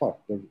mean, what the fuck?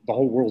 The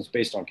whole world's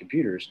based on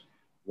computers.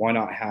 Why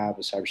not have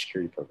a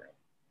cybersecurity program?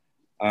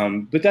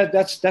 But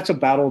that's a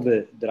battle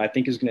that I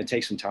think is going to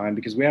take some time,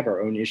 because we have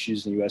our own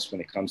issues in the U.S.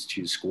 when it comes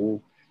to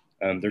school.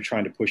 They're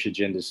trying to push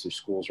agendas through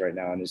schools right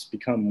now, and it's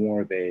become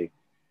more of a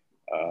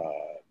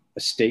a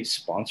state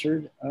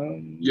sponsored.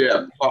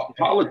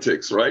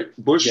 Politics, right?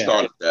 Bush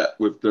started that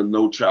with the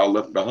No Child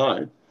Left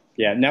Behind.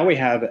 Yeah, now we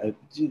have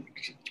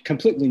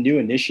completely new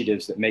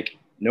initiatives that make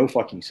no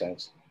fucking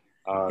sense.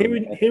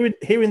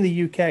 Here in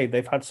the UK,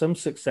 they've had some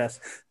success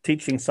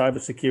teaching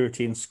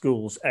cybersecurity in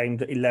schools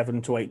aimed at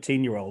 11 to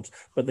 18-year-olds,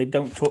 but they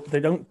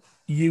don't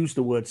use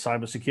the word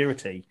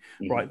cybersecurity,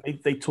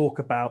 right? They talk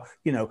about,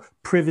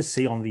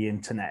 privacy on the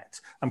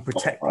internet and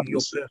protecting your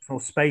personal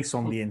space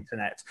on the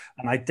internet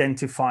and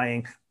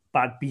identifying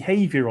bad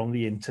behavior on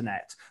the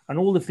internet, and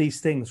all of these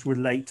things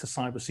relate to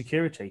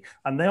cybersecurity.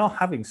 And they are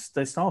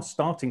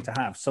starting to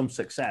have some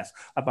success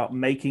about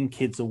making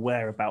kids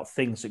aware about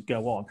things that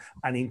go on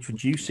and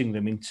introducing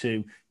them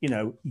into,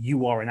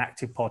 you are an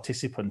active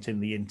participant in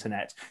the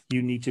internet.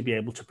 You need to be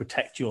able to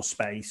protect your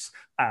space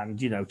and,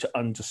 to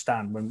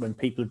understand when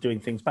people are doing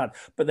things bad.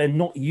 But they're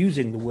not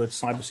using the word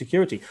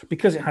cybersecurity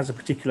because it has a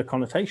particular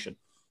connotation.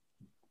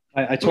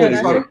 I totally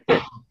agree.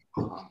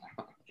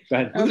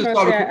 I was going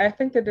to say, I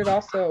think that it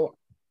also.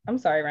 I'm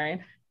sorry,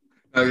 Ryan.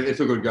 It's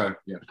a good go.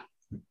 Yeah.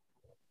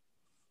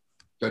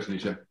 Go,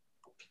 Tanisha.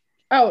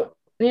 Oh,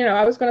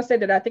 I was going to say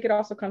that I think it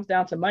also comes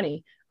down to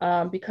money,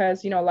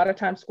 because a lot of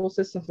times school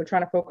systems are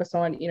trying to focus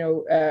on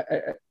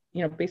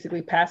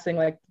basically passing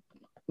like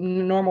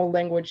normal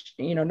language,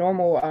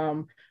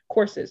 normal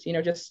courses,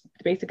 just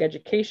basic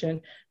education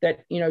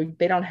that,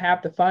 they don't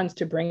have the funds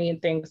to bring in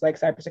things like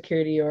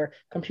cybersecurity or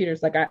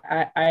computers. Like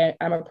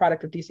I'm a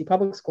product of DC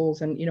public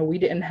schools, and, we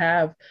didn't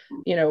have,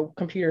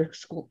 computer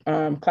school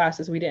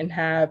classes. We didn't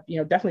have,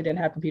 definitely didn't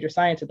have computer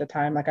science at the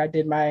time. Like I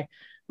did my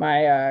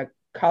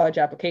college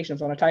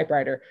applications on a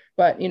typewriter,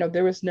 but,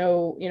 there was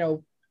no,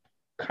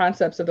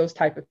 concepts of those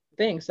type of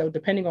things. So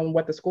depending on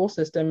what the school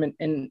system,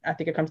 and I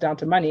think it comes down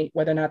to money,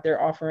 whether or not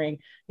they're offering,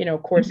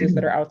 courses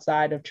that are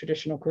outside of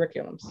traditional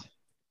curriculums.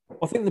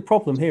 I think the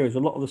problem here is a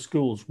lot of the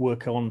schools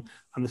work on,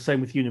 and the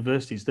same with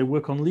universities, they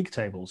work on league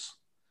tables.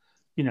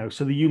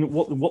 So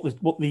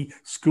what the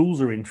schools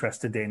are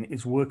interested in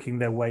is working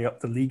their way up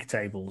the league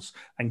tables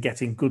and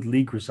getting good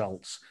league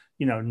results.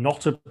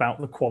 Not about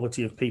the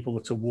quality of people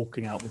that are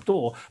walking out the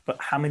door, but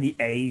how many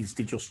A's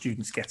did your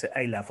students get at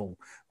A level,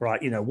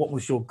 right? What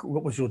was your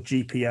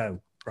GPO,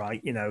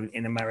 right?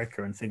 In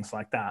America and things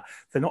like that.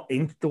 They're not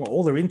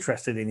all they're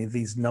interested in is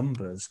these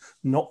numbers,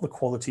 not the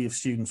quality of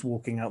students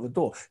walking out the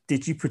door.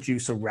 Did you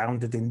produce a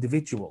rounded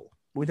individual?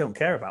 We don't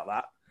care about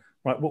that,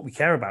 right? What we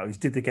care about is,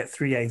 did they get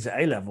 3 A's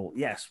at A level?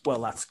 Yes.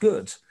 Well, that's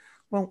good.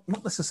 Well,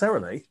 not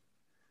necessarily.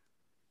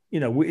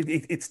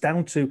 It's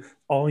down to,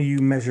 are you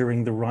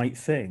measuring the right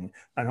thing?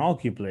 And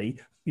arguably,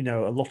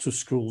 a lot of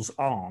schools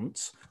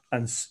aren't,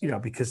 and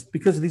because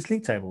of these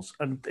league tables.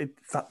 And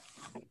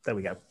there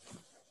we go.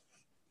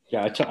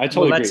 Yeah, I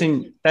totally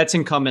agree. That's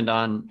incumbent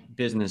on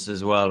business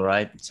as well,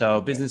 right? So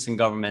business and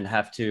government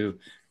have to.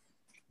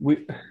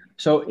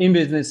 So in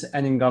business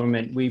and in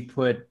government, we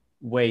put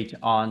weight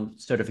on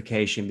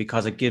certification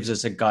because it gives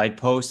us a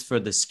guidepost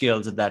for the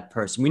skills of that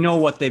person. We know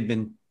what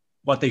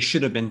they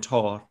should have been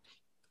taught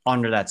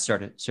under that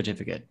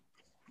certificate.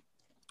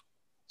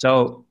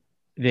 So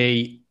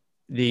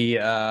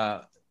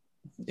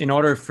in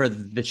order for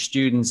the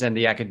students and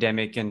the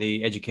academic and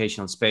the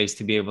educational space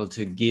to be able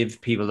to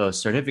give people those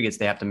certificates,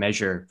 they have to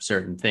measure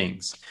certain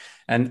things.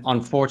 And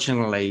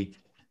unfortunately,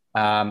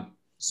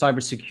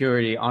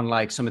 cybersecurity,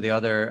 unlike some of the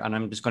other, and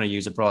I'm just going to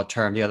use a broad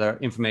term, the other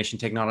information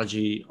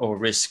technology or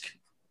risk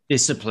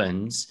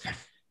disciplines,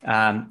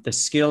 the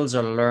skills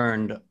are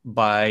learned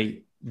by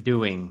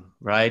doing,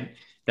 right?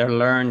 They're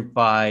learned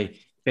by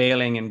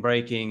failing and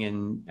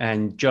breaking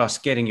and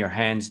just getting your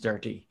hands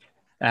dirty.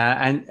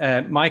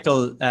 And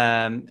Michael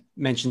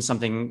mentioned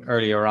something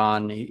earlier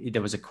on.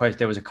 There was a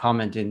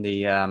comment in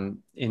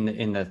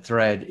the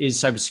thread. Is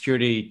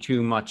cybersecurity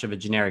too much of a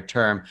generic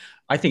term?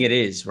 I think it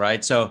is,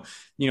 right? So,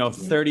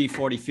 30,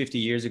 40, 50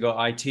 years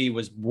ago, IT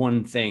was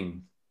one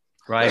thing,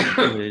 right?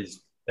 It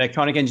was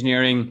electronic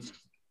engineering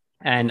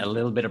and a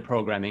little bit of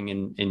programming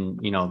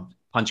in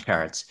punch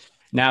cards.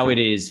 Now it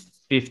is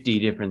 50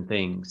 different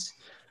things.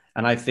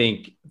 And I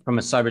think from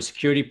a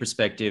cybersecurity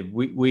perspective,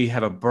 we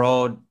have a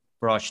broad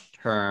brush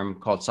term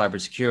called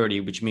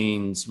cybersecurity, which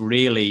means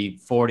really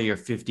 40 or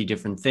 50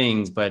 different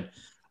things, but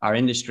our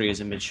industry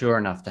isn't mature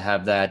enough to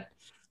have that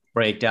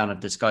breakdown of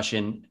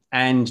discussion,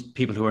 and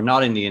people who are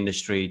not in the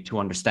industry to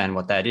understand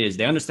what that is.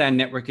 They understand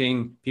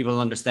networking, people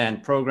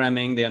understand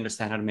programming, they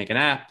understand how to make an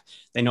app.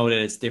 They know that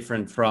it's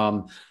different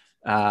from,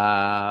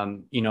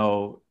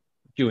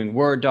 doing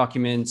Word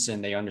documents,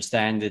 and they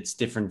understand it's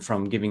different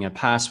from giving a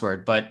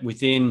password. But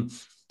within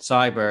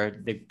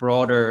cyber, the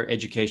broader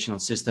educational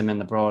system and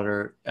the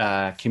broader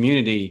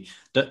community,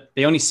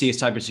 they only see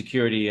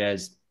cybersecurity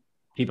as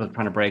people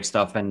trying to break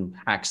stuff and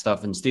hack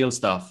stuff and steal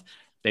stuff.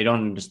 They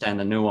don't understand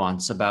the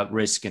nuance about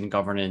risk and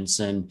governance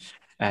and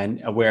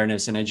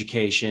awareness and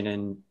education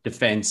and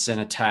defense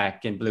and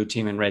attack and blue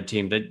team and red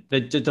team.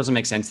 That doesn't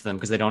make sense to them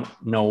because they don't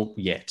know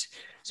yet.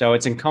 So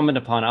it's incumbent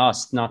upon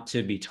us not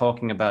to be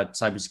talking about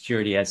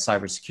cybersecurity as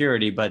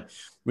cybersecurity, but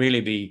really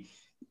be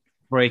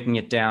breaking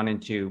it down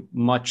into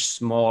much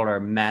smaller,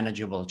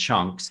 manageable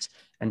chunks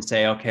and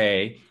say,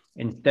 okay,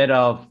 instead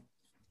of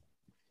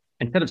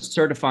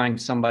certifying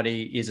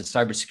somebody is a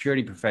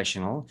cybersecurity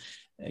professional,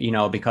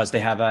 because they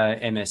have a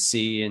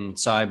MSc in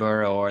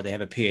cyber or they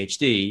have a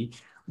PhD,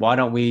 why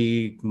don't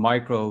we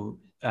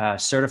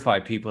certify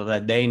people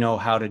that they know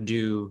how to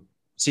do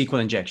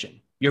SQL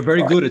injection? You're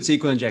very good at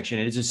SQL injection.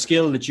 It is a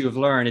skill that you have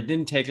learned. It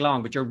didn't take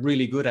long, but you're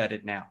really good at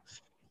it now.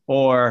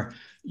 Or,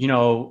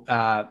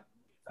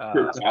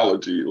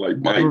 cryptology, like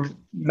Mike.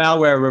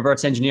 Malware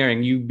reverse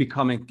engineering, you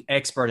become an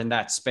expert in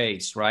that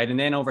space, right? And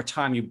then over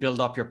time, you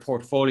build up your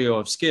portfolio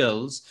of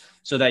skills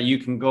so that you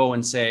can go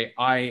and say,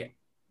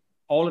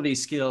 all of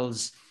these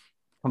skills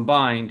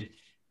combined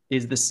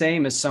is the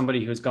same as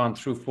somebody who's gone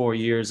through 4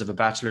 years of a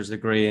bachelor's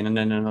degree and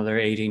then another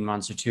 18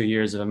 months or 2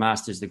 years of a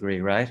master's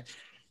degree, right?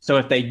 So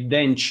if they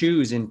then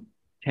choose in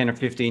 10 or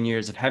 15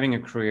 years of having a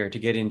career to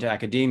get into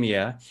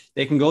academia,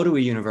 they can go to a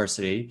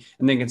university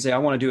and they can say, I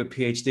want to do a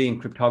PhD in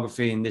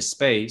cryptography in this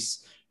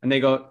space. And they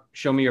go,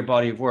 show me your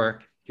body of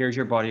work. Here's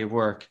your body of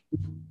work.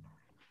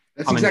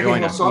 That's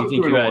exactly how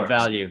cybercriminal works.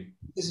 Value.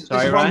 This is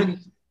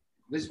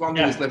one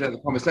thing that's left out of the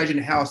conversation,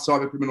 how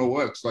cybercriminal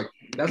works. Like,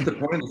 that's the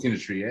point of this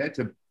industry, yeah?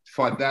 To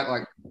fight that.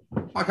 Like,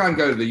 I can't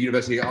go to the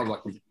university, like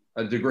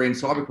a degree in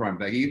cybercrime,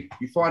 Baggy.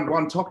 You find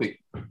one topic,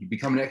 you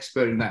become an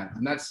expert in that.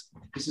 And I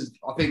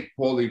think,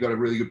 Paul, you've got a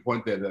really good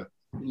point there. The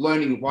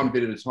learning one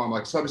bit at a time,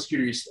 like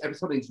cybersecurity,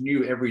 something's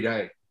new every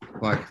day.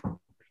 Like,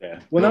 yeah.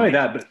 Well, not only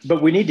that,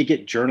 but we need to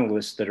get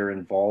journalists that are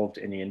involved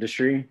in the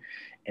industry,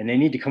 and they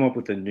need to come up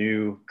with a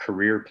new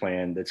career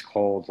plan that's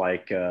called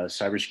like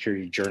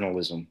cybersecurity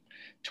journalism,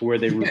 to where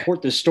they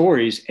report the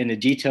stories and the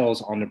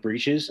details on the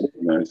breaches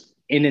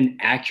in an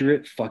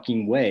accurate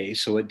fucking way,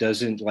 so it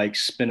doesn't like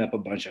spin up a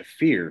bunch of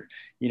fear.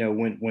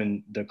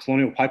 When the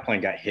Colonial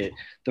Pipeline got hit,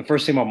 the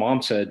first thing my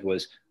mom said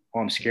was,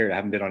 "Oh, I'm scared. I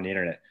haven't been on the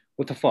internet."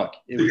 What the fuck?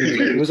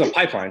 It was a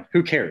pipeline.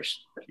 Who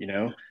cares?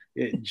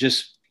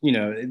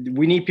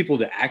 We need people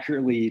to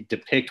accurately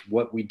depict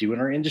what we do in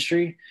our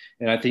industry.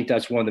 And I think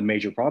that's one of the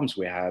major problems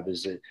we have,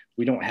 is that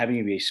we don't have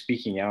anybody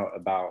speaking out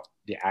about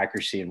the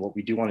accuracy and what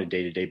we do on a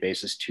day-to-day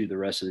basis to the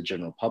rest of the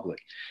general public.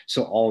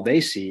 So all they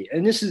see,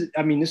 and this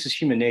is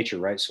human nature,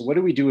 right? So what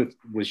do we do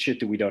with shit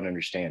that we don't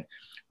understand?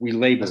 We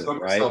label it,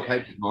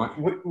 right?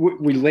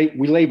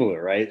 We label it,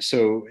 right?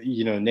 So,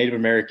 Native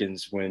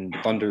Americans, when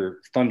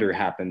thunder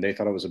happened, they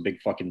thought it was a big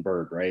fucking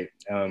bird, right?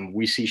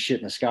 We see shit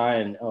in the sky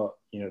and,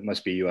 it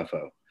must be a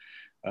UFO.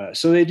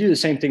 So they do the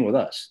same thing with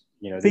us.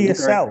 For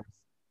yourself.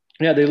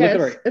 Yeah, they look at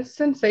our... It's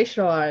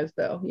sensationalized,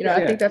 though.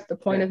 I think that's the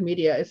point of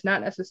media. It's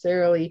not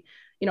necessarily,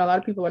 a lot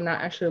of people are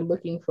not actually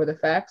looking for the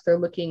facts. They're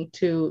looking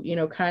to,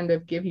 kind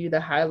of give you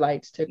the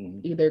highlights to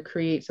either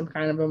create some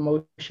kind of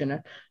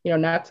emotion,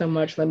 not so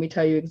much, let me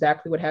tell you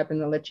exactly what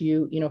happened and let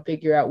you,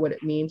 figure out what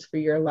it means for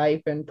your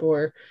life and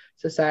for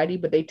society,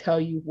 but they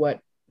tell you what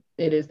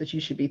it is that you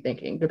should be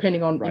thinking,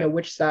 depending on,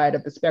 which side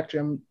of the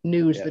spectrum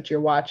news that you're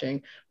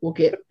watching will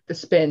get the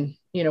spin,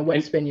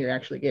 spin you're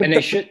actually getting.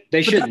 And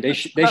they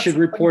should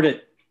report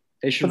it.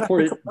 They should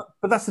report it.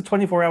 But that's the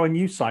 24-hour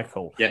news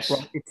cycle. Yes.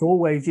 Right? It's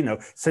always,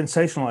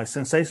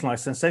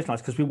 sensationalize,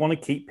 because we want to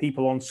keep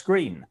people on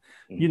screen.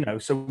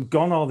 So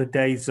gone are the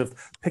days of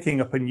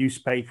picking up a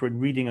newspaper and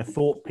reading a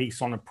thought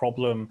piece on a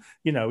problem.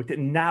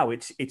 Now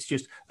it's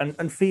just,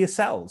 and fear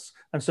sells.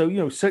 And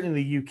so,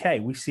 certainly in the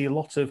UK, we see a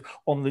lot of,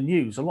 on the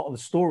news, a lot of the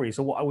stories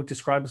are what I would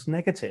describe as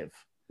negative.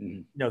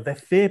 They're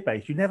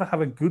fear-based. You never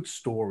have a good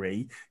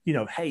story,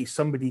 hey,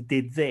 somebody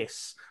did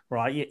this,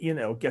 right?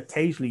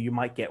 Occasionally you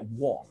might get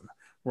one,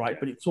 right?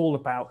 But it's all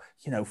about,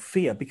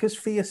 fear, because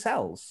fear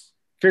sells.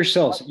 Fear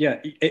sells.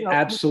 Yeah,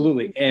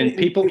 absolutely. And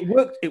people...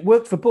 It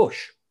worked for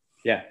Bush.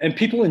 Yeah. And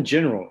people in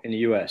general in the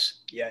US,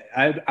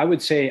 I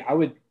would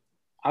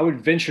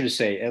venture to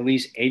say at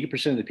least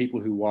 80% of the people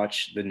who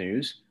watch the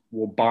news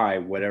will buy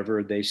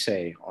whatever they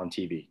say on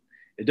TV.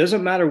 It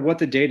doesn't matter what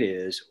the data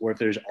is, or if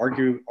there's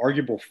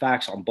arguable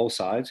facts on both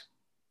sides,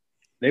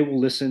 they will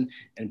listen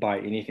and buy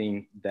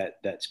anything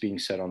that's being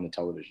said on the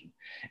television.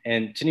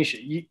 And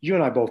Tanisha, you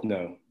and I both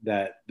know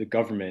that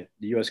the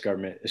US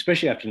government,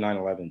 especially after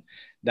 9/11,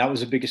 that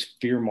was the biggest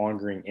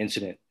fear-mongering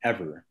incident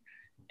ever.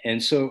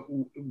 And so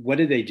what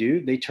did they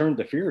do? They turned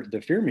the fear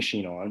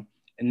machine on.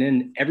 And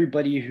then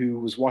everybody who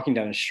was walking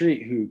down the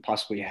street who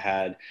possibly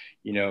had,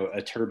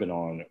 a turban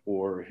on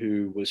or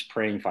who was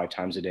praying 5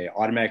 times a day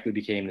automatically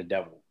became the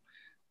devil.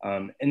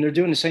 And they're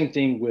doing the same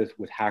thing with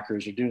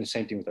hackers. They're doing the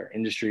same thing with our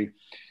industry.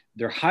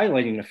 They're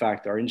highlighting the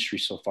fact that our industry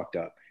is so fucked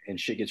up and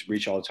shit gets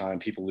breached all the time.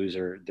 People lose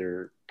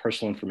their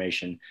personal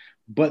information,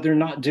 but they're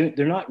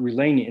not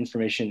relaying the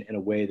information in a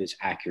way that's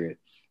accurate,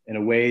 in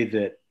a way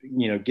that,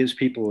 gives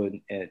people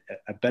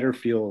a better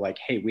feel like,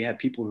 hey, we have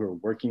people who are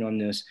working on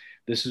this.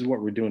 This is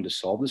what we're doing to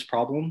solve this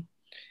problem,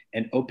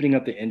 and opening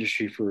up the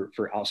industry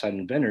for outside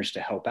inventors to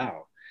help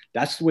out.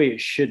 That's the way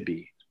it should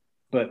be.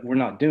 But we're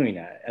not doing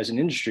that. As an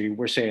industry,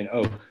 we're saying,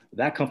 oh,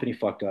 that company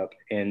fucked up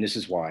and this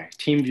is why.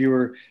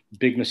 TeamViewer,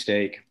 big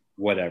mistake,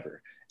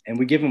 whatever. And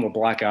we give them a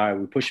black eye.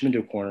 We push them into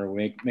a corner.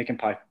 We make them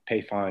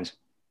pay fines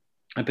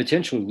and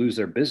potentially lose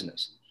their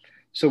business.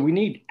 So we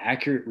need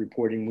accurate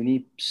reporting. We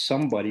need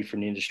somebody from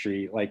the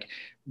industry. Like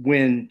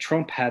when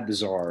Trump had the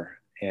czar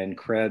and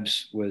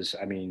Krebs was,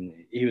 I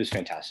mean, he was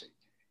fantastic.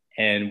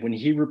 And when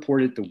he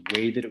reported the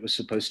way that it was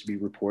supposed to be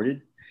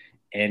reported,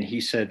 and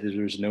he said that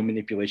there was no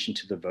manipulation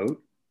to the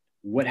vote,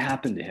 what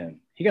happened to him?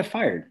 He got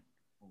fired.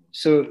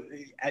 So,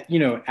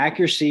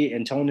 accuracy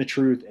and telling the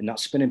truth and not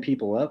spinning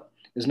people up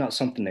is not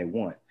something they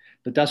want.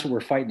 But that's what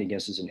we're fighting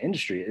against as an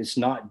industry. It's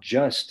not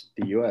just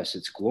the U.S.,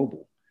 it's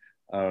global.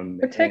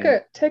 But take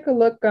a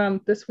look.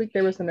 This week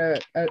there was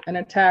an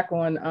attack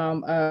on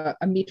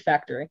a meat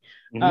factory,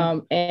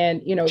 and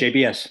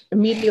JBS.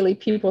 Immediately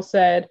people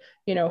said,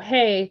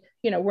 hey,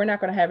 we're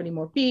not going to have any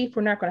more beef.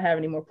 We're not going to have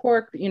any more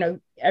pork.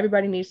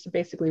 Everybody needs to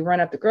basically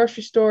run out the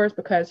grocery stores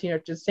because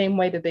just the same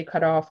way that they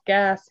cut off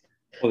gas.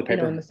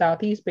 In the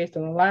Southeast, based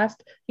on the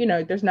last,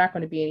 there's not going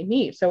to be any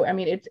meat. So, I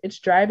mean, it's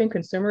driving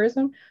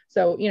consumerism.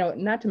 So,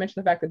 not to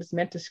mention the fact that it's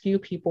meant to skew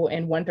people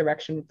in one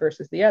direction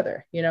versus the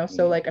other,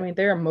 So, like, I mean,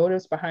 there are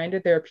motives behind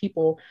it. There are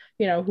people,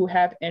 who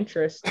have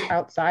interests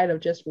outside of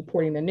just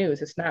reporting the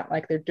news. It's not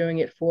like they're doing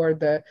it for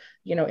the,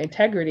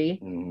 integrity.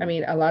 I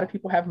mean, a lot of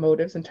people have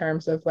motives in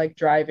terms of like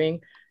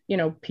driving,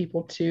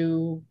 people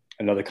to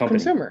another company,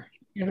 consumer,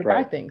 to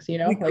buy things,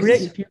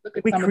 if you look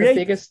at some of the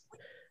biggest.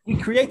 We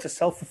create a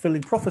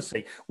self-fulfilling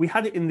prophecy. We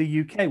had it in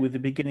the UK with the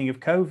beginning of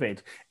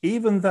COVID,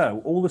 even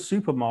though all the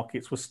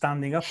supermarkets were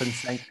standing up and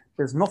saying,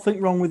 there's nothing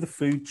wrong with the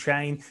food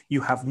chain. You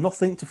have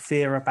nothing to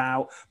fear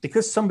about.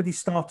 Because somebody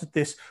started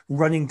this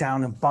running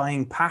down and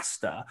buying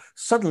pasta,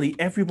 suddenly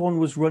everyone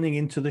was running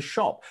into the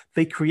shop.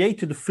 They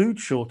created a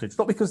food shortage,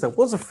 not because there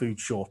was a food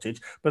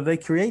shortage, but they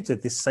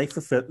created this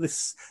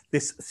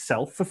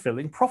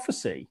self-fulfilling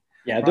prophecy.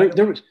 Yeah, right?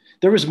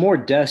 there was more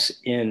deaths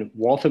in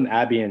Waltham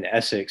Abbey in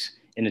Essex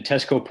in a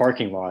Tesco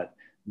parking lot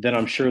than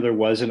I'm sure there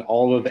was in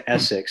all of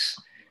Essex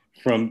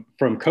from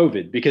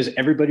COVID, because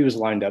everybody was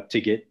lined up to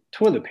get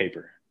toilet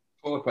paper.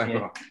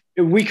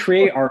 We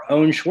create our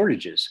own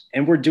shortages,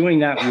 and we're doing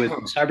that with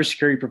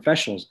cybersecurity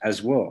professionals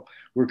as well.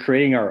 We're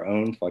creating our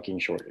own fucking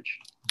shortage.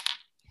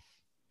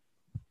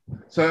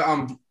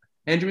 So,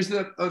 Andrew, is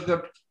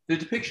the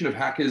depiction of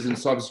hackers and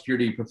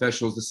cybersecurity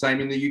professionals the same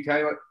in the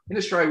UK? Like in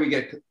Australia, we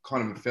get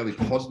kind of a fairly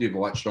positive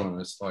light shone on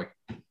us. Like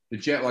the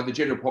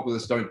general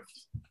populace don't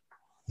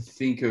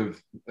think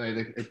of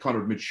they're kind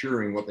of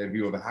maturing what their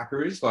view of a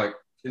hacker is. Like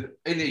in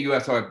the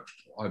US,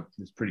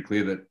 it's pretty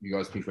clear that you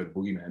guys think we're the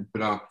boogeyman.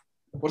 But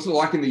what's it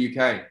like in the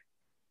UK?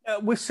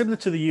 We're similar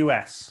to the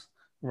US,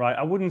 right?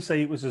 I wouldn't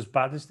say it was as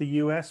bad as the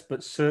US,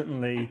 but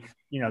certainly,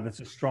 there's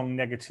a strong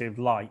negative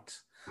light.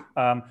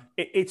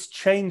 It's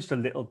changed a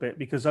little bit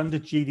because under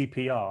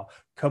GDPR,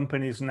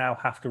 companies now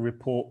have to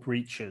report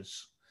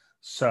breaches.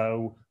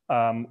 So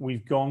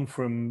we've gone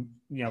from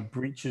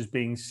breaches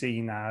being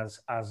seen as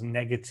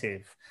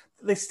negative.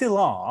 They still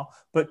are,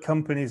 but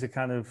companies are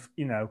kind of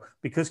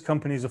because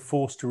companies are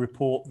forced to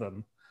report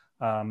them.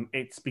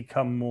 It's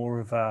become more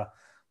of a,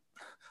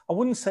 I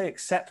wouldn't say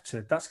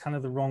accepted. That's kind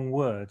of the wrong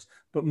word,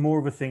 but more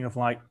of a thing of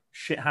like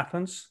shit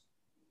happens.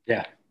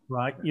 Yeah.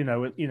 Right.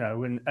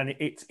 And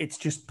it's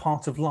just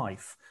part of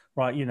life.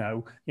 Right.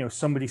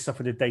 Somebody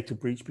suffered a data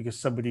breach because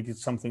somebody did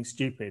something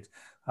stupid.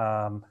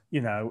 And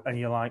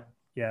you're like,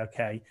 yeah,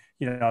 okay.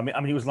 I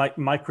mean, it was like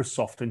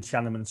Microsoft and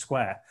Tiananmen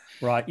Square,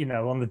 right?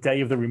 On the day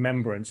of the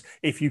remembrance,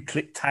 if you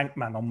click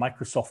Tankman on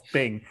Microsoft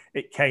Bing,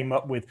 it came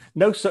up with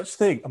no such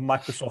thing. And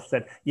Microsoft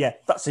said, yeah,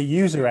 that's a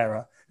user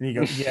error. And you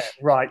go, yeah,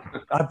 right.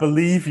 I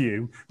believe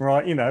you,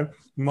 right?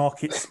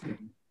 Markets.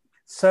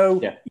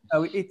 So, yeah.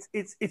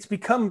 It's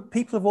become,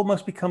 people have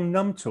almost become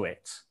numb to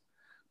it.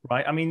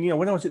 Right. I mean,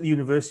 when I was at the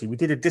university, we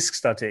did a disk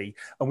study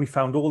and we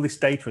found all this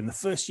data. And the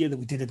first year that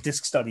we did a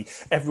disk study,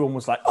 everyone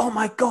was like, oh,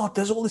 my God,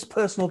 there's all this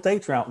personal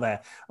data out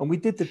there. And we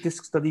did the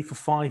disk study for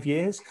 5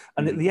 years.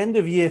 And at the end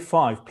of year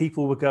 5,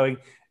 people were going,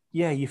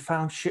 yeah, you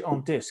found shit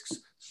on disks.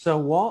 So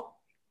what?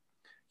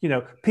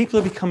 People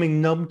are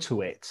becoming numb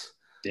to it.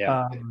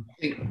 Yeah.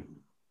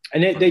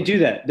 And they do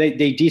that.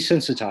 They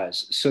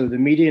desensitize. So the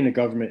media and the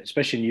government,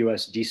 especially in the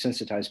US,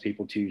 desensitize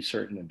people to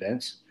certain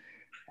events.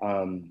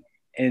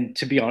 And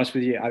to be honest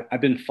with you,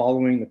 I've been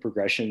following the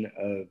progression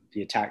of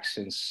the attack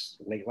since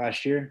late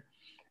last year.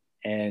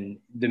 And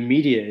the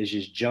media is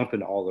just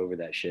jumping all over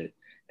that shit.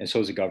 And so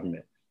is the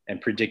government,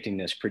 and predicting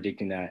this,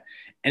 predicting that.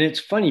 And it's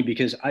funny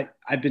because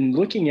I've been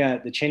looking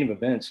at the chain of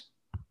events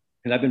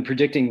and I've been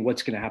predicting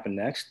what's going to happen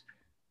next.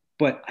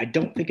 But I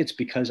don't think it's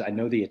because I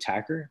know the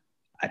attacker.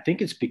 I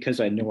think it's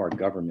because I know our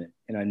government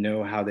and I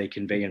know how they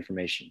convey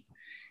information.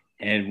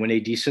 And when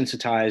they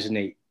desensitize and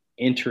they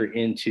enter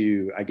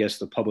into, I guess,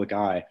 the public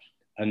eye,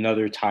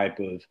 another type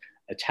of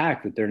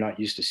attack that they're not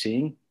used to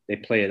seeing, they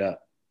play it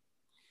up.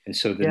 And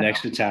so the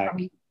next attack.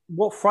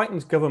 What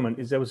frightens government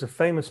is there was a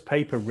famous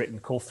paper written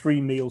called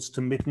 3 Meals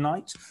to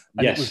Midnight.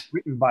 And It was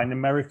written by an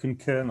American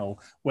colonel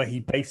where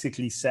he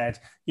basically said,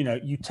 you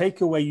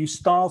you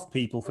starve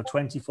people for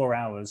 24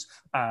 hours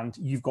and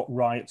you've got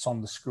riots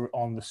on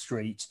the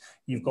street.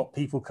 You've got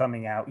people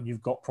coming out.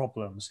 You've got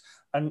problems.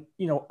 And,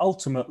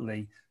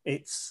 ultimately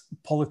it's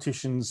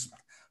politicians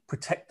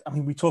protect. I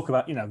mean, we talk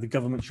about, the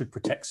government should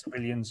protect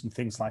civilians and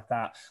things like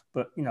that,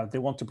 but they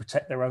want to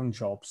protect their own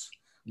jobs.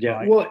 Yeah,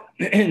 right? well,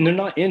 and they're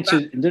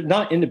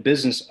not in the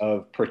business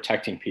of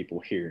protecting people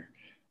here.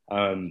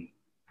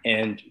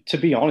 And to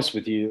be honest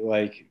with you,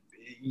 like,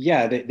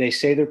 yeah, they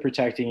say they're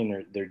protecting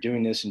and they're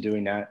doing this and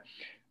doing that,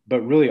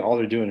 but really all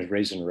they're doing is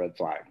raising a red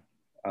flag.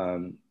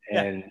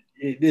 And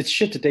it's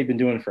shit that they've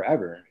been doing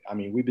forever. I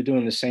mean, we've been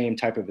doing the same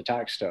type of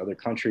attacks to other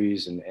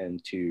countries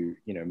and to,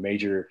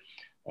 major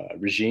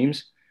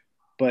regimes.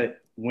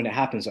 But when it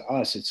happens to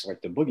us, it's like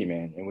the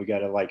boogeyman, and we got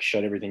to like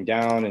shut everything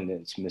down, and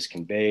it's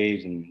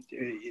misconveyed. And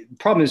the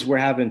problem is we're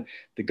having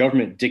the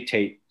government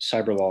dictate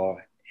cyber law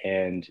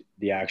and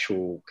the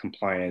actual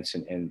compliance,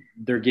 and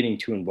they're getting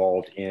too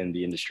involved in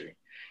the industry.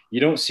 You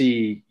don't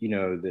see,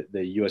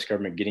 the U.S.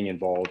 government getting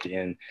involved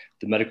in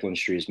the medical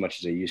industry as much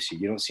as they used to.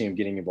 You don't see them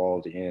getting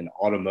involved in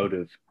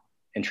automotive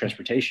and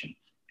transportation.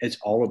 It's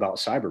all about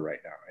cyber right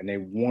now. And they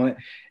want,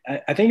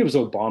 I think it was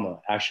Obama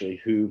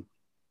actually who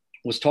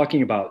was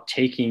talking about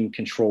taking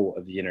control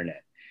of the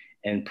internet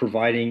and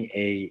providing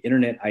a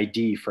internet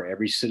ID for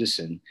every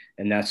citizen.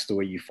 And that's the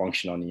way you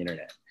function on the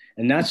internet.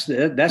 And that's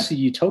the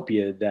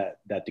utopia that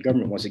the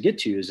government wants to get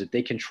to, is that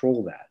they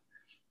control that.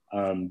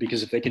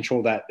 Because if they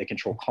control that, they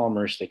control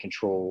commerce, they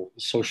control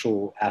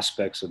social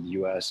aspects of the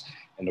US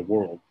and the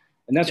world.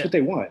 And that's what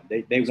they want.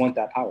 They want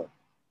that power.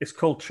 It's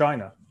called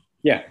China.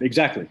 Yeah,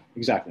 exactly.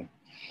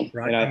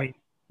 Right. I mean,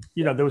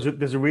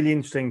 there's a really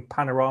interesting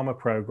Panorama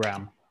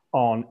program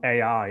on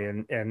AI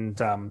and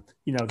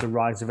the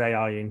rise of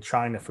AI in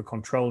China for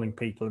controlling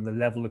people and the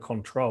level of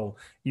control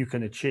you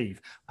can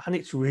achieve. And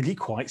it's really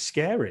quite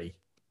scary.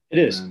 It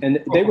is. And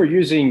they were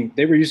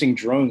using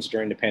drones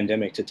during the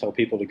pandemic to tell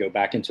people to go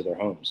back into their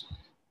homes.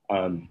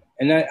 And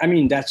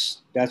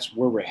that's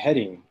where we're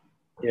heading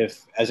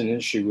if, as an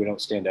industry, we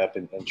don't stand up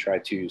and try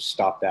to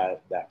stop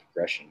that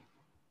progression.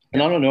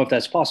 And I don't know if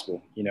that's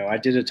possible. I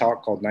did a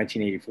talk called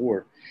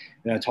 1984,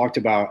 and I talked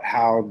about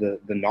how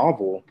the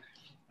novel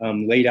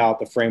laid out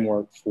the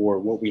framework for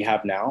what we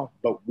have now,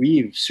 but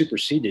we've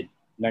superseded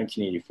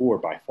 1984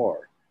 by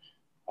far.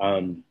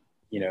 And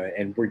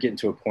we're getting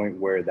to a point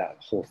where that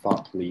whole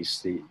thought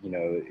police,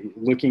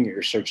 looking at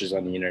your searches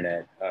on the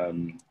internet,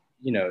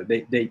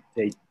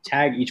 they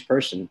tag each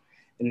person.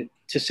 And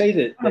to say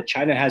that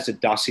China has a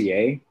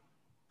dossier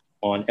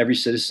on every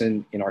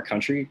citizen in our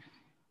country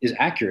is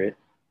accurate,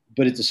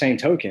 but at the same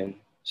token,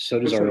 so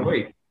does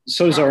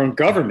our own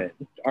government.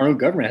 Our own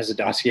government has a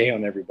dossier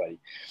on everybody.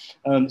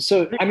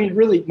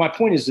 Really, my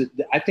point is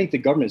that I think the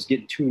government is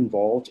getting too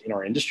involved in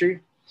our industry.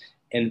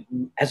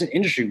 And as an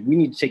industry, we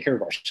need to take care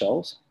of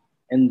ourselves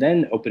and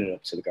then open it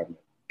up to the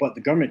government. But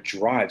the government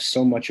drives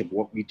so much of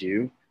what we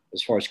do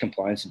as far as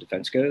compliance and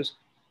defense goes.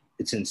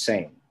 It's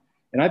insane.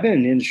 And I've been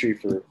in the industry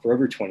for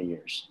over 20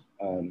 years.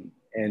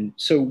 And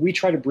so we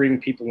try to bring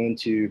people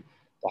into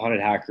the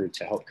Haunted Hacker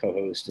to help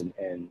co-host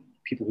and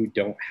people who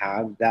don't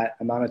have that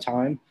amount of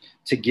time,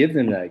 to give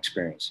them that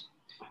experience.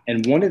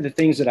 And one of the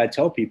things that I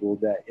tell people,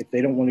 that if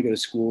they don't want to go to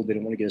school, they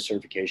don't want to get a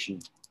certification,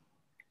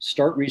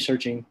 start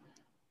researching,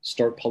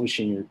 start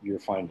publishing your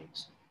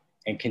findings,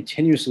 and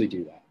continuously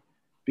do that.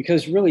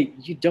 Because really,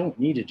 you don't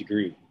need a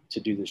degree to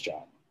do this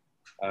job.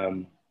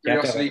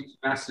 Curiosity,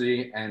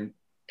 tenacity, and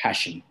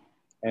passion.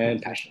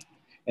 And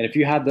if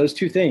you have those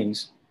two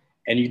things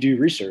and you do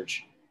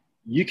research,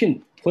 you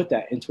can put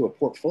that into a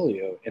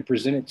portfolio and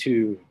present it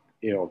to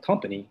a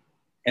company,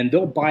 and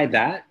they'll buy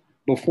that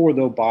before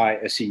they'll buy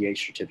a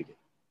CEH certificate.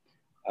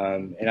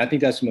 And I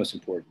think that's the most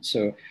important.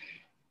 So,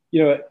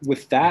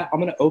 with that, I'm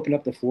going to open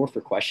up the floor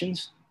for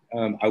questions.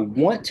 I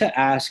want to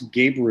ask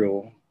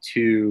Gabriel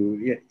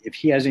if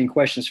he has any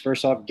questions.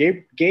 First off,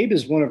 Gabe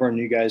is one of our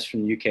new guys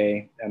from the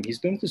UK. He's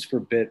been with us for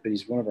a bit, but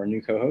he's one of our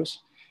new co-hosts.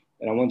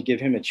 And I want to give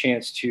him a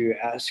chance to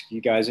ask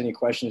you guys any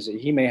questions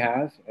that he may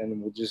have, and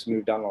we'll just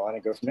move down the line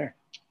and go from there.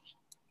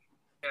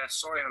 Yeah,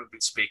 sorry I haven't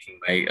been speaking,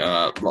 mate.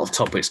 A lot of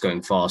topics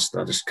going fast.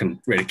 I just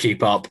couldn't really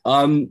keep up.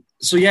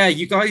 So yeah,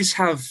 you guys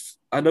have,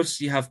 I noticed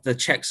you have the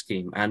check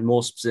scheme, and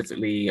more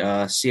specifically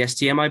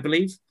CSTM, I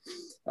believe.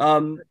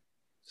 In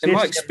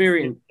my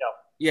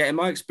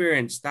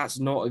experience, that's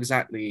not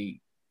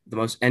exactly the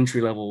most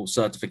entry-level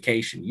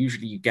certification.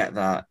 Usually you get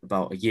that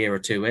about a year or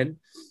two in.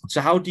 So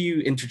how do you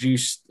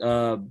introduce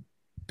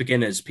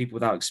beginners, people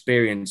without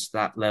experience,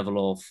 that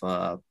level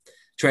of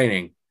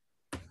training?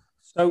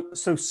 So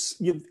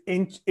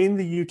in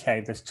the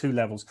UK, there's two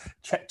levels: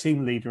 check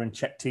team leader and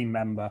check team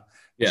member.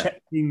 Yeah.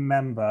 Check team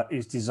member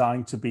is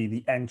designed to be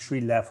the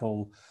entry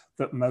level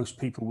that most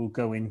people will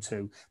go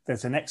into.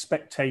 There's an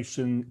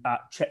expectation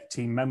at check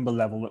team member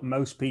level that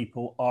most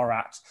people are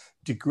at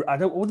degree. I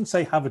wouldn't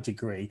say have a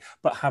degree,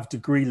 but have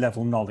degree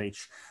level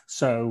knowledge.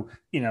 So,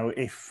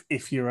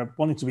 if you're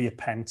wanting to be a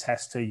pen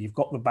tester, you've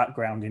got the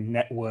background in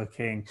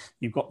networking,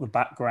 you've got the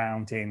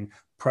background in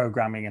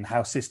programming and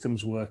how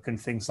systems work and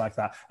things like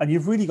that. And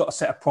you've really got a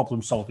set of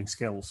problem solving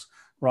skills,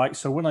 right?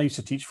 So when I used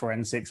to teach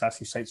forensics, as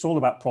you say, it's all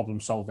about problem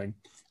solving.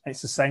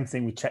 It's the same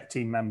thing with Check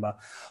Team Member.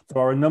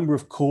 There are a number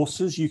of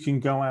courses you can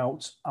go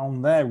out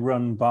on there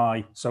run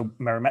by, so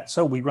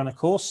Merimetso, we run a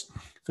course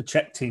for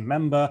Check Team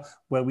Member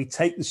where we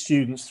take the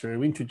students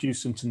through,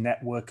 introduce them to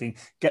networking,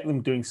 get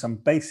them doing some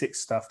basic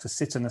stuff to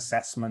sit an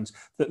assessment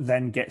that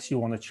then gets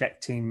you on a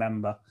Check Team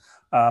Member.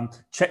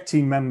 Check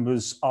Team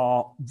members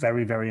are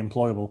very, very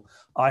employable.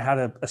 I had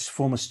a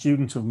former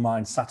student of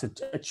mine sat at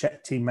a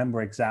Check Team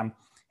Member exam.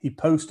 He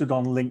posted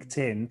on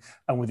LinkedIn,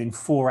 and within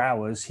 4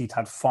 hours, he'd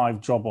had 5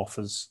 job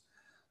offers.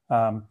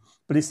 But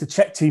it's the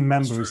Check Team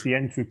Member is the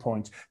entry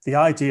point. The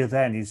idea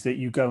then is that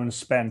you go and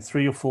spend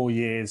 3 or 4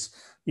 years,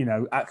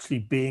 actually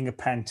being a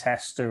pen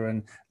tester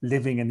and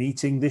living and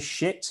eating this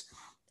shit.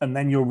 And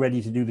then you're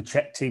ready to do the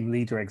Check Team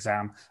Leader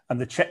exam.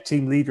 And the Check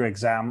Team Leader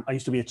exam, I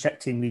used to be a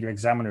Check Team Leader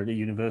examiner at a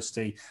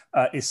university,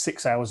 is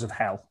 6 hours of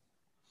hell,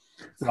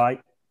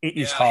 right? It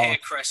is hard.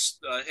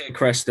 I hear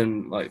Crest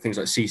and like things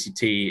like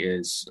CCT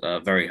is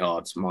very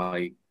hard.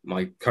 My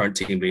current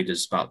team leader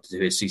is about to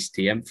do his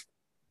CCTM.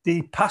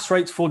 The pass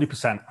rate's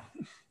 40%,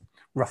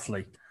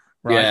 roughly.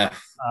 Right? Yeah,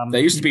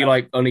 there used to be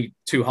like only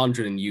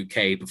 200 in the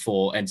UK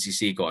before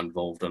NCC got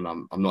involved, and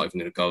I'm not even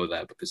going to go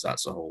there because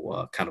that's a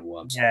whole can of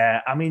worms. Yeah,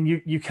 I mean,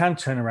 you can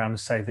turn around and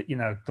say that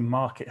the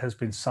market has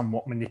been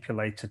somewhat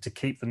manipulated to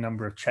keep the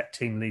number of Check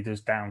Team leaders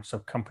down, so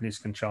companies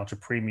can charge a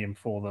premium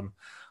for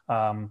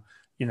them.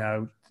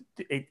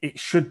 It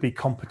should be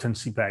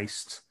competency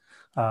based.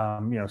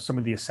 Some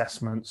of the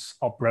assessments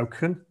are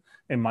broken,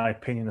 in my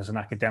opinion, as an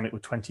academic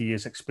with 20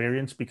 years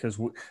experience, because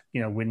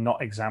we're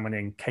not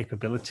examining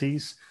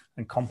capabilities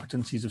and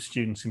competencies of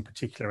students in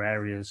particular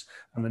areas,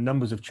 and the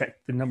number of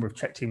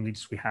Check Team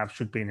leaders we have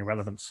should be an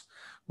irrelevance,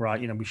 right?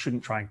 We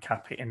shouldn't try and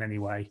cap it in any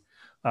way.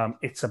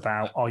 It's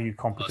about, are you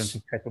competent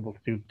and capable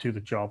to do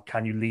the job?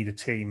 Can you lead a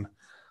team?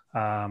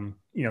 There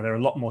are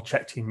a lot more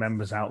Check Team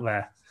members out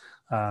there.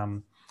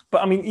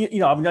 But I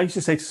mean, I used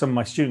to say to some of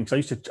my students, I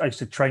used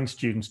to train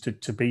students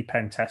to be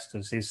pen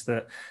testers, is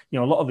that, a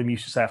lot of them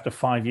used to say after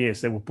 5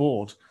 years they were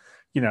bored.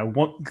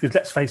 Because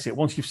let's face it,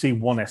 once you've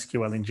seen one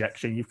SQL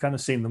injection, you've kind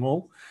of seen them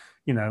all,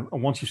 and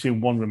once you've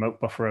seen one remote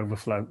buffer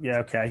overflow, yeah,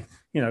 okay,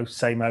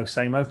 same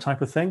O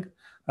type of thing.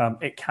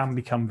 It can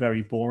become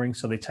very boring,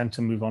 so they tend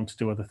to move on to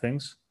do other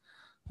things.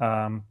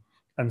 And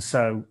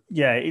so,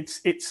 yeah,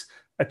 it's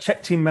a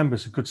Check Team Member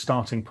is a good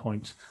starting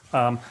point.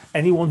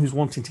 Anyone who's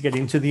wanting to get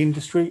into the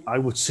industry, I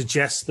would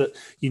suggest that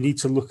you need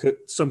to look at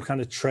some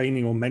kind of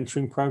training or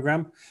mentoring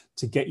program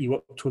to get you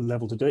up to a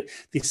level to do it.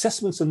 The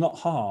assessments are not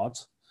hard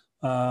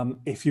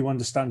if you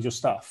understand your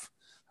stuff.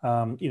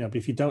 But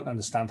if you don't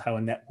understand how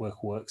a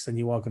network works, then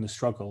you are going to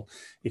struggle.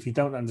 If you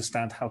don't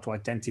understand how to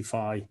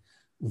identify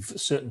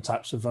certain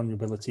types of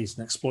vulnerabilities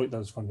and exploit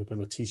those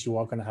vulnerabilities, you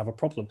are going to have a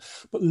problem.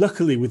 But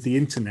luckily with the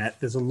internet,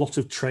 there's a lot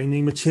of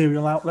training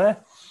material out there.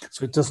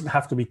 So it doesn't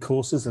have to be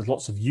courses. There's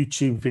lots of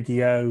YouTube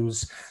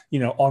videos,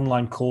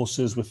 online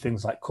courses with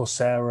things like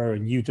Coursera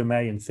and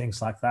Udemy and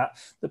things like that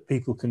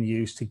people can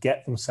use to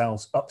get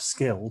themselves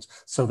upskilled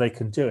so they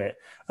can do it.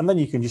 And then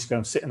you can just go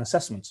and sit in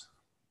assessments.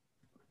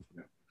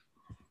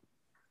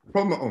 The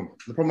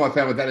problem I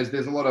found with that is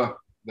there's a lot of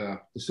the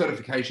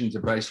certifications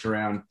are based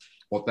around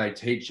what they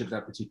teach at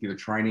that particular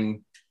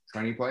training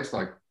place.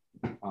 Like,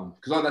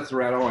 because that's the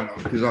route I went,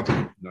 because I've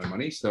got no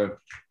money. So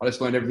I just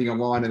learned everything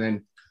online, and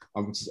then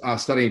I'm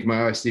studying for my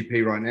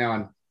OSCP right now.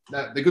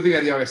 And the good thing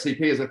about the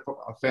OSCP is I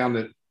found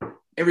that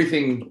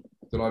everything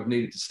that I've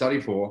needed to study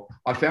for,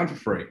 I found for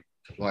free.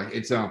 Like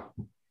it's not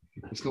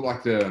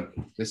like the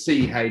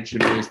CEH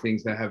and all these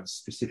things that have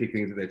specific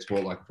things that they're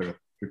taught, like for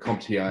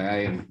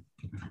CompTIA. And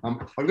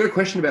I've got a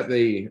question about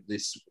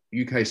this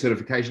UK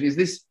certification. Is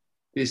this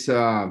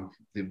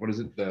what is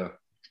it? The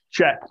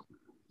Check.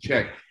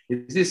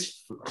 Is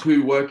this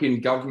to work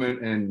in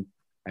government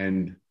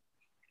and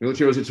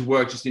military, or is it to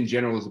work just in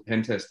general as a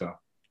pen tester?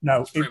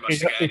 No, pretty much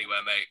to get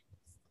anywhere, mate.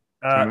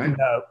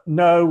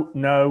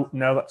 No,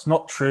 that's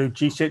not true.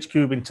 GCHQ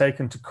have been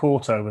taken to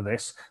court over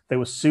this. They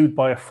were sued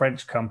by a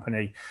French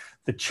company.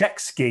 The check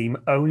scheme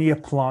only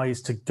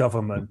applies to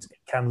government. It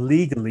can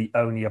legally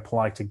only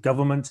apply to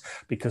government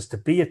because to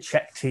be a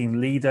Check Team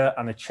leader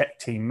and a Check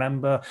Team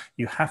member,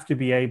 you have to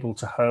be able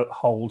to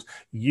hold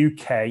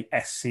UK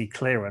SC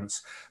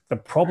clearance. The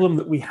problem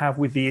that we have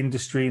with the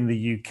industry in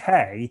the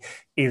UK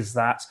is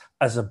that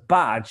as a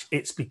badge,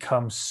 it's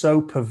become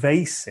so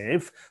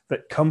pervasive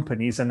that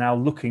companies are now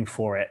looking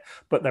for it.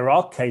 But there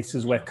are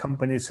cases where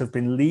companies have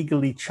been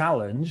legally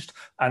challenged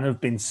and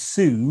have been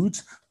sued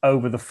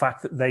over the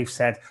fact that they've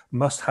said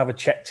must have a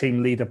Check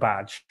Team leader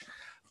badge.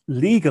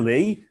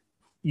 Legally,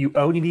 you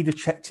only need a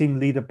Check Team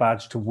leader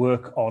badge to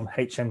work on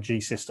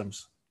HMG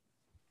systems.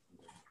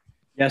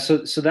 Yeah, so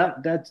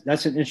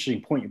that's an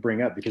interesting point you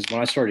bring up, because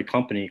when I started a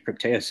company,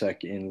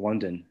 Crypteasec in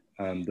London,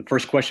 the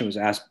first question was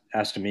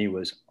asked to me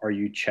was, "Are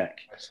you Check?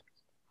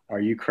 Are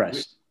you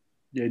Crest?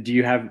 Do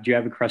you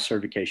have a Crest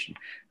certification?"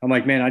 I'm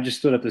like, man, I just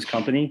stood up this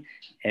company,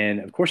 and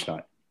of course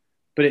not.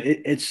 But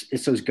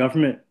it's those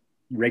government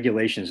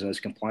regulations and those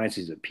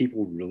compliances that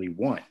people really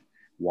want.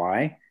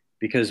 Why?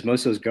 Because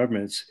most of those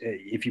governments,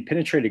 if you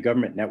penetrate a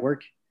government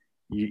network,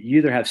 you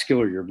either have skill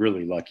or you're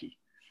really lucky.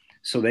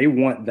 So they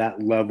want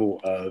that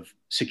level of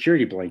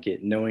security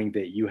blanket, knowing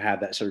that you have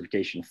that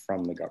certification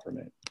from the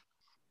government.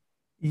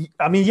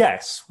 I mean,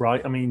 yes,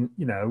 right. I mean,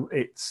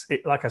 it's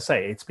like I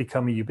say, it's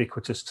become a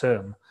ubiquitous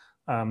term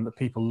that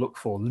people look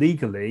for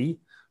legally,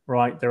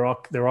 right? There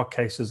are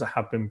cases that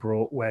have been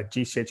brought where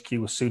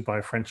GCHQ was sued by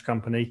a French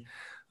company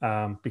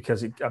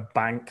because a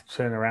bank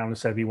turned around and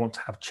said, we want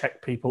to have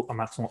Czech people, and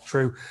that's not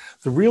true.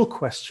 The real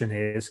question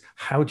is,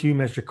 how do you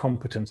measure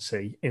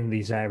competency in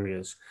these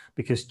areas?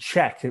 Because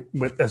Czech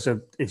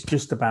it's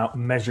just about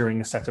measuring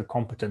a set of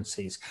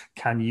competencies.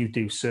 Can you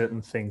do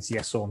certain things,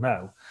 yes or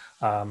no?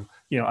 And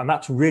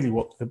that's really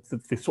what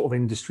the sort of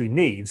industry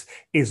needs,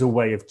 is a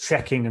way of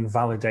checking and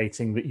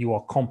validating that you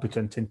are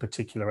competent in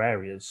particular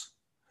areas.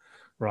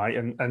 Right.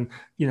 And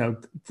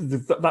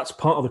that's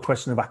part of the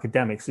question of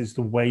academics, is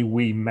the way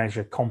we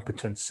measure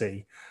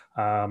competency.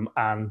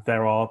 And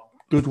there are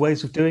good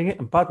ways of doing it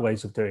and bad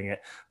ways of doing it.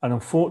 And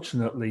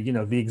unfortunately,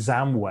 the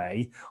exam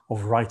way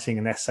of writing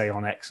an essay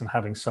on X and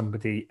having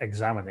somebody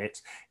examine it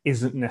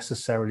isn't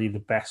necessarily the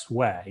best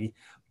way.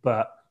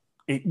 But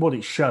what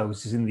it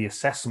shows is in the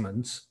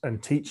assessments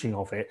and teaching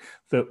of it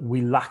that we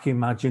lack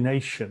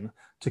imagination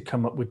to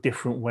come up with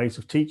different ways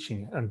of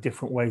teaching and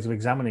different ways of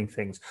examining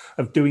things,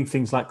 of doing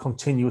things like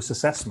continuous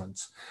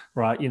assessments,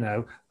 right?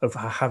 Of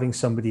having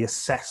somebody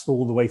assess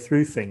all the way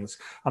through things.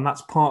 And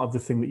that's part of the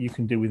thing that you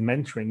can do with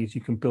mentoring, is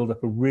you can build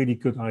up a really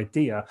good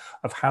idea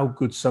of how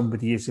good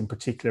somebody is in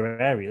particular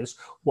areas,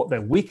 what their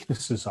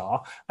weaknesses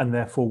are, and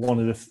therefore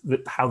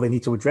how they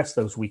need to address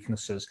those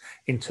weaknesses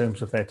in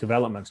terms of their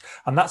development.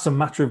 And that's a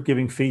matter of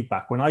giving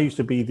feedback. When I used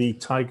to be the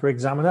Tiger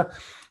examiner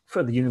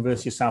for the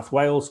University of South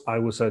Wales, I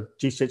was a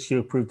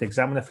GCHQ approved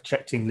examiner for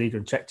Czech team leader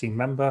and Czech team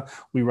member.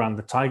 We ran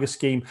the Tiger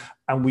scheme,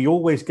 and we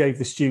always gave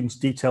the students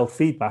detailed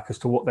feedback as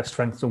to what their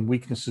strengths and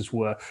weaknesses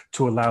were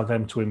to allow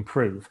them to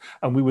improve.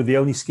 And we were the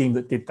only scheme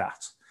that did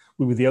that.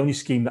 We were the only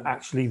scheme that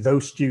actually,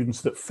 those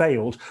students that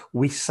failed,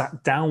 we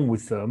sat down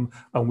with them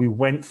and we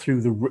went through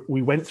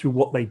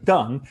what they'd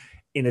done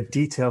in a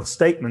detailed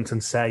statement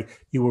and say,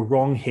 you were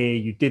wrong here,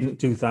 you didn't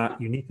do that,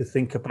 you need to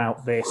think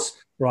about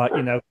this, right?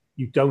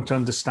 You don't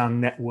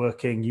understand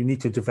networking. You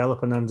need to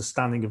develop an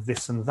understanding of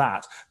this and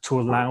that to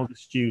allow the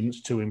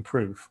students to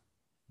improve.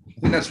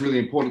 I think that's really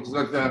important,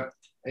 because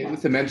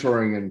with the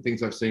mentoring and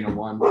things I've seen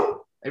online,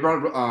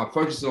 everyone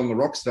focuses on the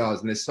rock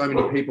stars, and there's so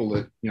many people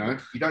that,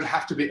 you don't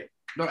have to be,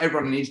 not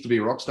everyone needs to be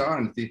a rock star.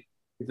 And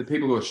if the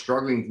people who are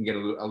struggling can get a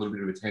little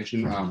bit of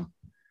attention,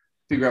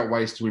 figure out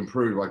ways to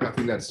improve. Like, I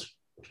think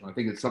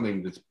it's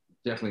something that's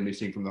definitely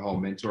missing from the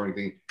whole mentoring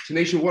thing.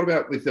 Tanisha, what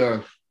about with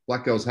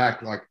Black Girls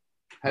Hack? Like,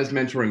 how's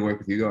mentoring work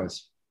with you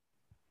guys?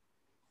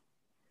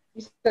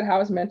 You said, how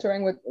is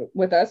mentoring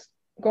with us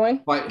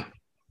going? Like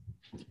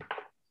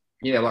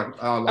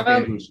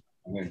Andrew's.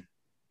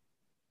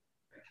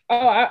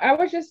 I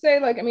would just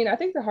say, I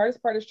think the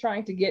hardest part is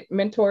trying to get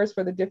mentors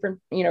for the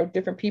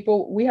different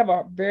people. We have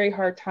a very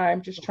hard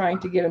time just trying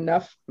to get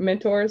enough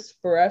mentors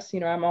for us.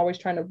 I'm always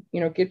trying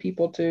to, get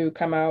people to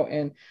come out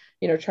and,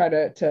 try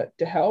to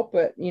help.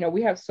 But,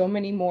 we have so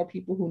many more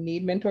people who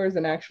need mentors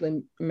than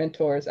actually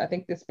mentors. I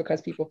think this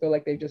because people feel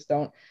like they just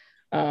don't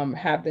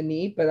have the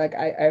need. But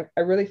I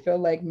really feel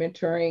like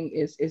mentoring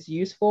is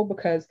useful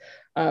because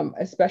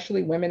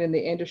especially women in the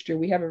industry,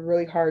 we have a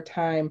really hard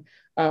time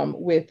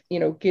with,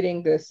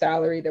 getting the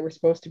salary that we're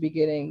supposed to be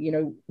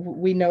getting.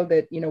 We know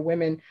that,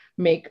 women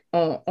make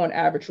on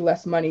average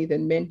less money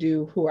than men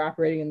do who are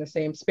operating in the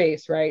same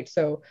space, right?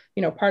 So,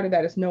 part of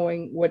that is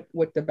knowing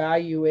what the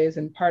value is.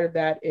 And part of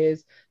that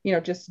is,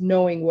 just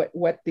knowing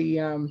what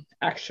the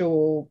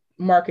actual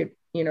market,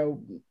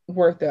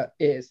 worth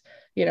is,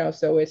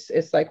 so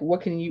it's like,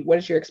 what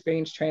does your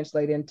experience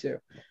translate into?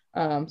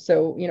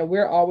 So,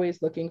 we're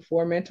always looking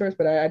for mentors,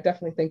 but I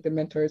definitely think the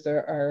mentors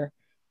are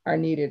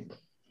needed.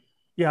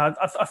 Yeah,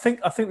 I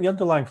think the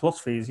underlying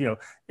philosophy is,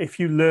 if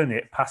you learn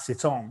it, pass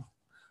it on.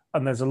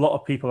 And there's a lot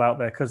of people out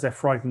there, because they're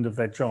frightened of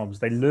their jobs,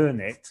 they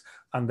learn it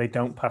and they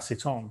don't pass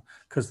it on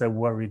because they're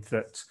worried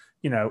that,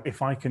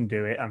 if I can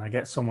do it and I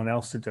get someone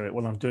else to do it,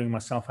 well, I'm doing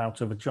myself out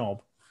of a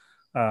job.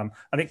 And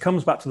it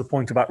comes back to the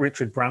point about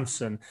Richard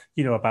Branson,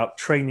 about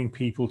training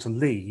people to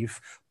leave,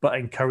 but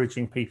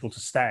encouraging people to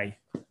stay.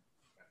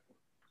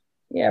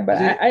 Yeah, but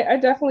I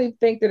definitely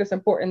think that it's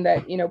important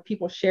that,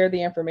 people share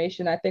the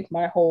information. I think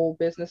my whole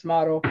business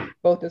model,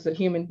 both as a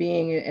human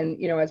being and,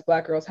 as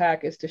Black Girls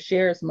Hack, is to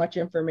share as much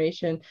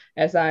information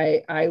as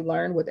I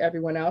learn with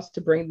everyone else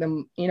to bring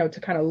them, to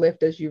kind of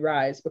lift as you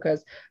rise.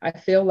 Because I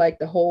feel like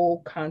the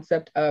whole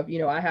concept of,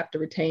 I have to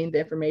retain the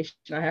information,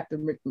 I have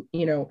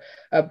to,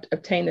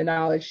 obtain the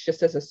knowledge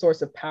just as a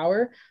source of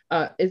power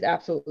is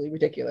absolutely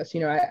ridiculous.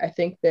 I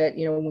think that,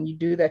 when you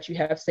do that, you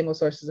have single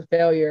sources of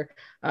failure,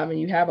 and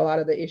you have a lot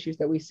of the issues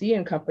that we see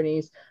in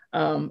companies,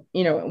 when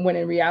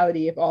in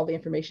reality, if all the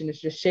information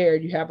is just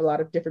shared, you have a lot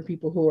of different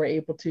people who are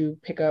able to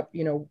pick up,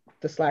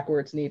 the slack where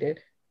it's needed.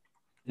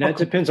 That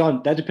depends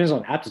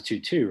on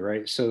aptitude too,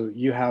 right? So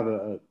you have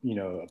a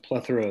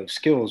plethora of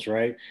skills,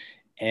 right?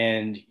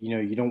 And,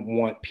 you don't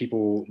want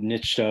people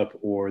niched up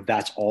or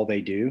that's all they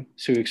do.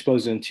 So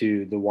expose them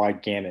to the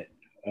wide gamut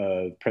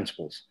of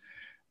principles.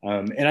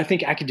 And I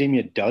think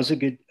academia does a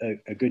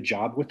good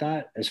job with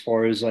that as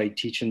far as like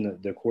teaching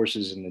the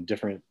courses and the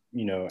different,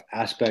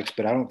 aspects,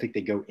 but I don't think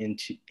they go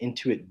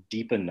into it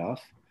deep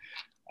enough.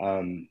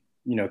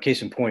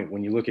 Case in point,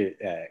 when you look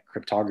at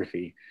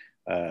cryptography,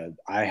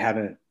 I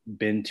haven't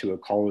been to a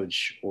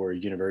college or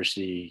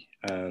university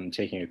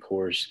taking a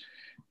course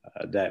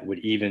that would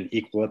even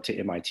equal up to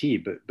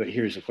MIT. But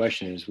here's the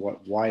question: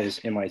 why does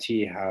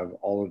MIT have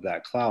all of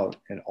that clout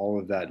and all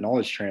of that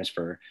knowledge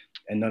transfer,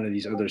 and none of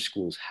these other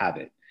schools have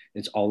it?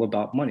 It's all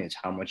about money. It's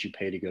how much you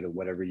pay to go to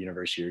whatever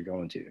university you're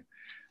going to.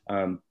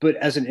 But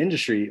as an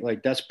industry,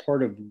 like that's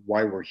part of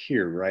why we're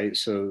here, right?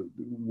 So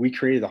we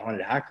created the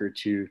Haunted Hacker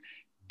to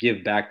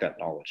give back that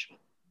knowledge,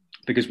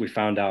 because we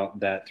found out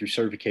that through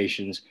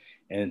certifications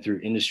and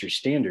through industry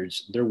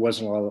standards, there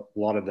wasn't a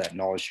lot of that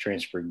knowledge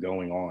transfer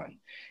going on.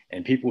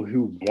 And people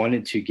who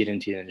wanted to get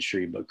into the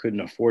industry but couldn't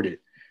afford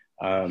it,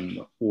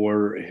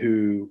 or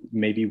who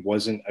maybe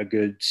wasn't a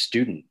good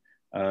student,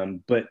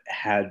 but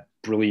had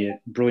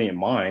brilliant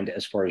mind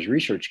as far as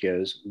research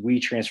goes, we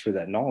transfer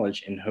that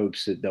knowledge in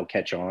hopes that they'll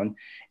catch on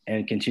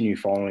and continue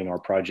following our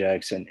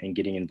projects and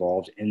getting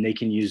involved, and they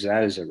can use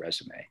that as a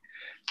resume.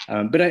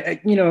 But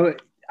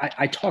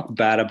I talk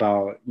bad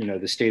about,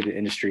 the state of the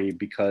industry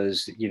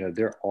because,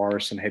 there are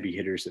some heavy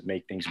hitters that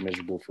make things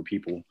miserable for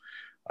people,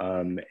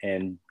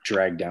 and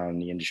drag down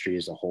the industry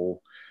as a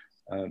whole.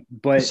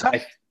 The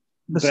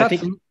sad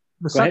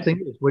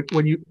thing is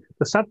when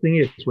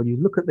you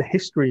look at the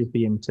history of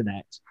the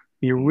internet,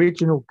 the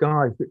original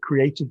guys that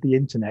created the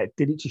internet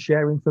did it to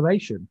share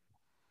information,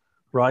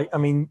 right? I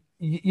mean,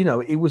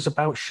 it was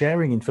about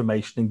sharing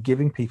information and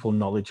giving people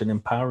knowledge and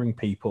empowering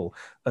people,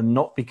 and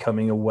not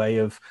becoming a way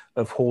of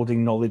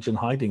hoarding knowledge and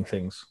hiding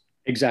things.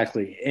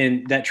 Exactly.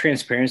 And that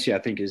transparency, I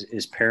think,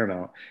 is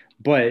paramount.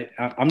 But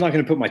I'm not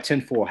going to put my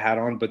tinfoil hat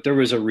on, but there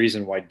was a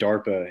reason why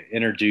DARPA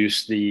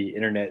introduced the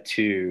internet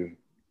to,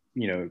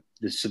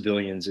 the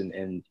civilians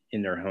and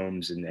in their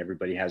homes, and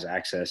everybody has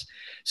access.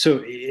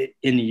 So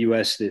in the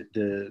US,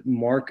 the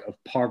mark of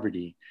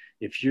poverty,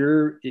 if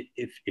you're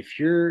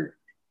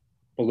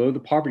below the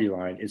poverty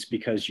line, it's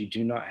because you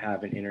do not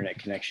have an internet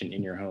connection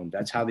in your home.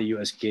 That's how the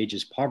US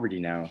gauges poverty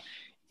now,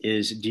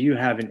 is do you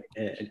have an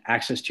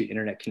access to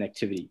internet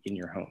connectivity in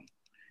your home?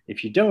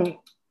 If you don't,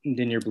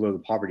 then you're below the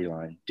poverty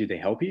line. Do they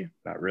help you?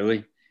 Not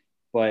really,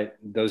 but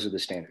those are the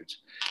standards.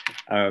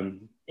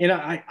 And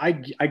I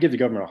give the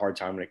government a hard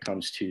time when it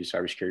comes to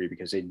cybersecurity,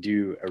 because they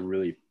do a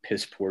really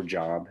piss poor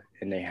job,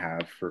 and they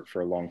have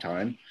for a long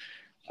time.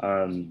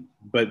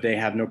 But they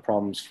have no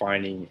problems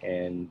finding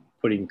and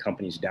putting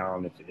companies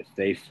down if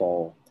they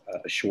fall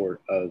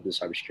short of the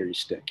cybersecurity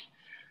stick.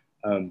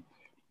 But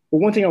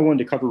one thing I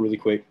wanted to cover really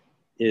quick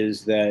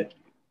is that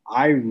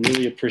I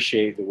really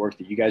appreciate the work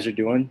that you guys are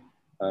doing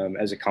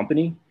as a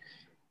company.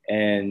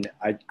 And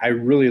I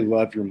really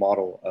love your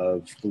model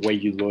of the way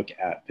you look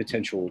at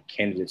potential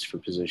candidates for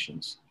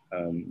positions.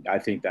 I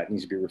think that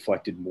needs to be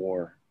reflected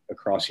more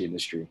across the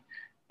industry.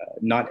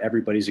 Not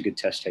everybody's a good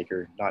test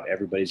taker. Not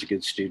everybody's a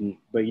good student.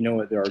 But you know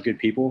what? There are good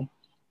people.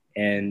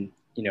 And,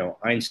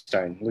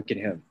 Einstein, look at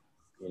him.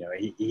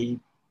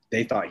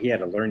 They thought he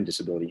had a learning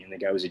disability, and the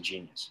guy was a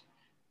genius.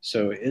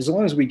 So as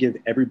long as we give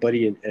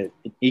everybody an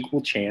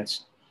equal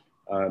chance,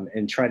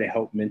 and try to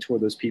help mentor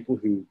those people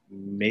who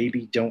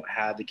maybe don't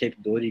have the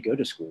capability to go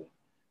to school,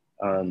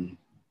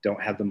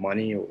 don't have the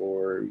money,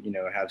 or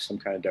have some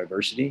kind of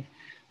diversity,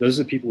 those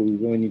are the people we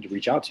really need to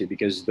reach out to,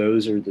 because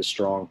those are the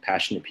strong,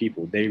 passionate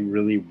people. They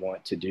really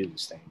want to do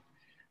this thing.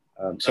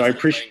 So I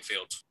appreciate.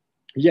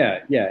 Yeah,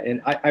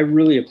 and I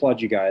really applaud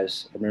you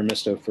guys,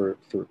 Miramisto,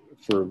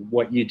 for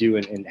what you do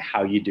and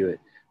how you do it.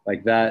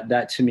 Like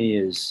that to me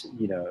is,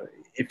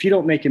 if you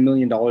don't make $1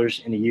 million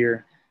in a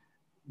year,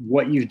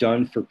 what you've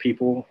done for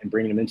people and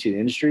bringing them into the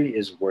industry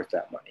is worth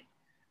that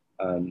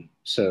money.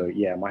 So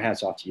yeah, my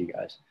hat's off to you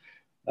guys.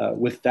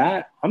 With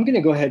that, I'm going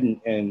to go ahead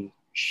and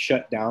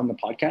shut down the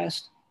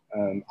podcast.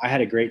 I had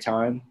a great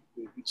time.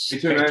 Me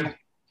too, man.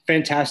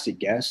 Fantastic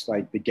guests.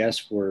 Like, the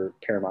guests were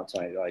paramount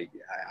tonight. Like,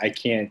 I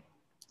can't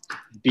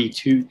be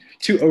too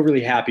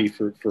overly happy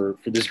for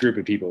this group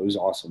of people. It was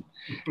awesome.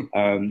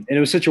 And it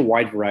was such a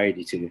wide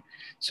variety too.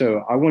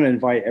 So I want to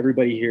invite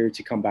everybody here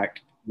to come back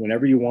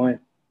whenever you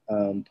want.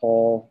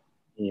 Paul,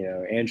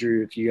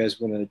 Andrew, if you guys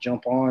want to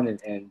jump on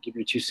and give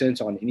your 2 cents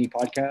on any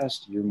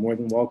podcast, you're more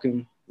than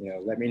welcome.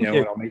 Let me know,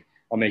 and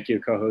I'll make you a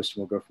co-host,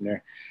 and we'll go from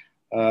there.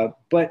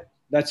 But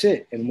that's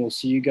it. And we'll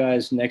see you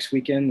guys next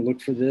weekend.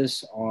 Look for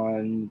this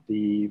on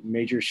the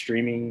major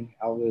streaming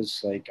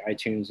outlets like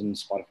iTunes and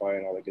Spotify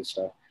and all that good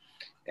stuff.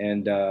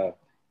 And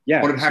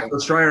yeah. Haunted Hacker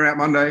Australia out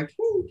Monday.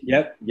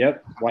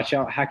 Yep. Watch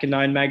out Hacking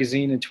 9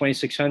 Magazine and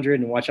 2600,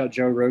 and watch out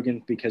Joe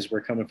Rogan, because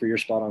we're coming for your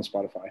spot on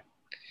Spotify.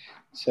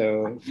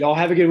 So y'all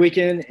have a good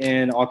weekend,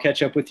 and I'll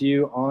catch up with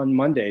you on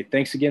Monday.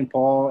 Thanks again,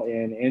 Paul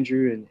and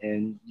Andrew,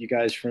 and you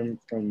guys from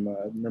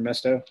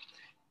Miramisto.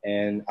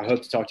 And I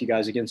hope to talk to you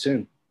guys again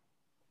soon.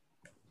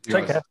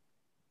 Take care.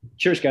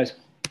 Cheers, guys.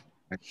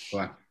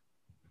 Bye.